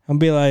 I'll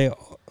be like,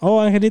 oh,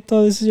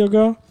 Angelito, this is your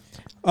girl.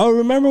 Oh,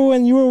 remember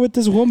when you were with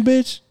this one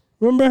bitch?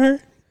 Remember her?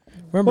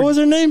 Remember? What was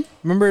her name?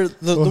 Remember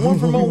the one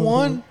from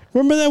 01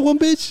 Remember that one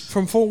bitch?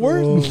 from Fort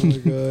Worth? Oh my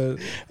god.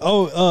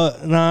 Oh,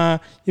 nah.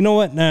 You know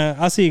what? Nah,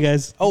 I'll see you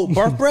guys. Oh,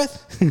 barf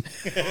breath.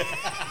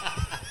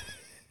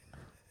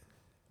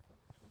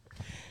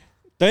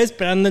 Estoy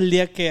esperando el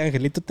día que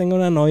Angelito tenga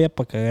una novia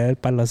para cagar el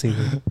palo así,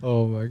 güey.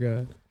 Oh my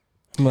god.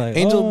 I'm like,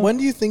 Angel, oh. when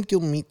do you think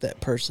you'll meet that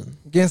person?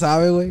 ¿Quién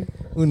sabe, güey?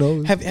 Who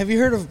knows? Have you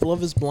heard of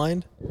Love Is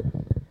Blind?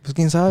 Pues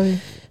quién sabe?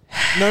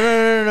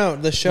 No.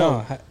 The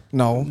show.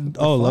 No.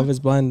 Oh, Love Is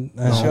Blind.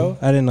 The show?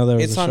 I didn't know there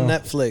was It's a show. on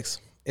Netflix.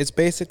 It's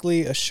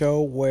basically a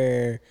show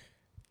where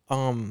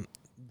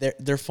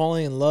they're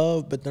falling in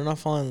love, but they're not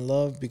falling in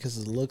love because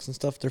of the looks and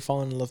stuff. They're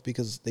falling in love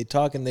because they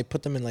talk, and they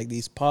put them in like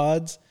these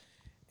pods,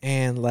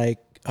 and like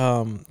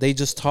they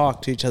just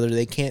talk to each other.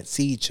 They can't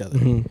see each other.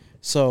 Mhm.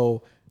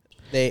 So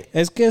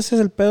Es que ese es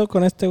el pedo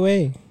con este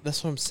güey.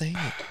 that's what I'm saying.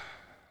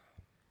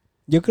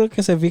 Yo creo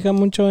que se fija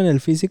mucho en el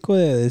físico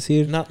de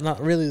decir. Not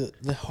really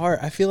the heart.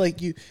 I feel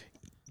like you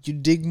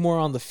dig more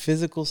on the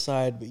physical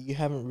side, but you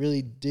haven't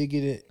really dug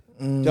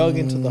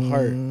into the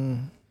heart.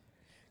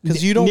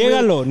 Because you don't.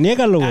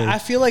 Niégalo, güey. I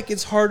feel like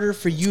it's harder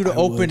for you to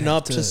open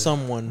up to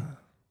someone.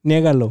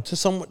 Niégalo.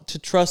 To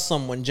trust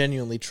someone,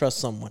 genuinely trust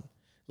someone.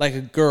 Like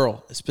a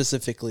girl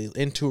specifically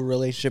into a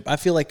relationship. I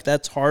feel like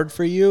that's hard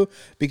for you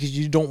because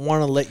you don't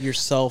want to let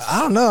yourself.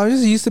 I don't know. I'm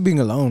just used to being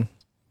alone.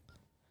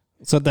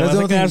 So te vas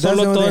a quedar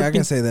solo todo el I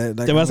can say that.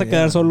 Like, te vas a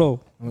quedar solo.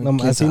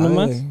 Así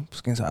nomás.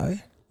 Pues quién sabe.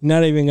 You're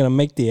not even gonna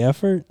make the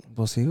effort.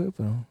 Pues sí, güey,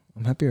 pero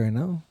I'm happy right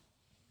now.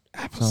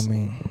 So I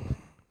mean,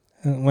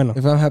 Bueno.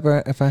 if I'm happy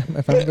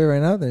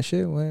right now, then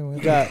shit. Wait,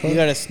 You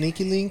got a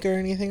sneaky link or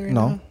anything right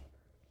now?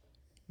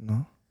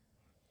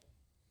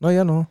 No,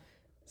 yeah, no.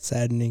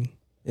 Saddening.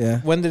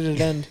 Yeah. When did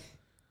it end?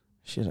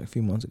 Shit, like a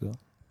few months ago.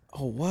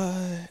 Oh,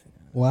 what?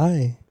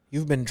 Why?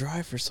 You've been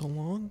dry for so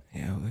long?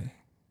 Yeah, wait.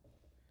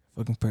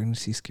 Fucking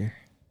pregnancy scare.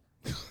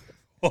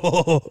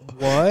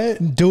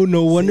 What? Dude,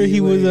 no wonder Sí,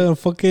 he was güey.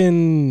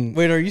 fucking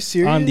Wait, are you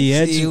serious? on the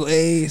edge. Sí,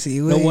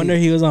 güey. No wonder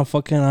he was on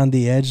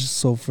the edge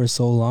for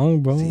so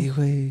long, bro. Sí,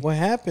 güey. What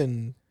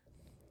happened?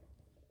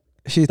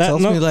 She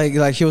tells me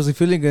like she wasn't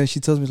feeling good. She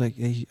tells me like,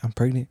 "Hey, I'm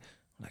pregnant."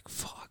 I'm like,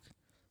 "Fuck."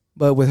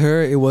 But with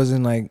her, it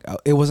wasn't like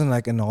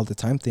an all the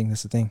time thing.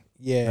 That's the thing,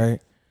 Yeah.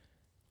 right?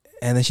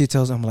 And then she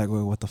tells me, I'm like,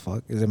 "Wait, what the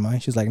fuck? Is it mine?"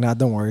 She's like, "Nah,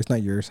 don't worry, it's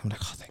not yours." I'm like,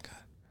 "Oh, thank God."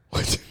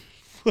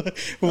 Wait,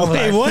 what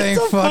thank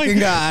the fucking fuck?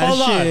 God.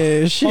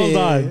 Hold Shit. Hold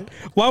on.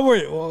 Why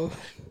were?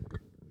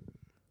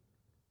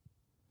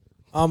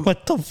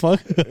 What the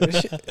fuck?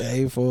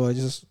 Hey, fool, I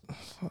just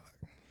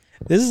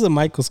This is a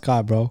Michael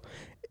Scott, bro.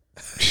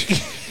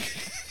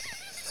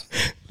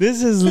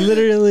 This is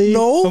literally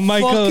No a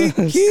Michael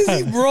fucking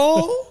kizzy,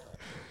 bro.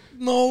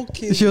 No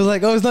kizzy. She was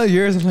like, "Oh, it's not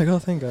yours." I'm like, "Oh,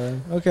 thank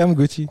God." Okay, I'm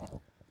Gucci.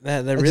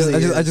 That really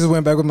I just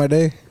went back with my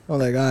day. I'm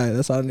like, all right,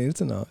 that's all I needed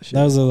to know. Shit.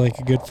 That was like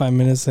a good 5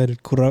 minutes. El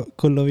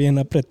culo bien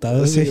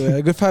apretado. Sí, güey,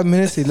 a good 5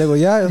 minutes y luego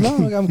ya, no,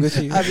 I'm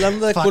Gucci.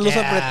 Hablando de culos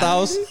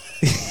apretados.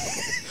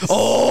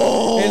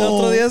 El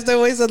otro día este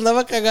güey se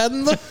andaba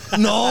cagando.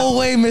 No,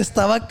 güey, me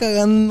estaba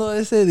cagando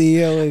ese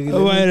día, güey.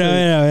 Bueno,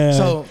 a ver.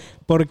 So,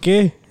 ¿Por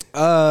qué?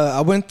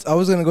 I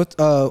was gonna go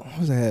what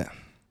was that?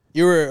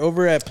 You were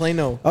over at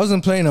Plano. I was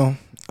in Plano.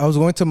 I was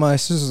going to my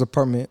sister's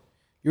apartment.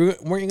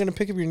 Weren't you gonna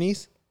pick up your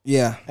niece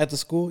Yeah. at the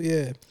school?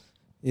 Yeah.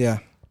 Yeah.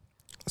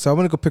 So I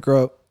went to go pick her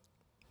up,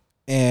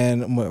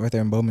 and I'm right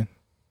there in Bowman.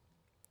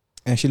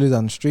 And she lives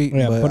on the street.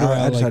 Yeah, but put her I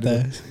out just like had to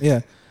that. go.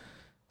 Yeah.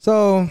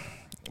 So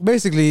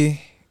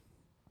basically,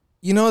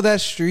 you know that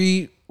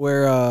street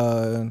where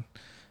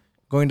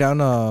going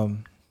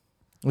down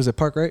was it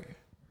Park, right?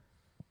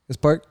 It's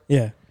Park?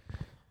 Yeah.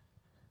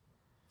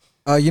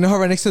 You know how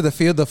right next to the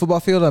field, the football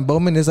field on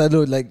Bowman, is that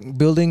little like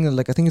building,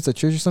 like I think it's a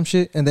church or some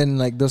shit, and then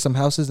like there's some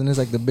houses, and there's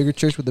like the bigger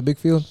church with the big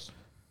field.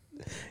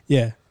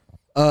 Yeah.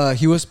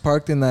 He was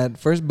parked in that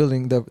first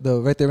building, the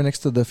right there next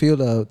to the field,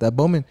 that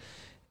Bowman,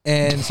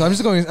 and so I'm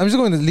just going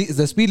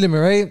the speed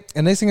limit, right?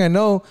 And next thing I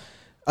know,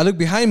 I look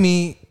behind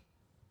me,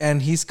 and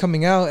he's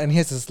coming out, and he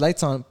has his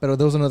lights on, but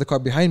there was another car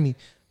behind me,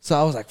 so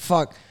I was like,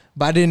 "Fuck!"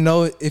 But I didn't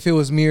know if it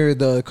was me or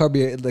the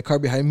car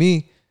behind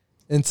me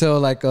until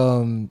like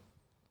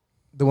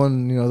the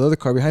one, you know, the other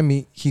car behind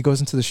me, he goes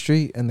into the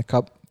street and the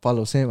cop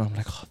follows him. I'm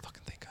like, oh,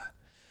 fucking thank God.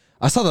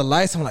 I saw the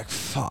lights. I'm like,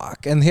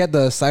 fuck. And he had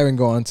the siren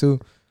go on too.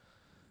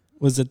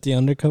 Was it the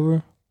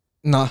undercover?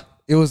 Nah,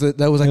 it was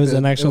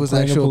an actual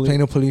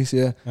Plano police.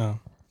 Yeah. Oh.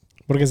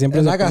 Porque siempre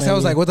And se like I pone said, I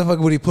was ahí. like, what the fuck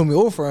would he pull me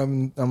over for?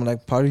 I'm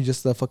like, probably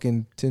just the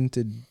fucking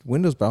tinted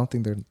windows, but I don't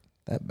think they're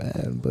that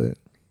bad. But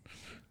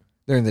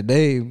during the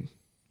day.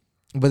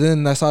 But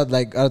then I saw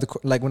like out of the,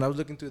 like when I was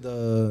looking through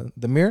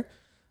the mirror,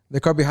 the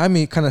car behind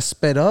me kind of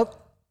sped up.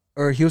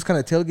 Or he was kind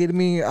of tailgating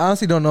me. I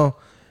honestly don't know.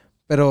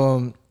 But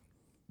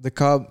the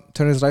cop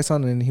turned his lights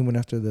on and he went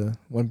after the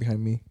one behind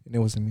me. And it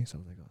wasn't me. So I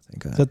was like, oh,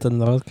 thank God. Se te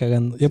andabas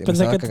cagando. Yo Sí,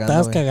 pensé que te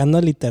estabas cagando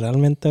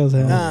literalmente, o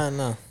sea.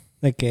 No.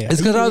 De que,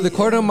 It's because out of the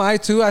corner of my eye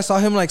too, I saw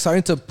him like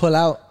starting to pull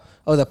out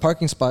of the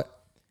parking spot.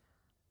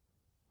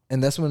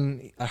 And that's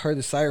when I heard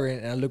the siren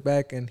and I looked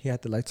back and he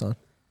had the lights on.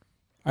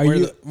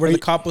 Where the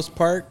cop was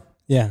parked,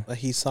 Yeah. like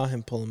he saw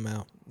him pull him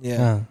out.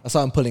 Yeah. I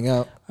saw him pulling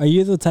out. Are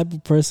you the type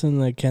of person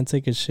that can't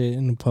take a shit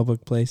in a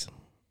public place?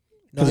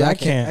 No, Because I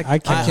can't. I I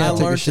can't. take a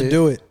learned to shit.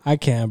 do it. I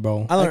can't,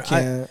 bro. I learned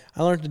can't.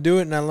 I learned to do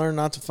it, and I learned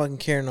not to fucking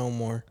care no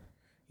more.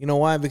 You know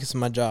why? Because of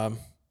my job.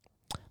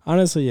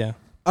 Honestly, yeah.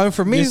 I mean,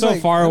 for me, You're it's so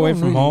like, far I away don't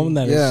from really- home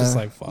that it's yeah. just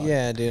like, fuck.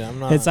 Yeah, dude. I'm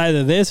not. It's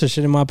either this or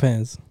shit in my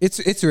pants.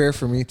 It's rare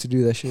for me to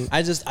do that shit.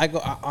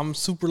 I'm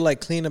super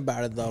like clean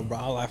about it though, bro.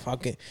 I like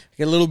fucking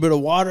get a little bit of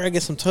water. I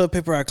get some toilet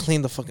paper. I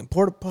clean the fucking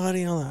porta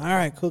potty. I'm like, all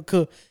right,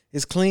 cool.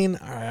 It's clean.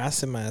 All right, I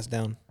sit my ass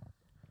down.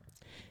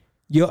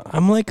 Yo,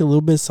 I'm like a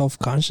little bit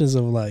self-conscious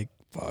of like,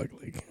 fuck,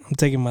 like I'm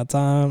taking my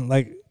time.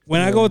 Like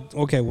when I go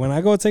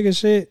take a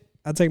shit,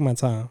 I take my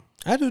time.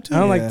 I do too. I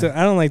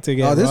don't like to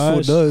get this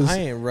rushed. fool does. I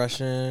ain't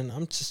rushing.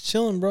 I'm just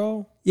chilling,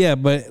 bro. Yeah,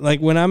 but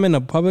like when I'm in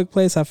a public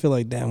place, I feel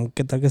like, damn,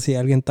 ¿qué tal que si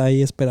alguien está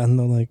ahí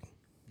esperando? Like,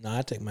 Nah,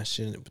 I take my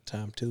shit in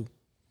time too.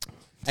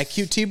 At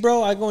QT,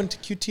 bro, I go into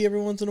QT every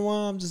once in a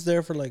while. I'm just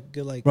there for like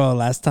good bro,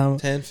 last time,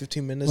 10,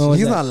 15 minutes. Well,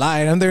 He's that? not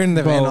lying. I'm there in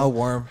the Bro. van all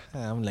warm.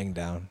 I'm laying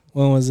down.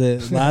 when was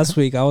it? Last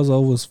week, I was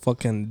always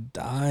fucking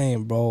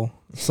dying, bro.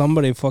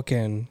 Somebody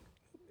fucking,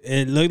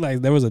 it looked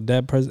like there was a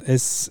dead person.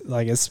 It's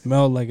like, it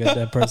smelled like a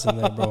dead person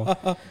there, bro.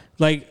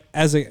 Like,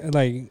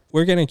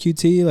 we're getting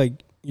QT,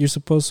 like, you're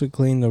supposed to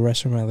clean the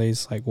restroom at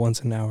least like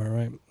once an hour,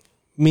 right?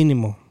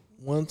 Minimum.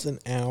 Once an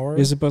hour.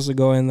 You're supposed to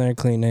go in there,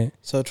 clean it.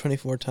 So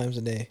 24 times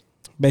a day.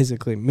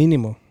 Basically,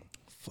 minimum.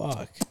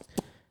 Fuck.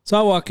 So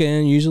I walk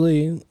in.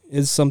 Usually,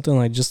 it's something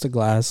like just a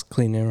glass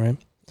cleaning, right?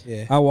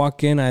 Yeah. I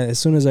walk in. As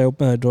soon as I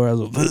open the door, I was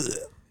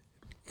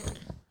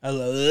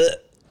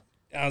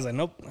like,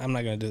 nope, I'm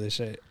not gonna do this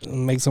shit.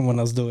 Make someone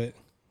else do it,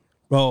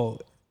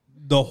 bro.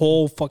 The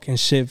whole fucking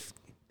shift,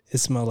 it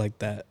smelled like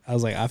that. I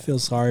was like, I feel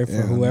sorry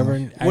for whoever.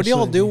 What do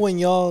y'all do when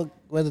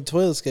the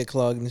toilets get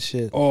clogged and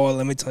shit? Oh,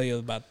 let me tell you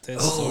about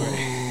this story.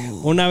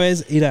 Una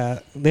vez,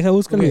 mira, deja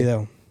buscar el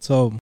video.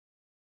 So,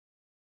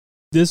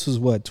 this was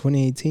what,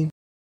 2018?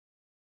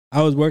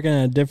 I was working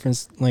at a different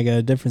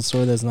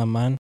store that's not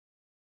mine,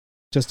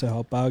 just to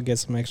help out, get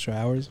some extra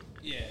hours.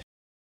 Yeah.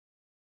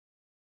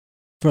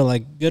 For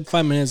like good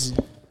 5 minutes,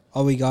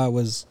 all we got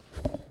was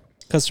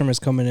customers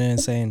coming in and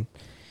saying,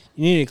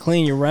 "You need to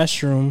clean your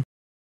restroom.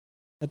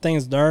 That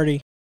thing's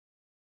dirty."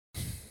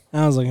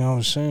 And I was like,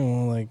 "Oh shit!"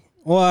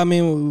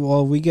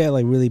 We get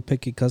like really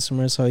picky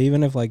customers, so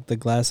even if like the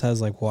glass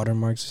has like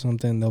watermarks or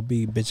something, they'll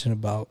be bitching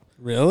about.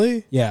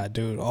 Really? Yeah,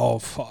 dude. Oh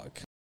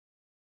fuck.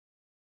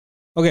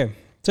 Okay,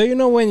 so you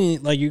know when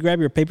you grab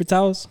your paper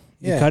towels,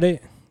 you cut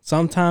it.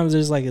 Sometimes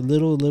there's like a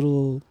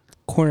little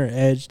corner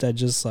edge that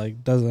just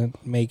like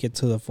doesn't make it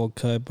to the full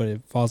cut, but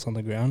it falls on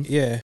the ground.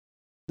 Yeah.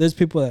 There's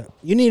people that,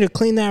 you need to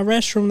clean that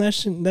restroom.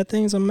 That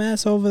thing's a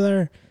mess over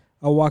there.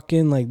 I walk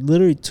in, like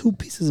literally 2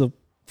 pieces of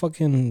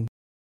fucking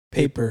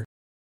paper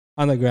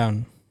on the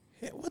ground.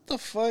 Hey, what the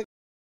fuck?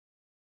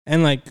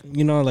 And like,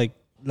 you know, like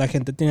la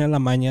gente tiene la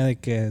maña de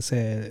que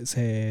se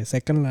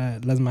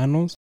secan las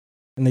manos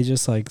and they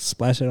just like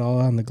splash it all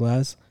on the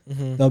glass.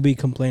 Mm-hmm. They'll be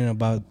complaining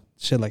about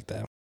shit like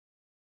that.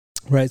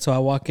 Right. So I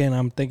walk in,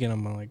 I'm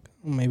like,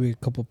 maybe a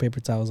couple paper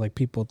towels, like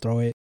people throw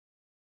it,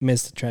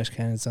 miss the trash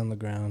can, it's on the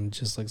ground, it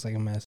just looks like a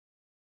mess.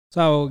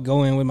 So I will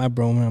go in with my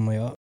broom and I'm like,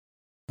 oh,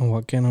 I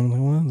walk in, I'm like,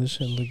 well, this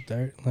shit look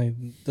dirty.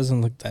 Like,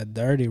 doesn't look that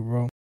dirty,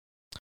 bro.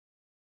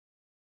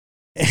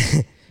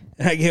 And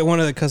I get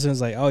one of the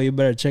customers like, oh, you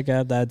better check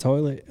out that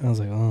toilet. And I was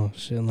like, oh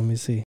shit, let me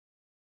see.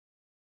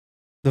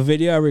 The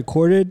video I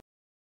recorded,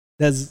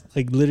 that's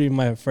like literally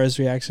my first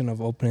reaction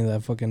of opening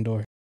that fucking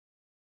door.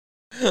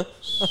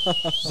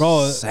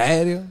 Bro,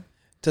 Serio?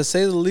 To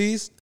say the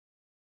least,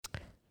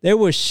 there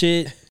was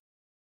shit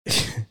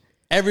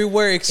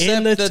everywhere except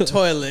In the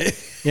toilet.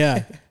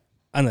 yeah,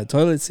 on the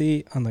toilet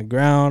seat, on the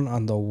ground,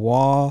 on the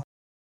wall.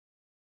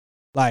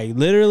 Like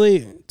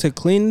literally to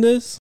clean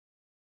this,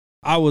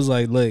 I was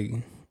like, look,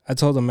 I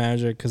told the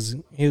manager because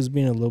he was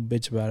being a little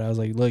bitch about it. I was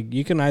like, look,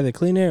 you can either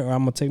clean it or I'm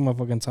gonna take my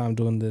fucking time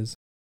doing this.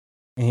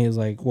 And he was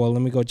like, well,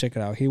 let me go check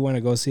it out. He went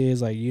to go see it.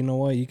 He's like, you know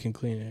what, you can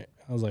clean it.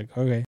 I was like,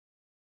 okay.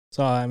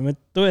 So I me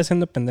estuve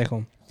haciendo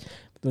pendejo.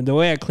 The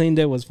way I cleaned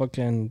it was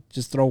fucking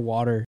just throw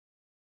water,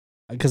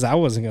 because I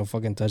wasn't gonna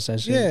fucking touch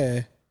that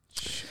shit.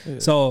 Yeah.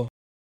 So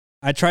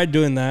I tried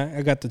doing that.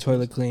 I got the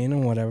toilet clean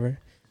and whatever.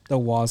 The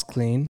walls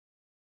clean.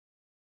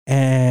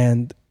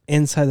 And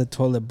inside the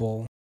toilet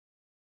bowl,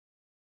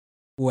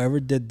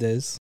 whoever did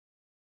this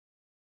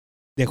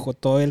dejó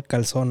todo el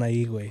calzón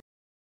ahí, güey.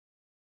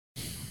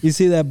 You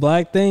see that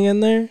black thing in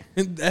there?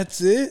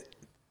 That's it?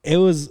 It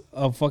was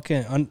a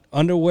fucking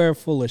underwear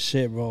full of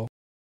shit, bro.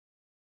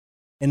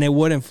 And it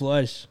wouldn't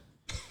flush.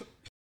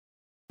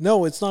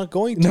 No, it's not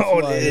going to No,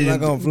 flush. It's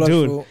not gonna flush,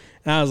 dude. fool.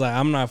 And I was like,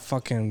 I'm not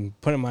fucking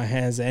putting my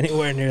hands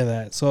anywhere near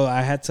that. So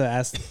I had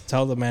to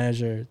tell the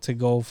manager to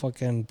go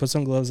fucking put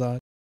some gloves on,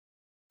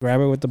 grab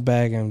it with the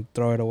bag, and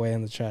throw it away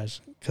in the trash.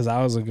 Because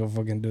I wasn't gonna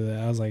fucking do that.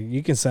 I was like,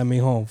 you can send me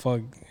home.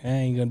 Fuck, I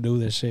ain't gonna do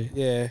this shit.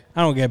 Yeah.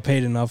 I don't get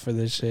paid enough for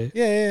this shit.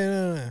 Yeah,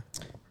 no.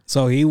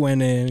 So he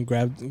went in,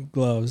 grabbed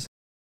gloves,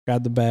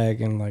 grabbed the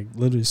bag, and like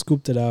literally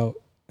scooped it out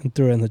and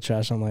threw it in the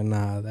trash. I'm like,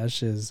 nah, that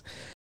shit's.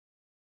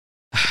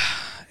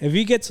 If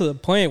you get to the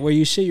point where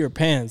you shit your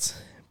pants,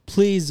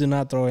 please do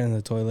not throw it in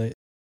the toilet,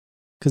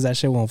 because that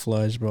shit won't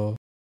flush, bro.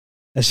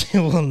 That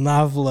shit will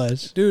not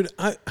flush. Dude,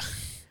 I'm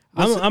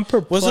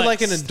perplexed. Was it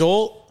like an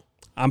adult?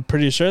 I'm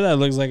pretty sure that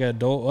looks like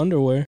adult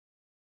underwear.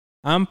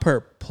 I'm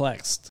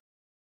perplexed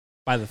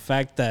by the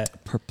fact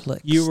that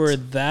Perplexed. you were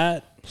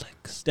that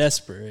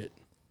desperate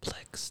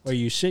where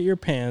you shit your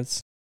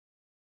pants.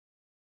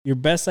 Your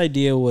best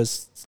idea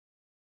was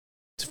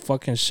to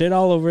fucking shit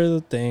all over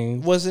the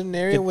thing. Was it an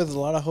area with a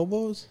lot of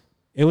hobos?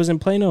 It was in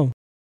Plano.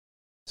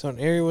 So an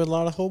area with a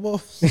lot of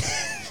hobos?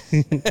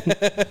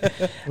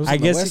 I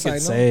guess you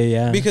could say,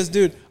 yeah. Because,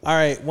 dude, all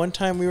right, one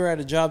time we were at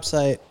a job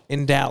site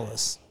in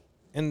Dallas.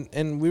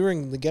 and we were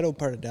in the ghetto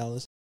part of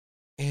Dallas,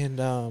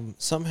 and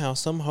somehow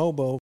some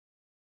hobo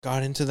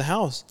got into the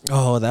house.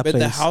 Oh, that But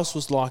place. the house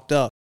was locked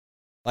up,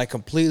 like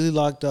completely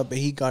locked up. But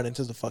he got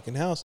into the fucking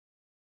house.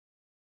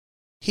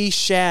 He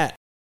shat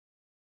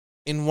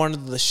in one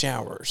of the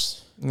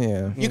showers.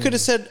 Yeah. You could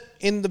have said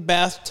in the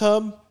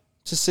bathtub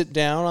to sit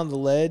down on the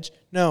ledge.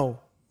 No,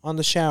 on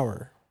the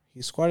shower.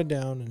 He squatted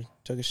down and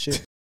took a shit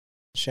in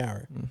the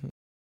shower. Mm-hmm.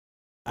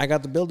 I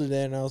got the builder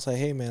there, and I was like,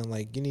 hey, man,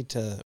 like, you need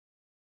to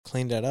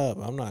clean that up.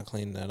 I'm not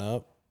cleaning that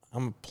up.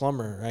 I'm a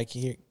plumber. I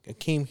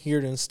came here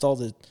to install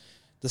the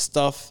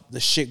stuff the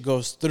shit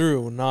goes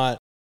through, not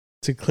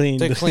To clean.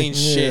 to clean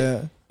shit.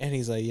 Yeah. And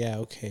he's like, yeah,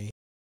 okay.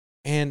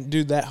 And,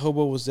 dude, that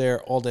hobo was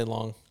there all day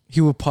long. He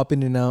would pop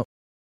in and out.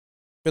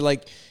 But,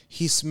 like,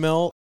 he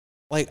smelled,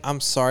 like, I'm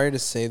sorry to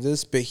say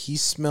this, but he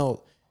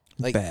smelled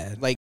like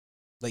Bad. like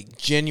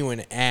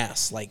genuine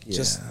ass, like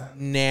just Yeah.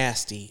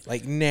 nasty,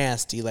 like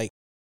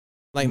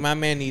my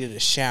man needed a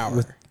shower.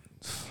 With-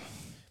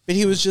 But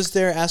he was just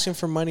there asking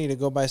for money to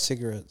go buy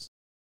cigarettes.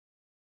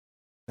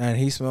 And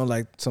he smelled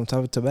like some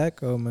type of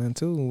tobacco, man,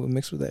 too,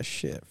 mixed with that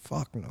shit.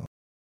 Fuck no.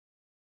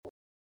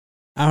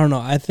 I don't know.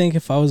 I think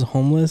if I was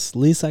homeless,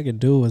 least I could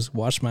do was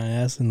wash my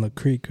ass in the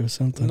creek or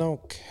something.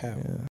 No cap.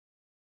 Yeah.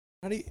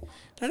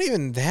 Not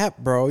even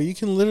that, bro. You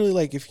can literally,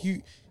 like, if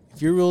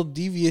you're real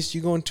devious, you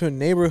go into a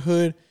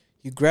neighborhood,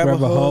 you grab a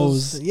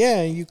hose.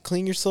 Yeah, you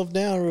clean yourself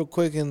down real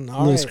quick and all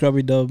Little right,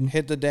 scrubby dub.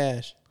 hit the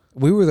dash.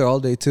 We were there all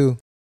day, too.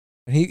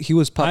 And he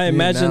was popping I in and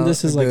imagine out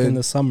this is like good. in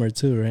the summer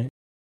too, right?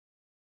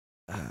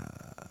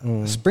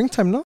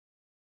 Springtime, no?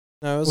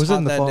 No, it was Was it in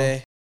hot the that fall?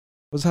 day.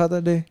 Was it hot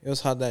that day? It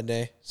was hot that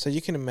day. So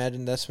you can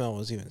imagine that smell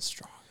was even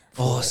stronger.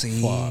 Oh,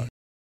 see. fuck.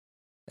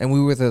 And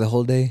we were there the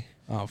whole day.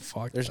 Oh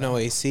fuck. There's that. no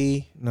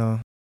AC. No.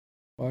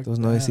 Fuck There was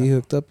no that. AC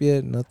hooked up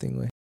yet. Nothing,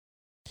 güey.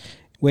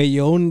 Güey,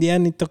 yo un día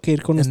necesito que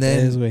ir con And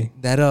then- ustedes, güey.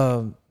 That,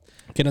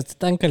 Que no esté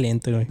tan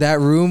caliente, güey. that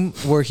room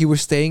where he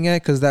was staying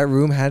at, because that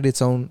room had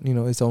its own,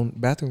 its own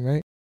bathroom,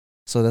 right?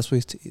 So that's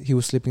why he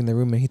was sleeping in the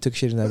room, and he took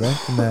shit in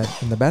that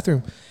in the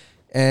bathroom.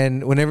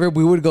 And whenever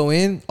we would go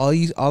in,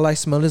 all I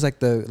smelled is like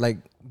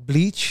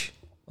bleach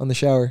on the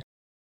shower,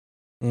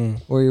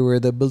 where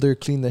the builder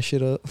cleaned that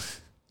shit up,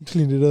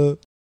 cleaned it up,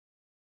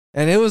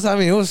 and it was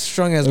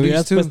strong as bleach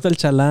Hubieras too. puesto el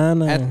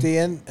chalán. At the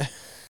end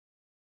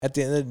of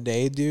the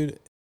day, dude,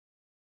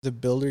 the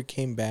builder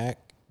came back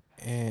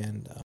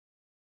and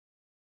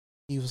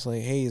he was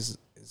like, "Hey, is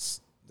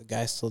the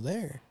guy still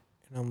there?"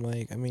 And I'm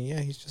like, "I mean, yeah,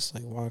 he's just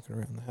like walking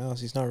around the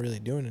house. He's not really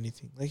doing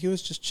anything. Like he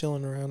was just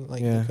chilling around,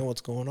 like looking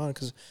what's going on,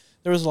 because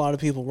there was a lot of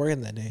people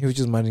working that day. He was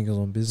just minding his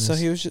own business. So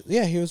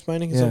he was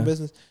minding his own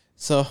business.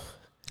 So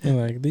And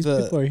like these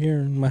people are here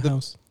in my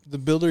house. the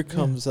builder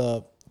comes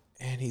up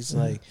and he's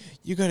like,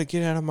 "You got to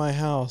get out of my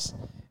house."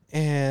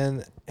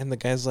 And the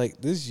guy's like,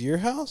 "This is your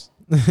house?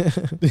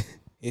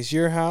 It's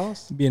your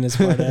house?" Being a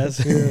smart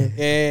ass.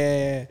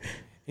 Yeah. And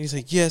he's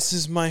like, "Yes, this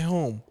is my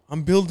home.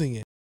 I'm building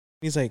it."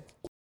 He's like,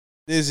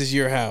 "This is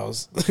your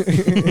house."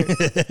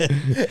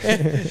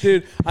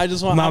 Dude, I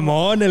just want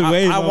Mamón el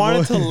güey. I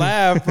wanted to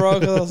laugh, bro,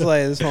 because I was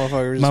like, this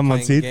motherfucker is just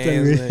playing Mamoncita,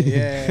 games. güey.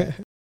 Yeah.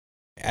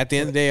 At the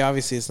end of the day,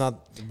 obviously, it's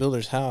not the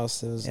builder's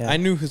house. It was, I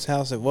knew whose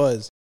house it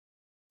was,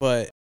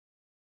 but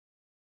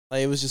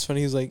like, it was just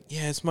funny. He's like,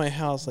 "Yeah, it's my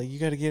house. Like, you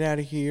got to get out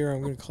of here.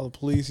 I'm going to call the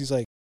police." He's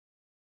like,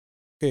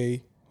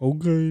 "Okay."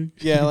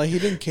 Yeah, like, he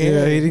didn't care.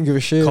 Yeah, he didn't give a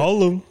shit.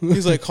 Call him.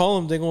 He's like, "Call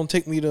them. They're going to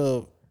take me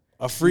to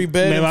a free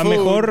bed Me and va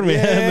food." mejor. Me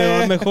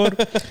va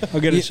mejor. I'll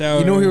get a shower.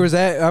 You know where he was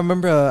at? I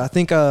remember, I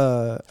think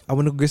I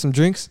went to go get some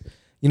drinks.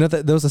 You know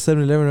that there was a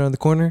 7-Eleven around the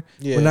corner?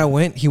 Yeah. When I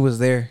went, he was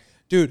there.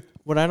 Dude,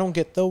 what I don't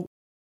get, though,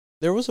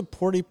 there was a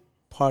porta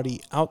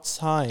potty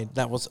outside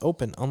that was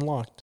open,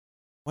 unlocked.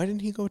 Why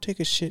didn't he go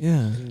take a shit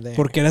in there?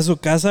 Porque era su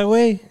casa,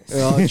 güey.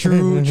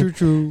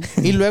 True.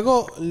 Y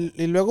luego,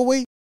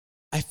 güey,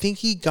 I think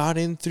he got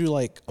in through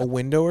like a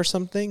window or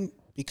something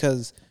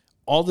because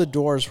all the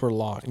doors were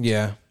locked.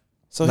 Yeah.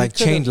 So Like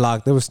he could've- chain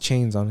lock. There was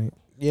chains on it.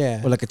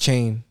 Yeah. Or like a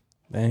chain.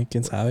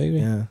 ¿Quién sabe, güey?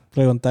 Yeah.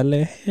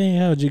 Preguntarle, hey,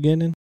 how'd you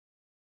get in?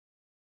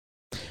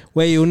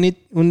 Güey,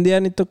 un día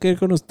necesito que ir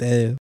con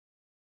ustedes.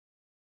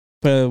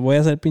 Pero voy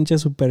a ser pinche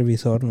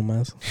supervisor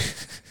nomás.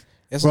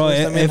 Eso Bro,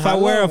 es también if I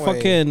wear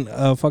jalón,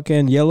 a güey.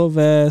 fucking yellow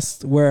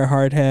vest, wear a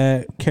hard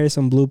hat, carry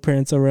some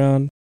blueprints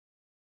around,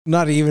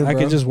 Not even, I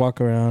bro. could just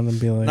walk around and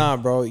be like, Nah,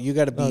 bro, you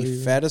got to Not be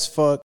even. fat as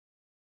fuck.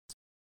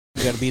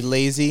 You got to be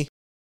lazy.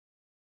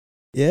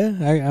 yeah,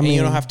 I And mean,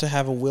 you don't have to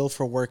have a will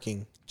for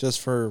working, just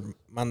for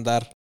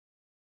mandar.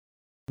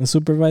 a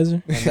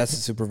supervisor. And that's the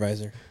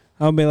supervisor.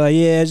 I'll be like,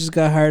 yeah, I just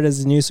got hired as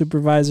a new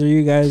supervisor.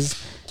 You guys,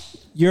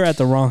 you're at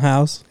the wrong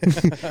house.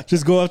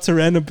 Just go up to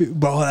random people.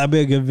 Bro, that'd be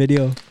a good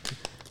video.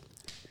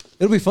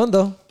 It'll be fun,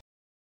 though.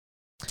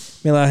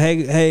 Be like,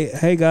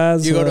 hey,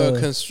 guys. You go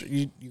to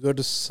you go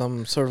to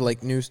some sort of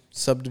like new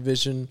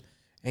subdivision,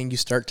 and you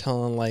start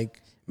telling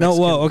like no,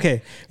 Mexican- well,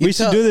 okay, You we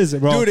should tell- do this,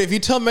 bro. Dude, if you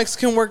tell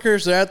Mexican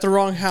workers they're at the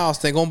wrong house,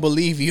 they're gonna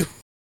believe you.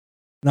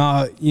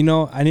 No, you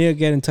know, I need to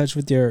get in touch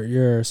with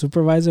your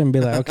supervisor and be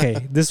like,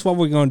 okay, this is what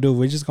we're gonna do.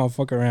 We're just gonna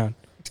fuck around.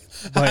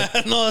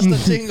 But No, está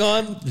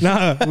chingón.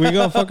 nah, we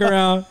go fuck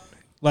around.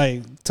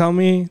 Like, tell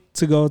me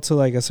to go to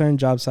like a certain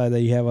job site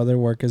that you have other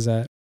workers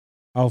at.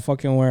 I'll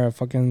fucking wear a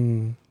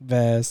fucking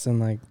vest and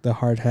like the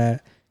hard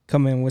hat.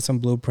 Come in with some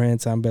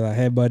blueprints and be like,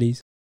 hey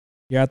buddies,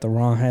 you're at the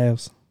wrong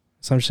house.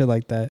 Some shit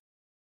like that.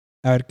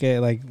 I would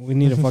get like, we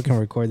need to fucking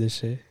record this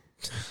shit.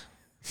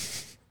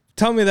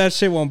 Tell me that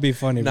shit won't be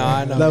funny. No, bro.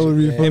 I know. That would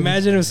be Yeah. funny.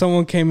 Imagine if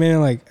someone came in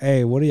and like,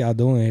 hey, what are y'all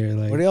doing here?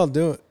 Like, What are y'all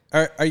doing?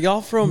 Are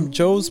y'all from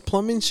Joe's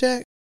Plumbing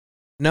Shack?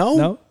 No.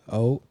 no?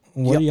 Oh,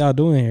 what are y'all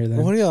doing here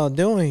then? What are y'all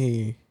doing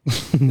here?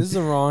 This is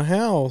the wrong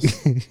house.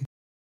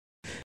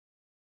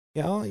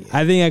 Y'all.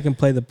 I think I can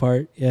play the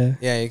part. Yeah.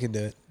 Yeah, you can do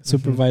it.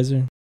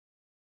 Supervisor.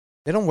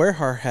 They don't wear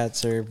hard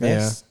hats or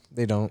vests.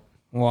 They don't.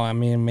 Well, I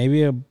mean,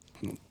 maybe a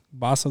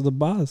boss of the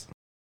boss.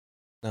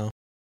 No.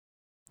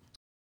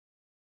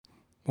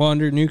 Well,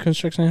 under new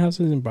construction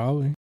houses, and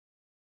probably.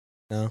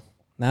 No.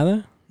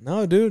 Nada?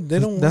 No, dude, they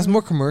don't. That's wear-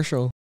 more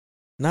commercial.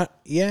 Not.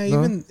 Yeah,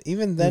 No?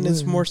 even then,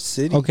 it's more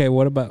city. Okay,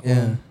 what about...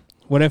 Yeah.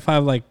 what if I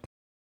have, like,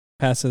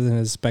 passed as an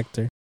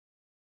inspector?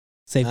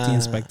 Safety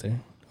inspector.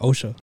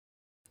 OSHA.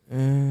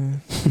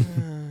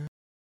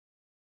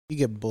 You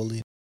get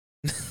bullied,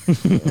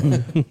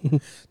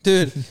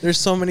 dude. There's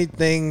so many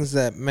things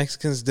that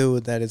Mexicans do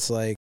that it's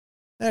like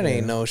that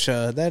ain't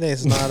OSHA. That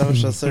is not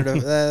OSHA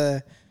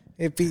certified.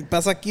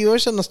 Pasa aquí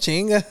OSHA nos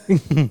chinga.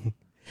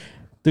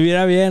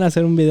 Tuviera bien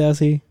hacer un video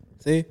así.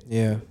 See?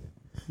 Yeah.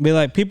 Be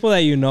like, people that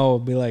you know,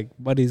 be like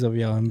buddies of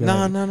y'all. And be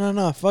like,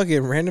 No. Fuck it.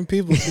 Random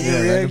people.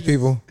 Random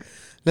people.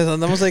 Les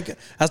andamos like,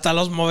 hasta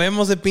los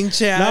movemos de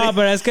pinche No, área.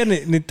 pero es que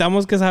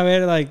necesitamos que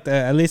saber, like,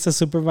 at least the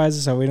supervisor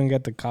so we don't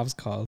get the cops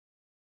called.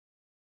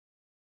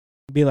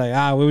 Be like,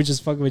 we were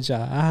just fucking with y'all.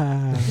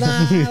 Nah,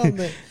 I don't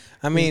think-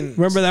 I mean,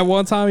 Remember that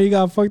one time you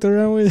got fucked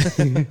around with?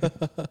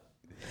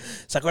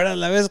 ¿se acuerdan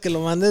la vez que lo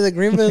mandé de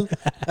Greenville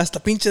hasta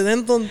pinche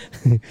Denton?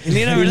 Y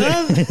mira,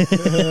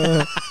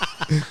 ¿verdad?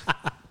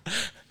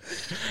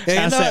 Y ahí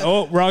I said,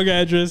 andaba- wrong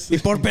address. y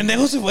por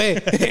pendejo se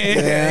fue.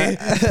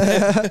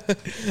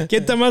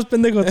 ¿Quién está más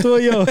pendejo, tú o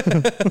yo?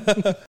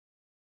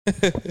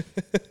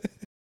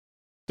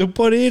 Tú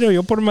por ir o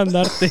yo por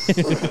mandarte.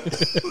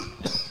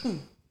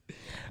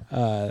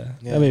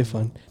 That'd be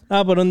fun.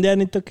 No, pero un día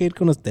necesito que ir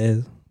con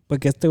ustedes.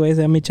 Porque este güey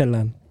sea mi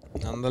chalán.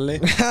 Ándale.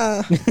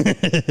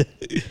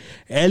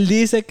 Él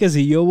dice que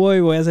si yo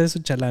voy a hacer su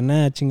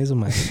chalana, chingue su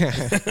madre.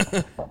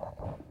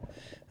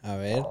 A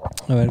ver,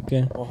 A ver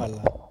qué.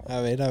 ojalá. A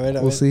ver.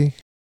 We'll see.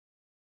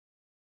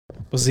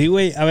 Pues sí,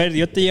 güey. A ver,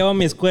 yo te llevo a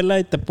mi escuela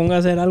y te pongo a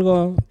hacer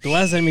algo. Tú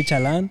vas a ser mi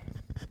chalán.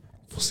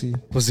 We'll see.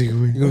 Pues sí,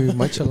 güey. You're gonna be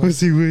my chalán. Pues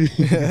sí, güey.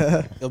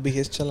 It'll be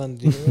his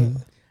challenge.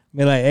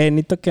 Me like,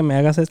 necesito que me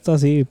hagas esto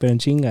así, pero en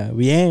chinga.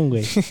 Bien,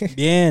 güey.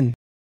 Bien.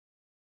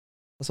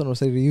 That's what I'm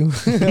saying to you.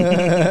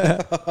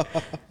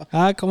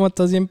 Como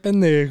estás bien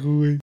pendejo,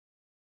 güey.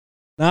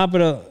 No,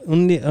 pero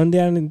un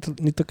día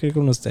necesito que ir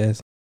con ustedes.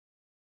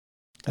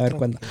 A ver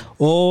cuándo.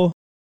 Oh,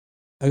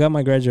 I got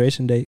my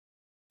graduation date.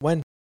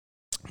 When?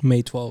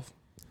 May 12th.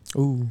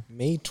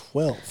 May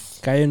 12th.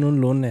 Cae en un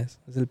lunes.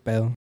 Es el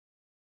pedo.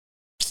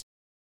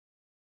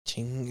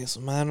 Chingue su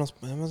madre, nos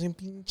ponemos bien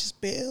pinches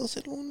pedos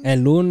el lunes.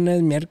 El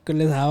lunes,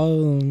 miércoles, sábado,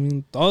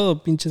 domingo,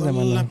 todo pinche Toda la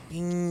semana.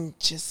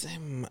 pinche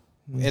semana.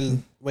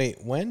 Wait,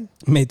 when?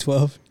 May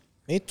 12th.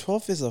 May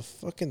 12th is a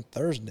fucking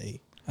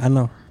Thursday. I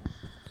know.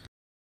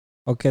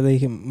 Okay, le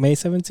dije May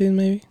 17th,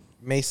 maybe?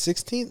 May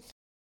 16th?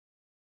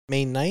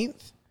 May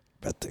 9th?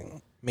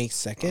 May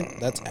 2nd?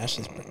 That's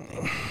Ashley's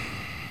birthday.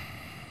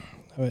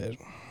 A ver.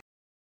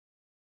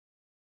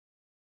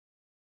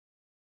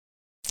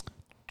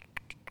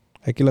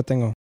 Aquí lo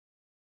tengo.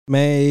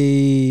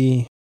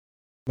 May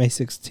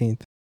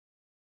 16th.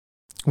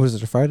 What is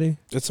it, a Friday?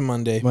 It's a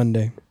Monday.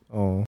 Monday.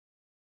 Oh,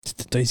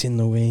 Te estoy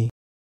diciendo, güey.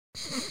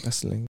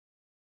 that's lame.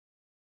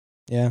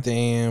 Yeah.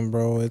 Damn,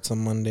 bro, it's a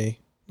Monday.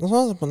 Nos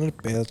vamos a poner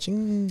pedo.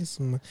 Chingue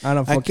su madre. I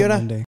don't ¿A qué fucking hora?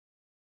 Monday.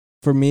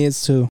 For me,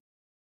 it's 2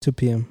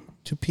 p.m.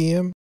 2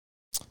 p.m.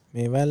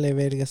 Me vale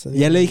verga ese Ya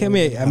día. le dije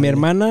a mi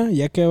hermana,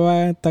 ya que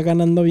está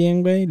ganando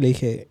bien, güey, le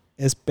dije,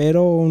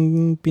 espero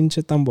un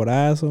pinche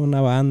tamborazo,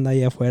 una banda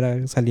allá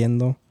afuera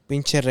saliendo.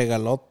 Pinche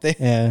regalote.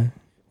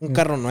 Un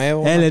carro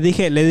nuevo. Le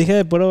dije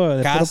de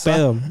puro Casa.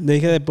 pedo. Le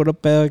dije de puro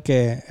pedo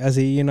que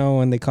así, you know,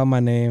 when they call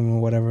my name or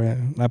whatever,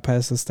 I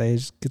pass the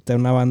stage, que está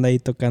una banda ahí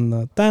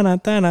tocando.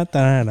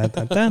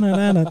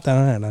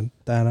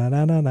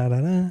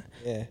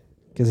 Yeah.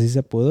 Que sí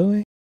se pudo,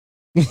 güey.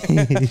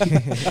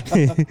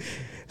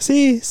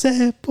 Sí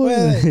se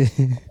puede.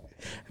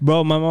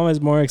 Bro, my mom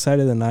is more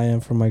excited than I am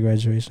for my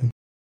graduation.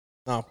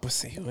 No, pues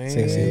sí, güey. Sí,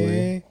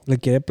 güey. Le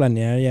quiere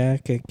planear ya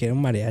que quiere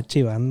un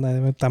mariachi,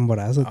 banda,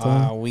 tamborazo, todo.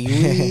 Ah,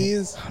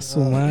 Wiwis. A su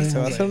madre. Se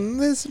va a hacer un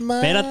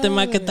desmadre. Espérate,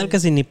 ma, ¿qué tal que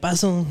si ni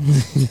paso?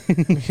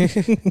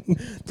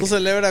 Tú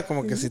celebra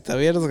como que si te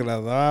hubieras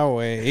graduado,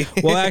 güey.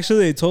 Well,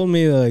 actually, they told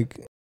me,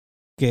 like,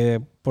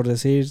 que por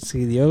decir,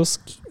 si Dios,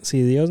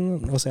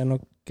 o sea, no,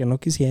 que no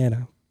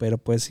quisiera, pero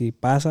pues si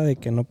pasa de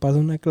que no pasa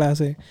una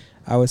clase,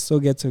 I would still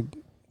get to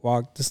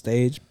walk the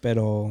stage,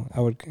 pero I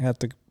would have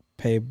to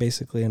pay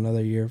basically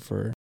another year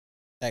for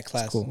That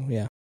class. School,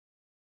 yeah.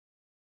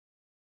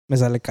 Me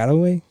sale caro,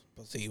 güey.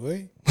 Pues sí,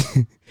 güey.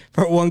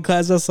 For one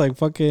class, that's like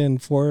fucking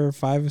 4,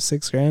 5,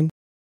 6 grand.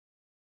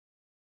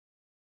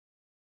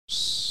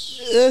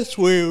 That's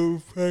way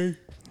overpriced.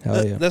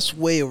 Hell yeah. That's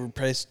way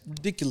overpriced.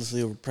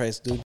 Ridiculously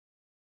overpriced, dude.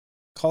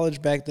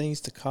 College back then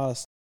used to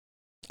cost,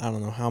 I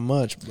don't know how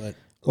much, but.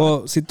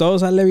 Well, si todo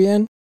sale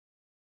bien,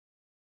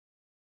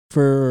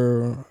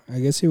 for, I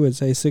guess you would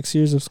say 6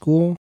 years of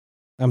school,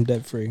 I'm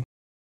debt free.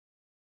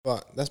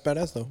 Well, that's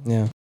badass, though.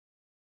 Yeah.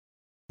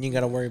 You ain't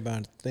got to worry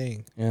about a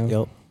thing. Yeah.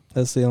 Yep.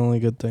 That's the only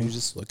good You're thing.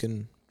 just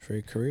looking for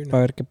a career now.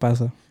 Para ver qué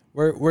pasa.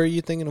 Where are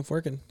you thinking of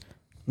working?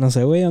 No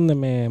sé, güey, donde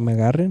me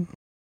agarren.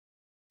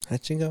 Ah,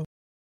 chingo.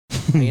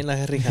 Ahí en la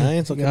Harry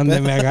Hines. ¿O qué Donde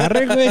pedo? me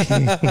agarren, güey.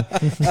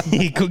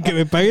 Y con que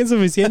me paguen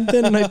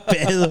suficiente, no hay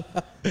pedo.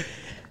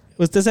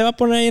 Usted se va a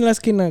poner ahí en la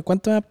esquina.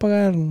 ¿Cuánto va a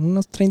pagar?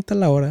 Unos 30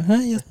 la hora.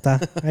 Ah, ya está.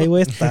 Ahí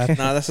voy a estar.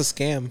 No, that's a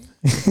scam.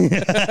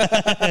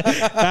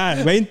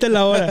 20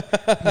 la hora.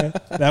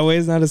 That way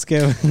is not a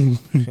scam.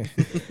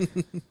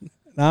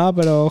 No,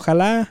 pero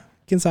ojalá.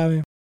 ¿Quién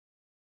sabe?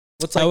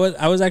 What's like,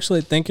 I was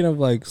actually thinking of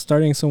like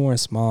starting somewhere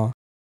small.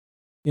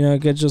 You know,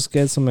 just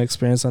get some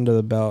experience under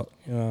the belt.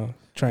 You know,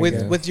 try and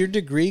get with your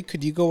degree,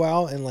 could you go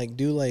out and like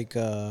do like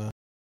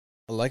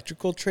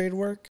electrical trade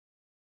work?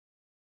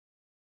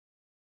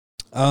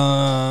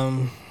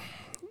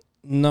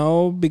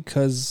 No,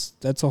 because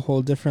that's a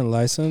whole different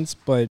license,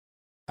 but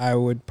I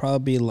would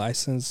probably be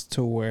licensed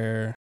to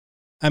where,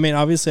 I mean,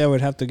 obviously I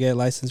would have to get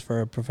licensed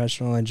for a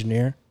professional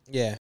engineer,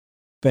 Yeah.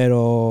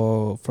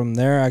 pero from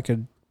there I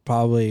could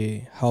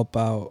probably help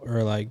out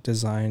or like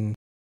design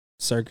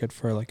circuit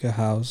for like a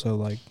house or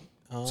like,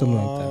 something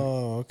like that.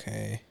 Oh,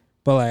 okay.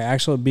 but like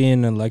actually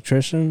being an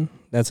electrician,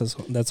 that's a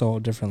whole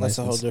different That's license.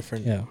 a whole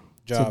different Yeah,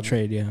 job. it's a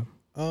trade, yeah.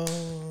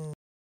 Oh.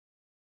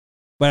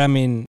 But I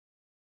mean,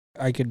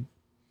 I could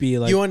be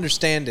like, You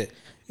understand it.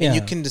 And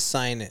you Yeah. can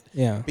design it,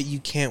 yeah. but you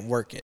can't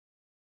work it.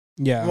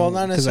 Yeah. Well,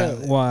 not 'cause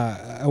necessarily.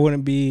 I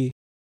wouldn't be.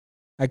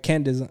 I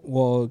can't design.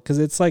 Well, because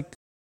it's like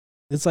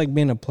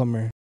being a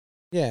plumber.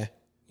 Yeah.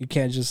 You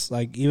can't just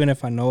like, even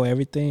if I know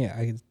everything,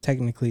 I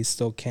technically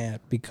still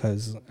can't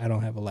because I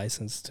don't have a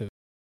license to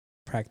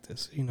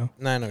practice. You know.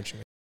 No, I know what you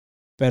mean.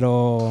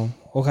 Pero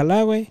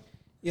ojalá, güey.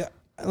 Yeah.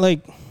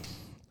 Like,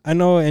 I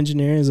know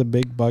engineering is a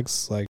big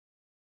bucks. Like,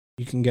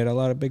 you can get a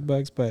lot of big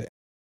bucks, but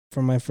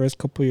for my first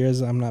couple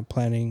years, I'm not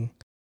planning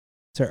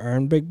to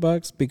earn big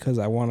bucks because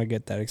I want to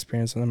get that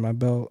experience under my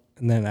belt,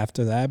 and then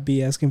after that,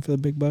 be asking for the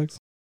big bucks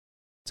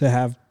to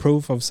have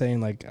proof of saying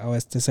like, oh,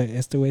 este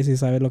güey sí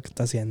sabe lo que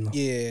está haciendo,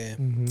 Yeah.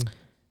 Mm-hmm.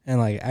 and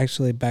like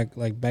actually back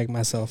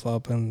myself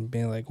up and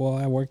being like, well,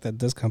 I worked at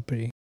this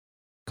company,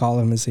 call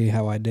them and see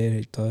how I did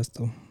it, todo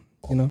esto,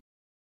 you know.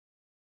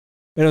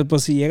 Pero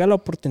pues si llega la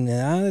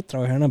oportunidad de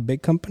trabajar en una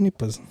big company,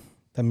 pues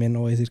también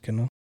no voy a decir que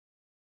no.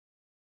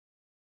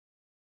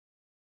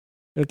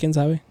 Pero quién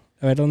sabe,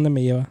 a ver dónde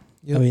me lleva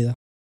la vida.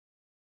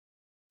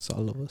 It's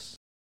all of us.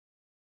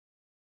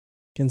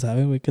 Quién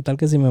sabe, güey, qué tal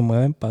que si me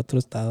mueven para otro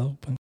estado,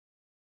 pues,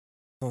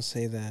 Don't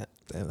say that.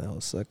 Damn, that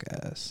will suck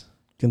ass.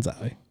 quién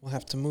sabe. We'll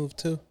have to move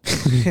too.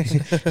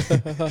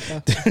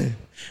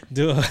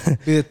 Do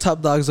Be the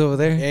top dogs over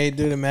there. Hey,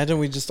 dude, imagine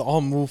we just all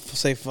move,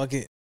 say fuck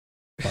it.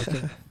 Fuck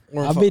it.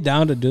 Or I'll be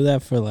down to do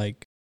that for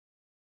like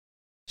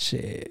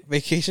shit.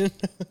 vacation.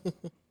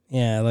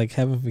 Yeah, like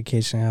have a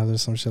vacation house or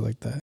some shit like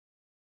that.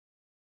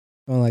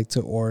 Or like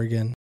to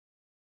Oregon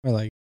or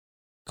like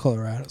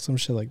Colorado, some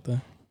shit like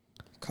that.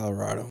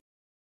 Colorado.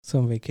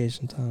 Some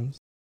vacation times.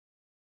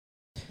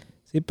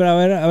 Sí, pero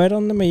a ver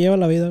dónde me lleva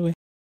la vida, güey.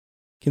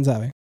 ¿Quién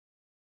sabe?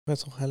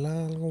 Pues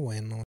ojalá algo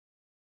bueno.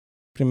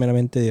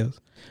 Primeramente Dios.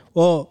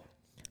 Well,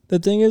 the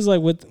thing is,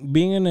 like, with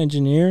being an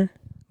engineer,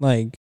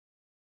 like,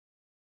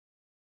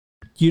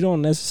 you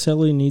don't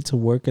necessarily need to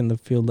work in the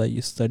field that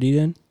you studied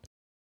in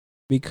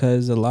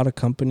because a lot of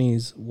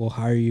companies will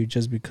hire you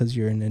just because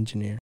you're an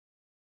engineer.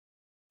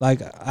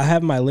 Like, I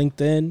have my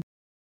LinkedIn,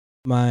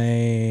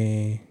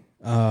 my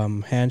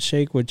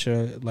Handshake, which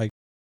like,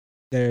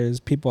 there's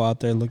people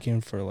out there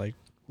looking for like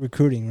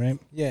recruiting, right?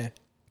 Yeah.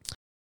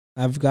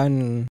 I've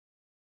gotten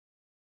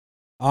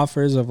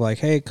offers of like,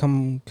 hey,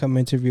 come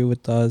interview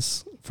with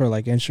us for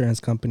like insurance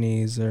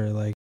companies or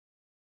like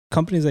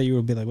companies that you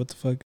would be like, what the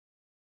fuck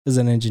does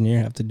an engineer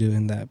have to do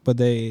in that? But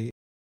they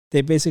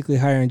basically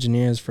hire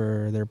engineers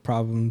for their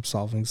problem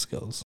solving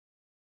skills.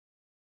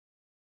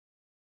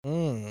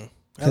 I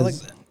like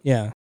that.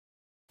 Yeah.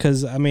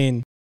 Because, I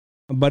mean,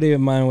 a buddy of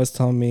mine was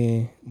telling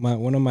me,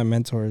 one of my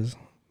mentors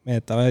me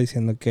estaba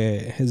diciendo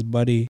que his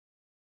buddy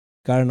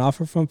got an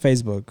offer from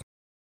Facebook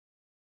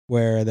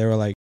where they were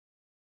like,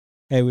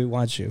 hey, we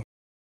want you.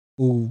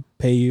 We'll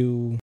pay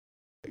you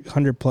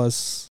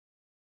 100+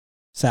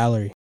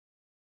 salary.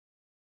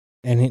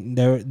 And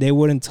they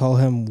wouldn't tell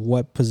him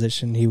what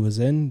position he was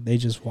in. They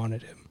just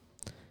wanted him.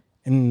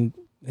 And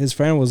his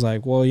friend was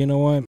like, well, you know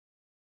what?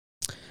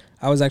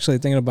 I was actually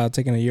thinking about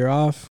taking a year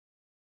off.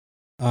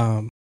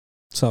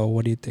 So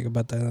what do you think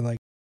about that? And they're like,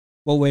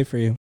 we'll wait for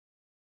you.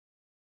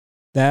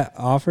 That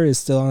offer is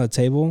still on the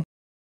table.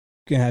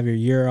 You can have your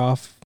year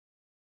off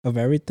of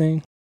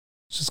everything,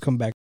 just come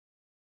back.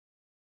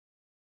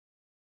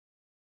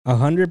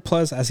 100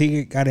 plus,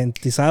 así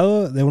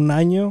garantizado de un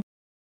año,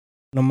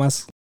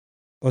 nomás,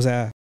 o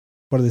sea,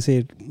 por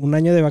decir, un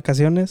año de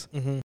vacaciones,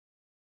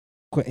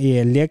 y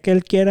el día que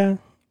él quiera,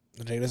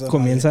 Regresa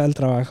comienza el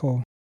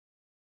trabajo.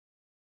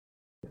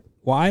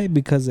 Why?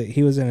 Because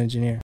he was an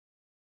engineer.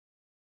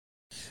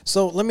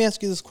 So let me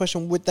ask you this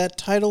question: with that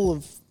title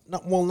of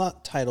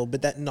not title,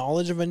 but that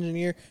knowledge of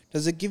engineer,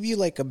 does it give you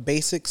like a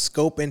basic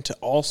scope into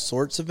all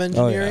sorts of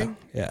engineering?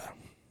 Oh, yeah.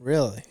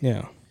 Really?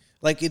 Yeah.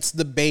 Like it's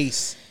the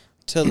base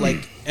to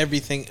like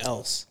everything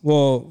else.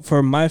 Well,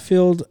 for my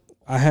field,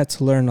 I had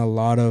to learn a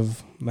lot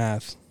of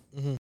math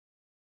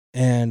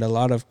and a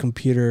lot of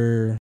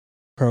computer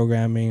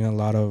programming, a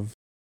lot of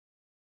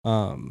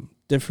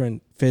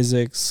different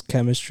physics,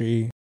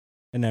 chemistry,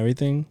 and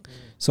everything.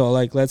 So,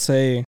 like, let's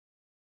say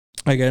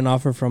I get an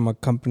offer from a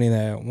company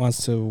that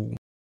wants to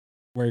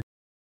work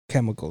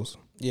chemicals.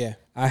 Yeah.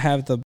 I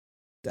have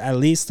at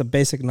least the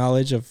basic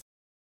knowledge of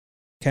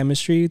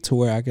chemistry to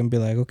where I can be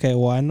like, okay,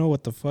 well, I know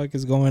what the fuck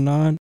is going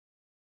on,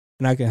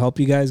 and I can help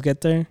you guys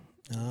get there.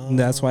 And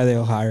that's why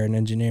they'll hire an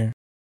engineer.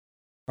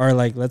 Or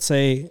like, let's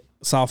say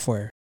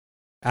software.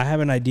 I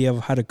have an idea of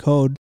how to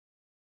code.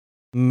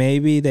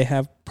 Maybe they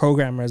have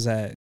programmers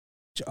that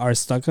are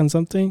stuck on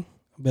something.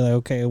 I'll be like,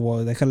 okay,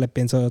 well, déjale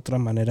pienso de otra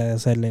manera de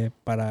hacerle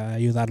para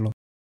ayudarlo.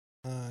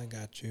 I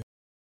got you.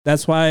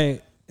 That's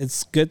why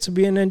it's good to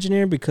be an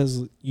engineer,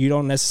 because you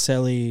don't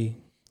necessarily...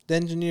 The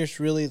engineer's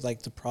really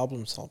like the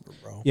problem solver,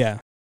 bro. Yeah.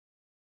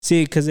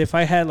 See, because if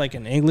I had like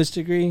an English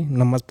degree,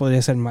 nomás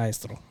podría ser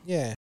maestro.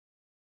 Yeah.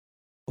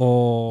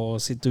 O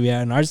si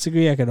tuviera an arts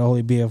degree, I could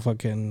only be a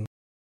fucking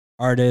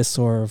artist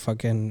or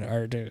fucking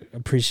art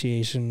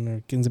appreciation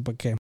or quién sabe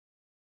qué.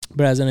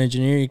 But as an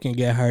engineer, you can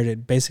get hired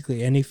at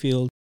basically any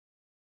field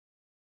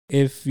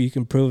if you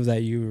can prove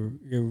that you're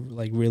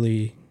like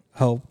really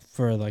help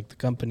for like the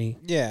company.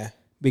 Yeah.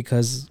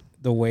 Because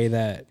the way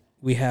that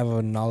we have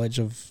a knowledge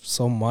of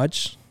so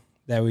much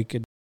that we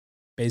could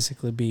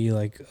basically be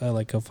like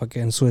a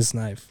fucking Swiss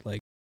knife. Like,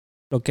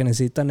 lo que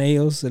necesitan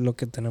ellos es lo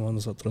que tenemos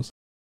nosotros.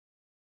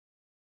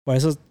 Por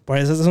eso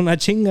es una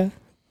chinga,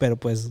 pero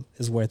pues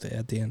it's worth it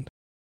at the end.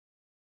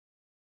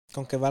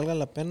 Con que valga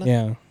la pena.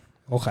 Yeah.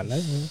 Ojalá.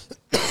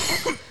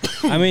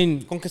 I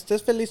mean, con que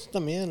estés feliz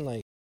también,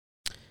 like.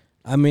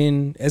 I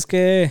mean, es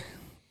que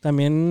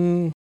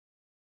también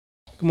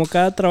como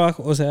cada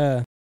trabajo, o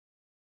sea,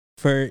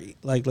 for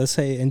like let's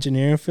say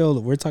engineering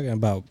field, we're talking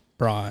about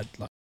broad.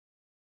 Like,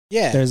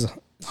 yeah. There's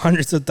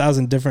hundreds of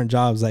thousands different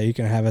jobs that you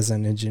can have as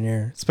an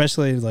engineer,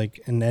 especially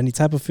like in any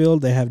type of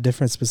field, they have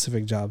different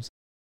specific jobs.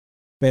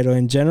 Pero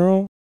in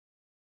general,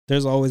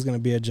 there's always going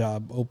to be a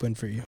job open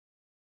for you.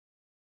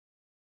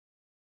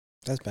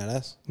 That's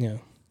badass. Yeah.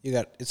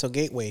 It's a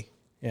gateway.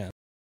 Yeah.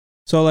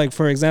 So like,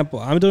 for example,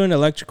 I'm doing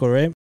electrical,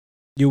 right?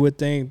 You would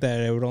think that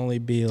it would only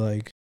be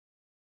like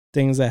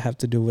things that have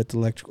to do with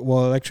electrical.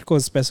 Well, electrical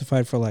is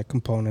specified for like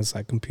components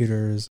like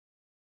computers,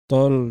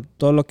 todo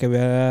lo que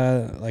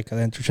vea like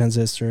adentro,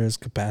 transistors,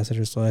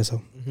 capacitors, todo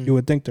eso. You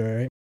would think that,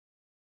 right?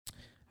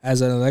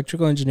 As an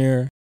electrical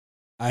engineer,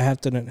 I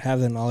have to have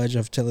the knowledge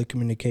of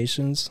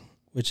telecommunications,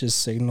 which is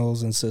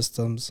signals and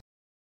systems.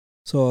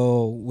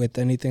 So with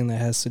anything that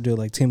has to do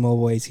like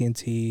T-Mobile,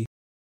 AT&T,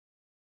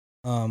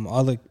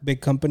 all the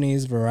big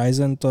companies,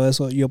 Verizon, todo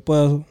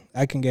eso,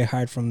 I can get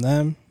hired from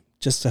them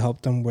just to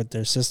help them with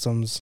their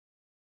systems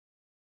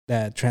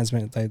that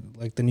transmit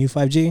like the new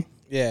 5G.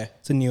 Yeah.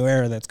 It's a new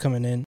era that's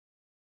coming in.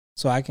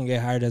 So I can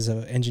get hired as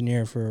an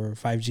engineer for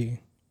 5G.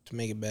 To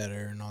make it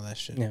better and all that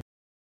shit. Yeah.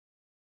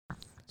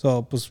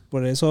 So, pues,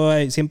 por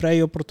eso siempre hay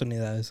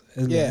oportunidades.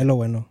 Es lo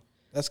bueno.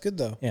 That's good,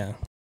 though. Yeah.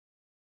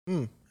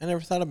 I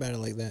never thought about it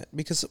like that.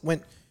 Because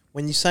when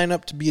you sign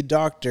up to be a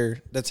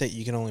doctor, that's it.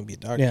 You can only be a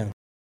doctor. Yeah.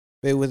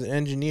 But with an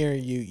engineer,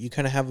 you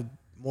kind of have a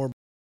more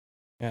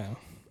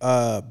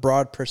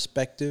broad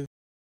perspective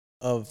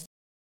of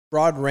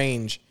broad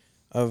range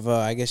of,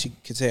 I guess you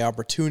could say,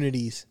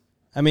 opportunities.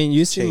 I mean,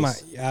 you see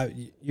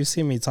you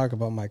see me talk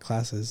about my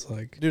classes.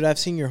 Like, dude, I've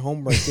seen your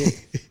homework.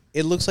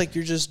 It looks like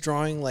you're just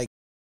drawing like...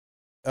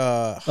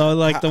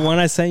 the one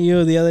I sent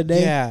you the other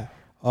day? Yeah.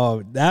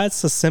 Oh,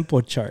 that's a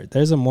simple chart.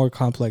 There's a more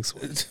complex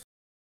one.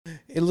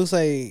 It looks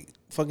like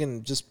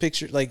fucking just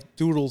picture like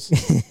doodles.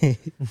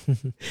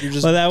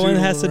 Well, that one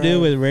has to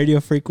do with radio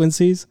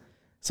frequencies.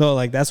 So,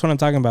 like, that's what I'm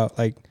talking about.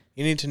 Like,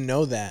 you need to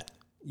know that.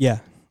 Yeah.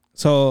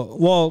 So,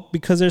 well,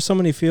 because there's so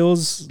many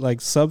fields, like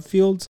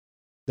subfields,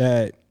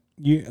 that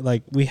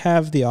we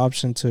have the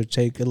option to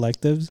take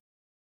electives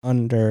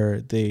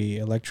under the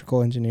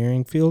electrical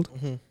engineering field.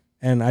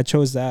 And I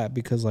chose that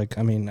because, like,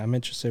 I mean, I'm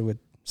interested with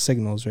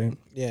signals, right?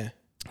 Yeah.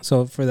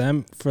 So for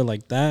them, for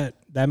like that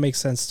makes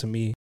sense to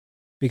me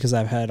because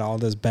I've had all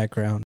this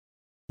background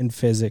in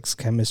physics,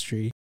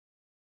 chemistry,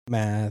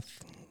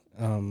 math,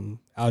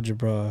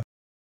 algebra,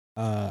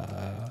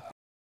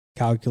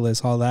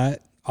 calculus, all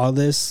that. All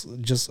this,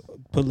 just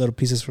put little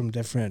pieces from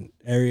different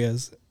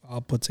areas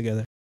all put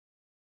together.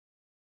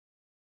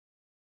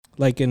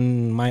 Like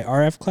in my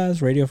RF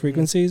class, radio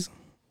frequencies,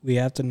 we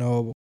have to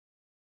know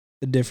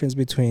the difference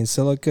between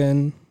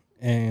silicon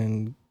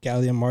and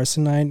gallium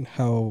arsenide,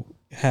 how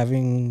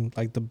having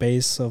like the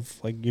base of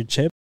like your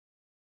chip,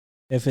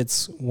 if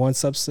it's one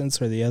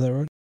substance or the other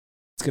one,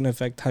 it's going to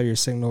affect how your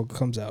signal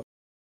comes out.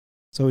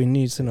 So we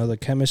need to know the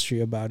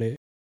chemistry about it,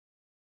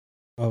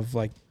 of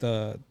like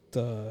the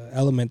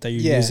element that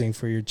you're using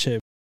for your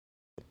chip.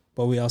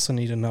 But we also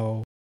need to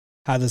know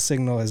how the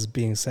signal is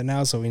being sent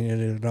out. So we need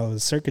to know the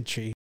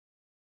circuitry.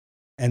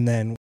 And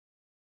then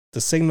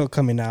the signal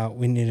coming out,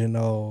 we need to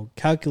know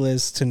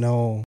calculus to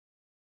know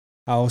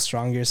how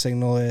strong your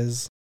signal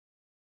is.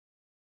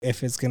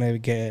 If it's going to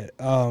get,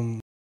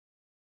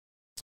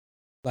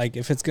 like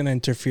if it's going to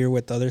interfere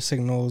with other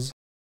signals,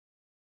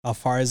 how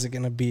far is it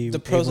going to be The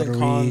pros able and to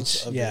cons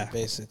reach? of Yeah. it,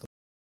 basically.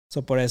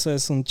 So por eso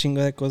es un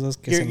chingo de cosas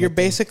que You're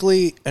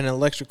basically an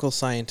electrical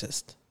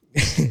scientist.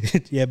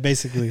 yeah,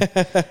 basically.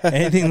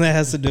 Anything that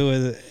has to do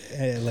with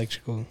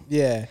electrical.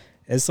 Yeah.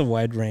 It's a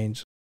wide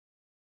range.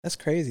 That's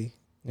crazy.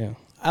 Yeah.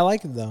 I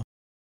like it, though.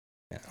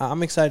 Yeah.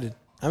 I'm excited.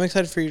 I'm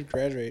excited for you to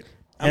graduate.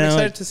 I'm And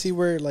excited to see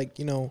where, like,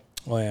 you know...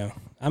 Oh, yeah.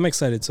 I'm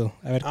excited too.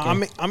 A ver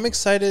qué. I'm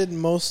excited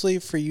mostly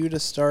for you to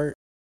start,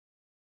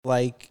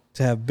 like...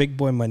 To have big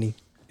boy money.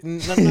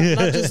 Not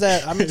just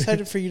that. I'm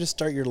excited for you to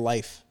start your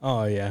life.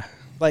 Oh, yeah.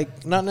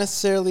 Like, not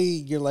necessarily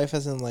your life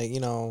as in, like, you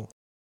know...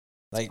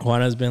 Like,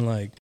 Juana's been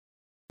like,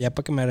 ya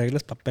para que me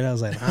arregles papeles. I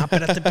was like,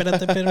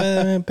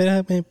 espérame.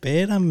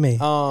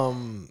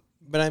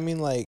 But I mean,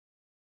 like,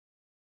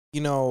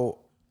 you know,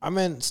 I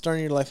meant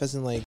starting your life as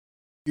in, like,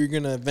 you're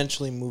going to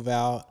eventually move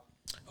out.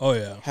 Oh,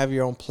 yeah. Have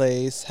your own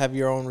place, have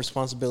your own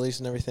responsibilities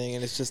and everything.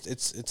 And it's just,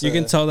 it's You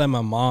can tell that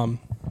my mom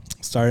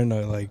starting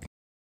to, like,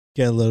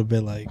 get a little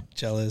bit, like,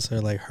 jealous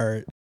or, like,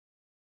 hurt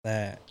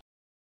that,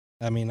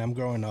 I mean, I'm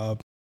growing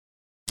up.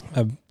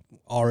 I'm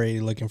already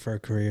looking for a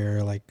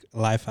career, like,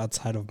 life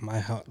outside of my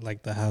house,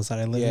 like, the house that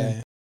I live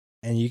in.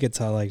 And you could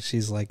tell, like,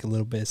 she's, like, a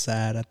little bit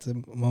sad at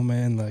the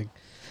moment. Like,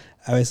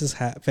 a veces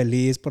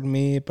feliz por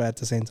mí, but at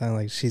the same time,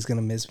 like, she's going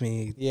to miss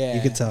me. Yeah.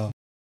 You could tell.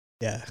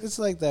 Yeah. It's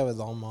like that with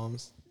all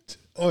moms.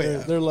 Oh, yeah.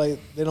 They're like,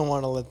 they don't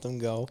want to let them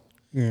go.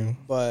 Yeah.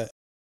 But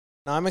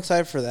no, I'm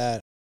excited for that.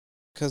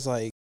 Because,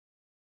 like,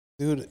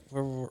 dude,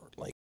 we're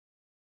like...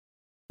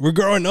 We're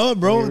growing up,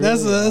 bro. We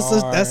That's really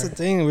the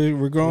thing.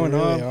 We're growing we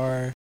really up.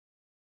 are.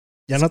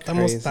 Ya no It's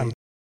estamos crazy. tan...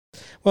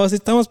 Well, sí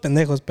estamos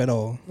pendejos,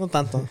 pero No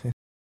tanto.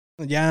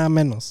 ya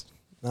menos.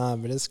 Nah,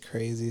 but it's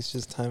crazy. It's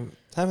just time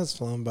has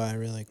flown by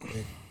really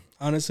quick.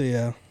 Honestly,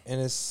 yeah.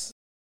 And it's...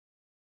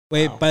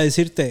 Wait, Wow. para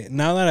decirte,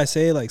 now that I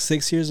say like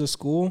 6 years of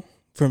school,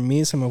 for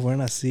me, se me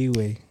fueron así,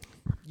 güey.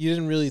 You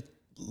didn't really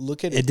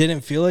look at It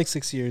didn't feel like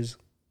 6 years.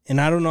 And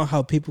I don't know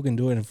how people can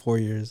do it in 4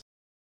 years.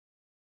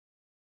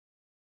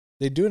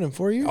 They do it in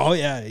 4 years? Oh,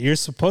 yeah. You're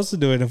supposed to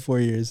do it in 4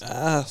 years.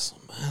 Ah, so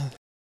mad.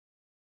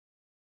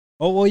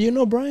 Oh, well, you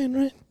know Brian,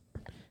 right?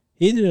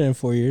 He did it in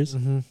 4 years.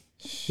 Mm-hmm.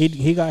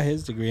 He got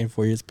his degree in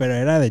 4 years. Pero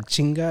era de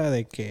chinga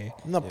de que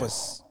No,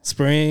 pues...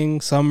 spring,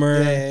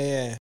 summer,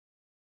 Yeah.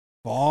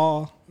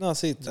 fall, No,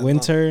 sí.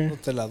 winter. No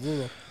te la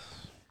dudo.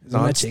 Es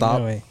una chinga,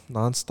 güey.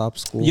 Non-stop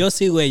school. Yo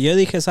sí, güey. Yo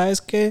dije, ¿sabes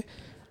qué?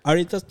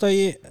 Ahorita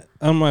estoy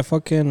on my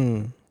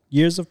fucking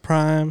years of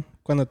prime.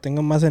 Cuando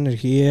tengo más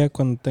energía,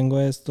 cuando tengo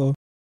esto.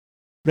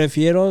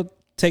 Prefiero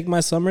take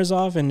my summers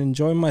off and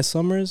enjoy my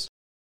summers.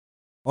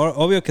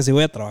 Obvio que sí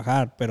voy a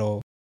trabajar,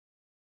 pero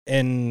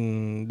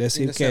en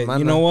decir que,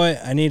 you know what?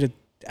 I need to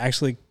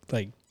actually,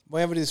 like,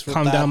 Voy a disfrutar.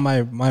 calm down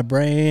my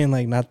brain,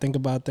 like, not think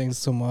about things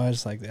too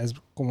much. Like, es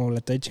como le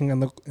estoy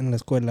chingando en la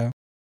escuela.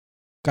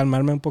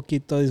 Calmarme un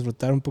poquito,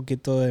 disfrutar un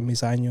poquito de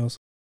mis años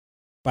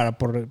para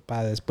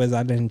después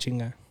darle en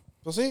chinga.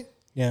 Pues sí.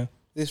 Yeah.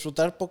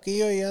 Disfrutar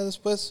poquillo y ya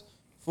después...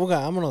 Fuga,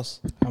 vámonos.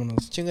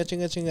 Vámonos. Chinga.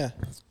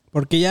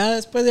 Porque ya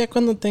después, ya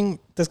cuando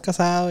estés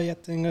casado, ya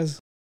tengas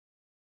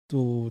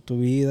tu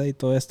vida y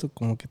todo esto,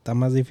 como que está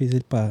más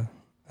difícil para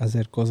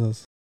hacer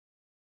cosas.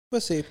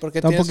 Pues sí, porque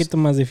Está un poquito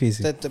más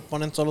difícil. te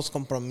ponen todos los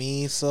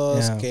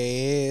compromisos, Yeah.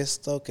 que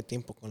esto, que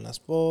tiempo con la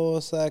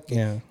esposa, que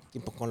Yeah.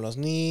 tiempo con los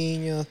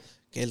niños,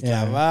 que el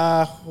Yeah.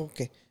 trabajo,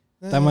 que...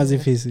 Está más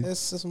difícil.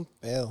 Es un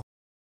pedo.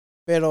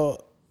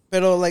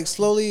 Pero, like,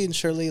 slowly and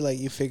surely, like,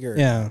 you figure it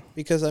out. Yeah.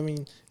 Because, I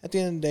mean, at the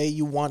end of the day,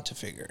 you want to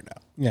figure it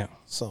out. Yeah.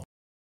 So,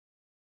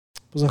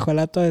 Pues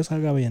ojalá todo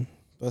salga bien.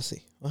 pues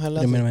sí. Ojalá.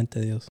 Primeramente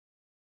Dios.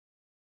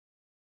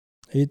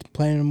 Are you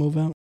planning to move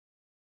out?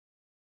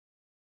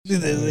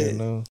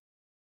 No.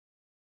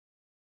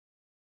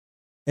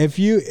 Okay,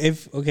 He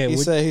would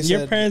said- your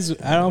said- parents,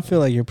 I don't feel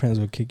like your parents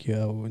would kick you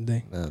out, would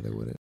they? Nah, they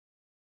wouldn't.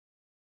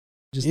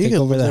 Just You take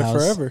could over live the there house.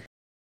 forever.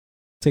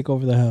 Take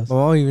over the house. My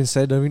mom even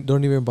said,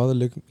 don't even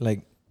bother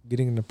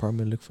getting an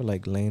apartment. Look for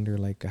like land or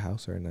like a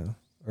house right now,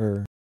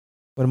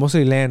 but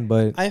mostly land.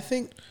 But I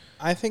think,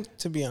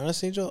 to be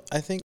honest, Angel,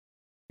 I think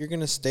you're going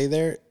to stay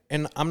there.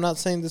 And I'm not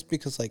saying this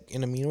because, like,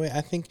 in a mean way.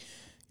 I think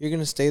you're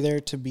going to stay there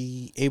to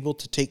be able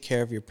to take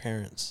care of your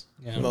parents.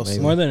 Yeah, Mostly.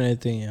 more than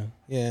anything, yeah.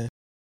 Yeah.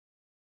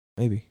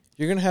 maybe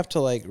you're gonna have to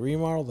like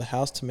remodel the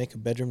house to make a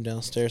bedroom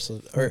downstairs,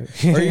 or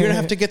you're gonna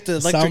have to get the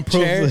electric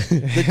chair,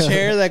 the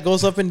chair that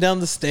goes up and down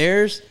the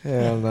stairs.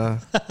 Hell no.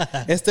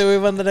 Este güey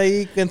va a andar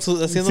ahí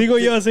haciendo. Sigo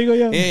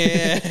yo.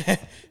 Yeah.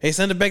 Hey,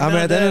 send it back. I mean,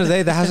 down, at the end of the Dad.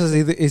 day, the house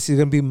is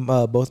gonna be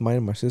both mine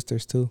and my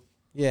sister's too,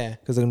 Yeah.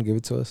 because they're gonna give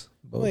it to us.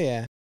 Both. Oh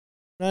yeah.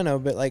 No,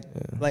 but like,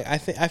 Yeah.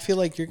 I feel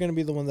like you're gonna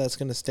be the one that's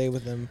gonna stay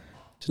with them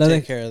to La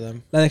take de- care of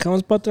them. La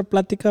dejamos para otra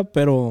plática,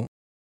 pero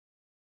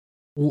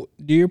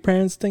do your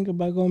parents think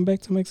about going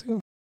back to Mexico?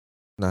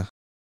 Nah.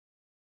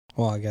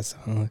 Well, I guess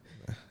so.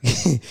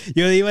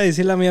 Yo iba a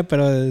decir la mía,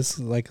 pero it's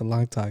like a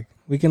long talk.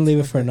 We can leave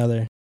it for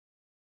another.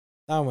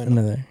 Ah,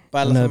 bueno.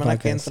 Para la semana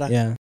que podcast. entra.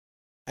 Yeah.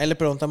 Ahí le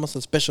preguntamos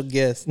al special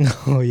guest.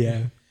 Oh,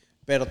 yeah.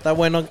 Pero está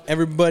bueno,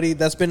 everybody.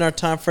 That's been our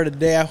time for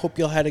today. I hope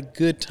y'all had a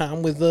good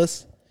time with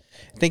us.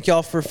 Thank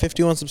y'all for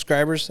 51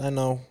 subscribers. I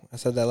know I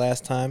said that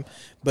last time,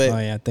 but Oh,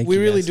 yeah. Thank we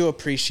you really guys. do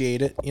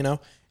appreciate it, you know.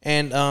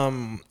 And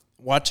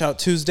watch out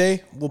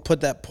Tuesday. We'll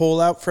put that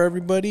poll out for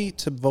everybody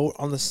to vote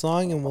on the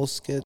song, and we'll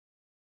get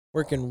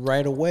working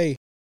right away.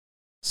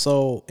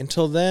 So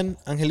until then,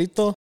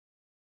 Angelito,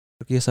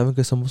 Porque ya saben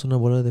que somos una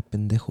bola de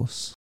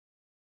pendejos.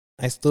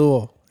 ahí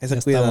estuvo. Ahí se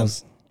Ya cuidan.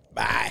 estamos.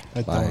 Bye. Ahí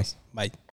Bye. estamos. Bye.